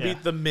 he's going to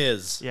beat the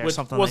Miz. Yeah,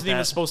 something wasn't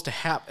even supposed to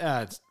happen.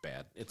 It's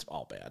bad. It's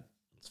all bad.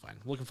 It's fine.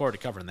 I'm looking forward to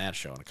covering that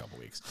show in a couple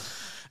weeks.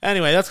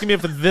 Anyway, that's going to be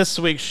it for this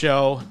week's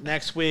show.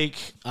 Next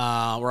week,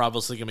 we're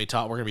obviously going to be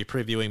we're going to be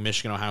previewing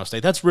Michigan, Ohio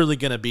State. That's really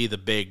going to be the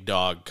big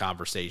dog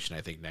conversation,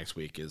 I think, next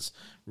week is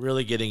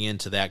really getting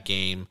into that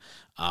game.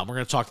 We're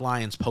going to talk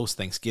Lions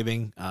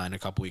post-Thanksgiving in a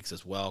couple weeks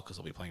as well because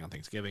they'll be playing on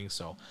Thanksgiving.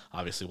 So,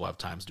 obviously, we'll have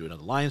time to do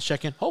another Lions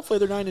check-in. Hopefully,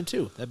 they're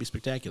 9-2. That'd be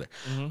spectacular.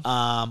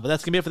 But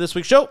that's going to be it for this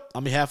week's show.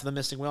 On behalf of the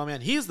Missing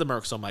Whaleman, he's the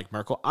Merc, so Mike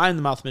Merkel. I'm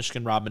the Mouth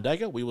Michigan, Rob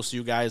Mendega. We will see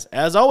you guys,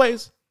 as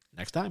always,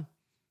 next time.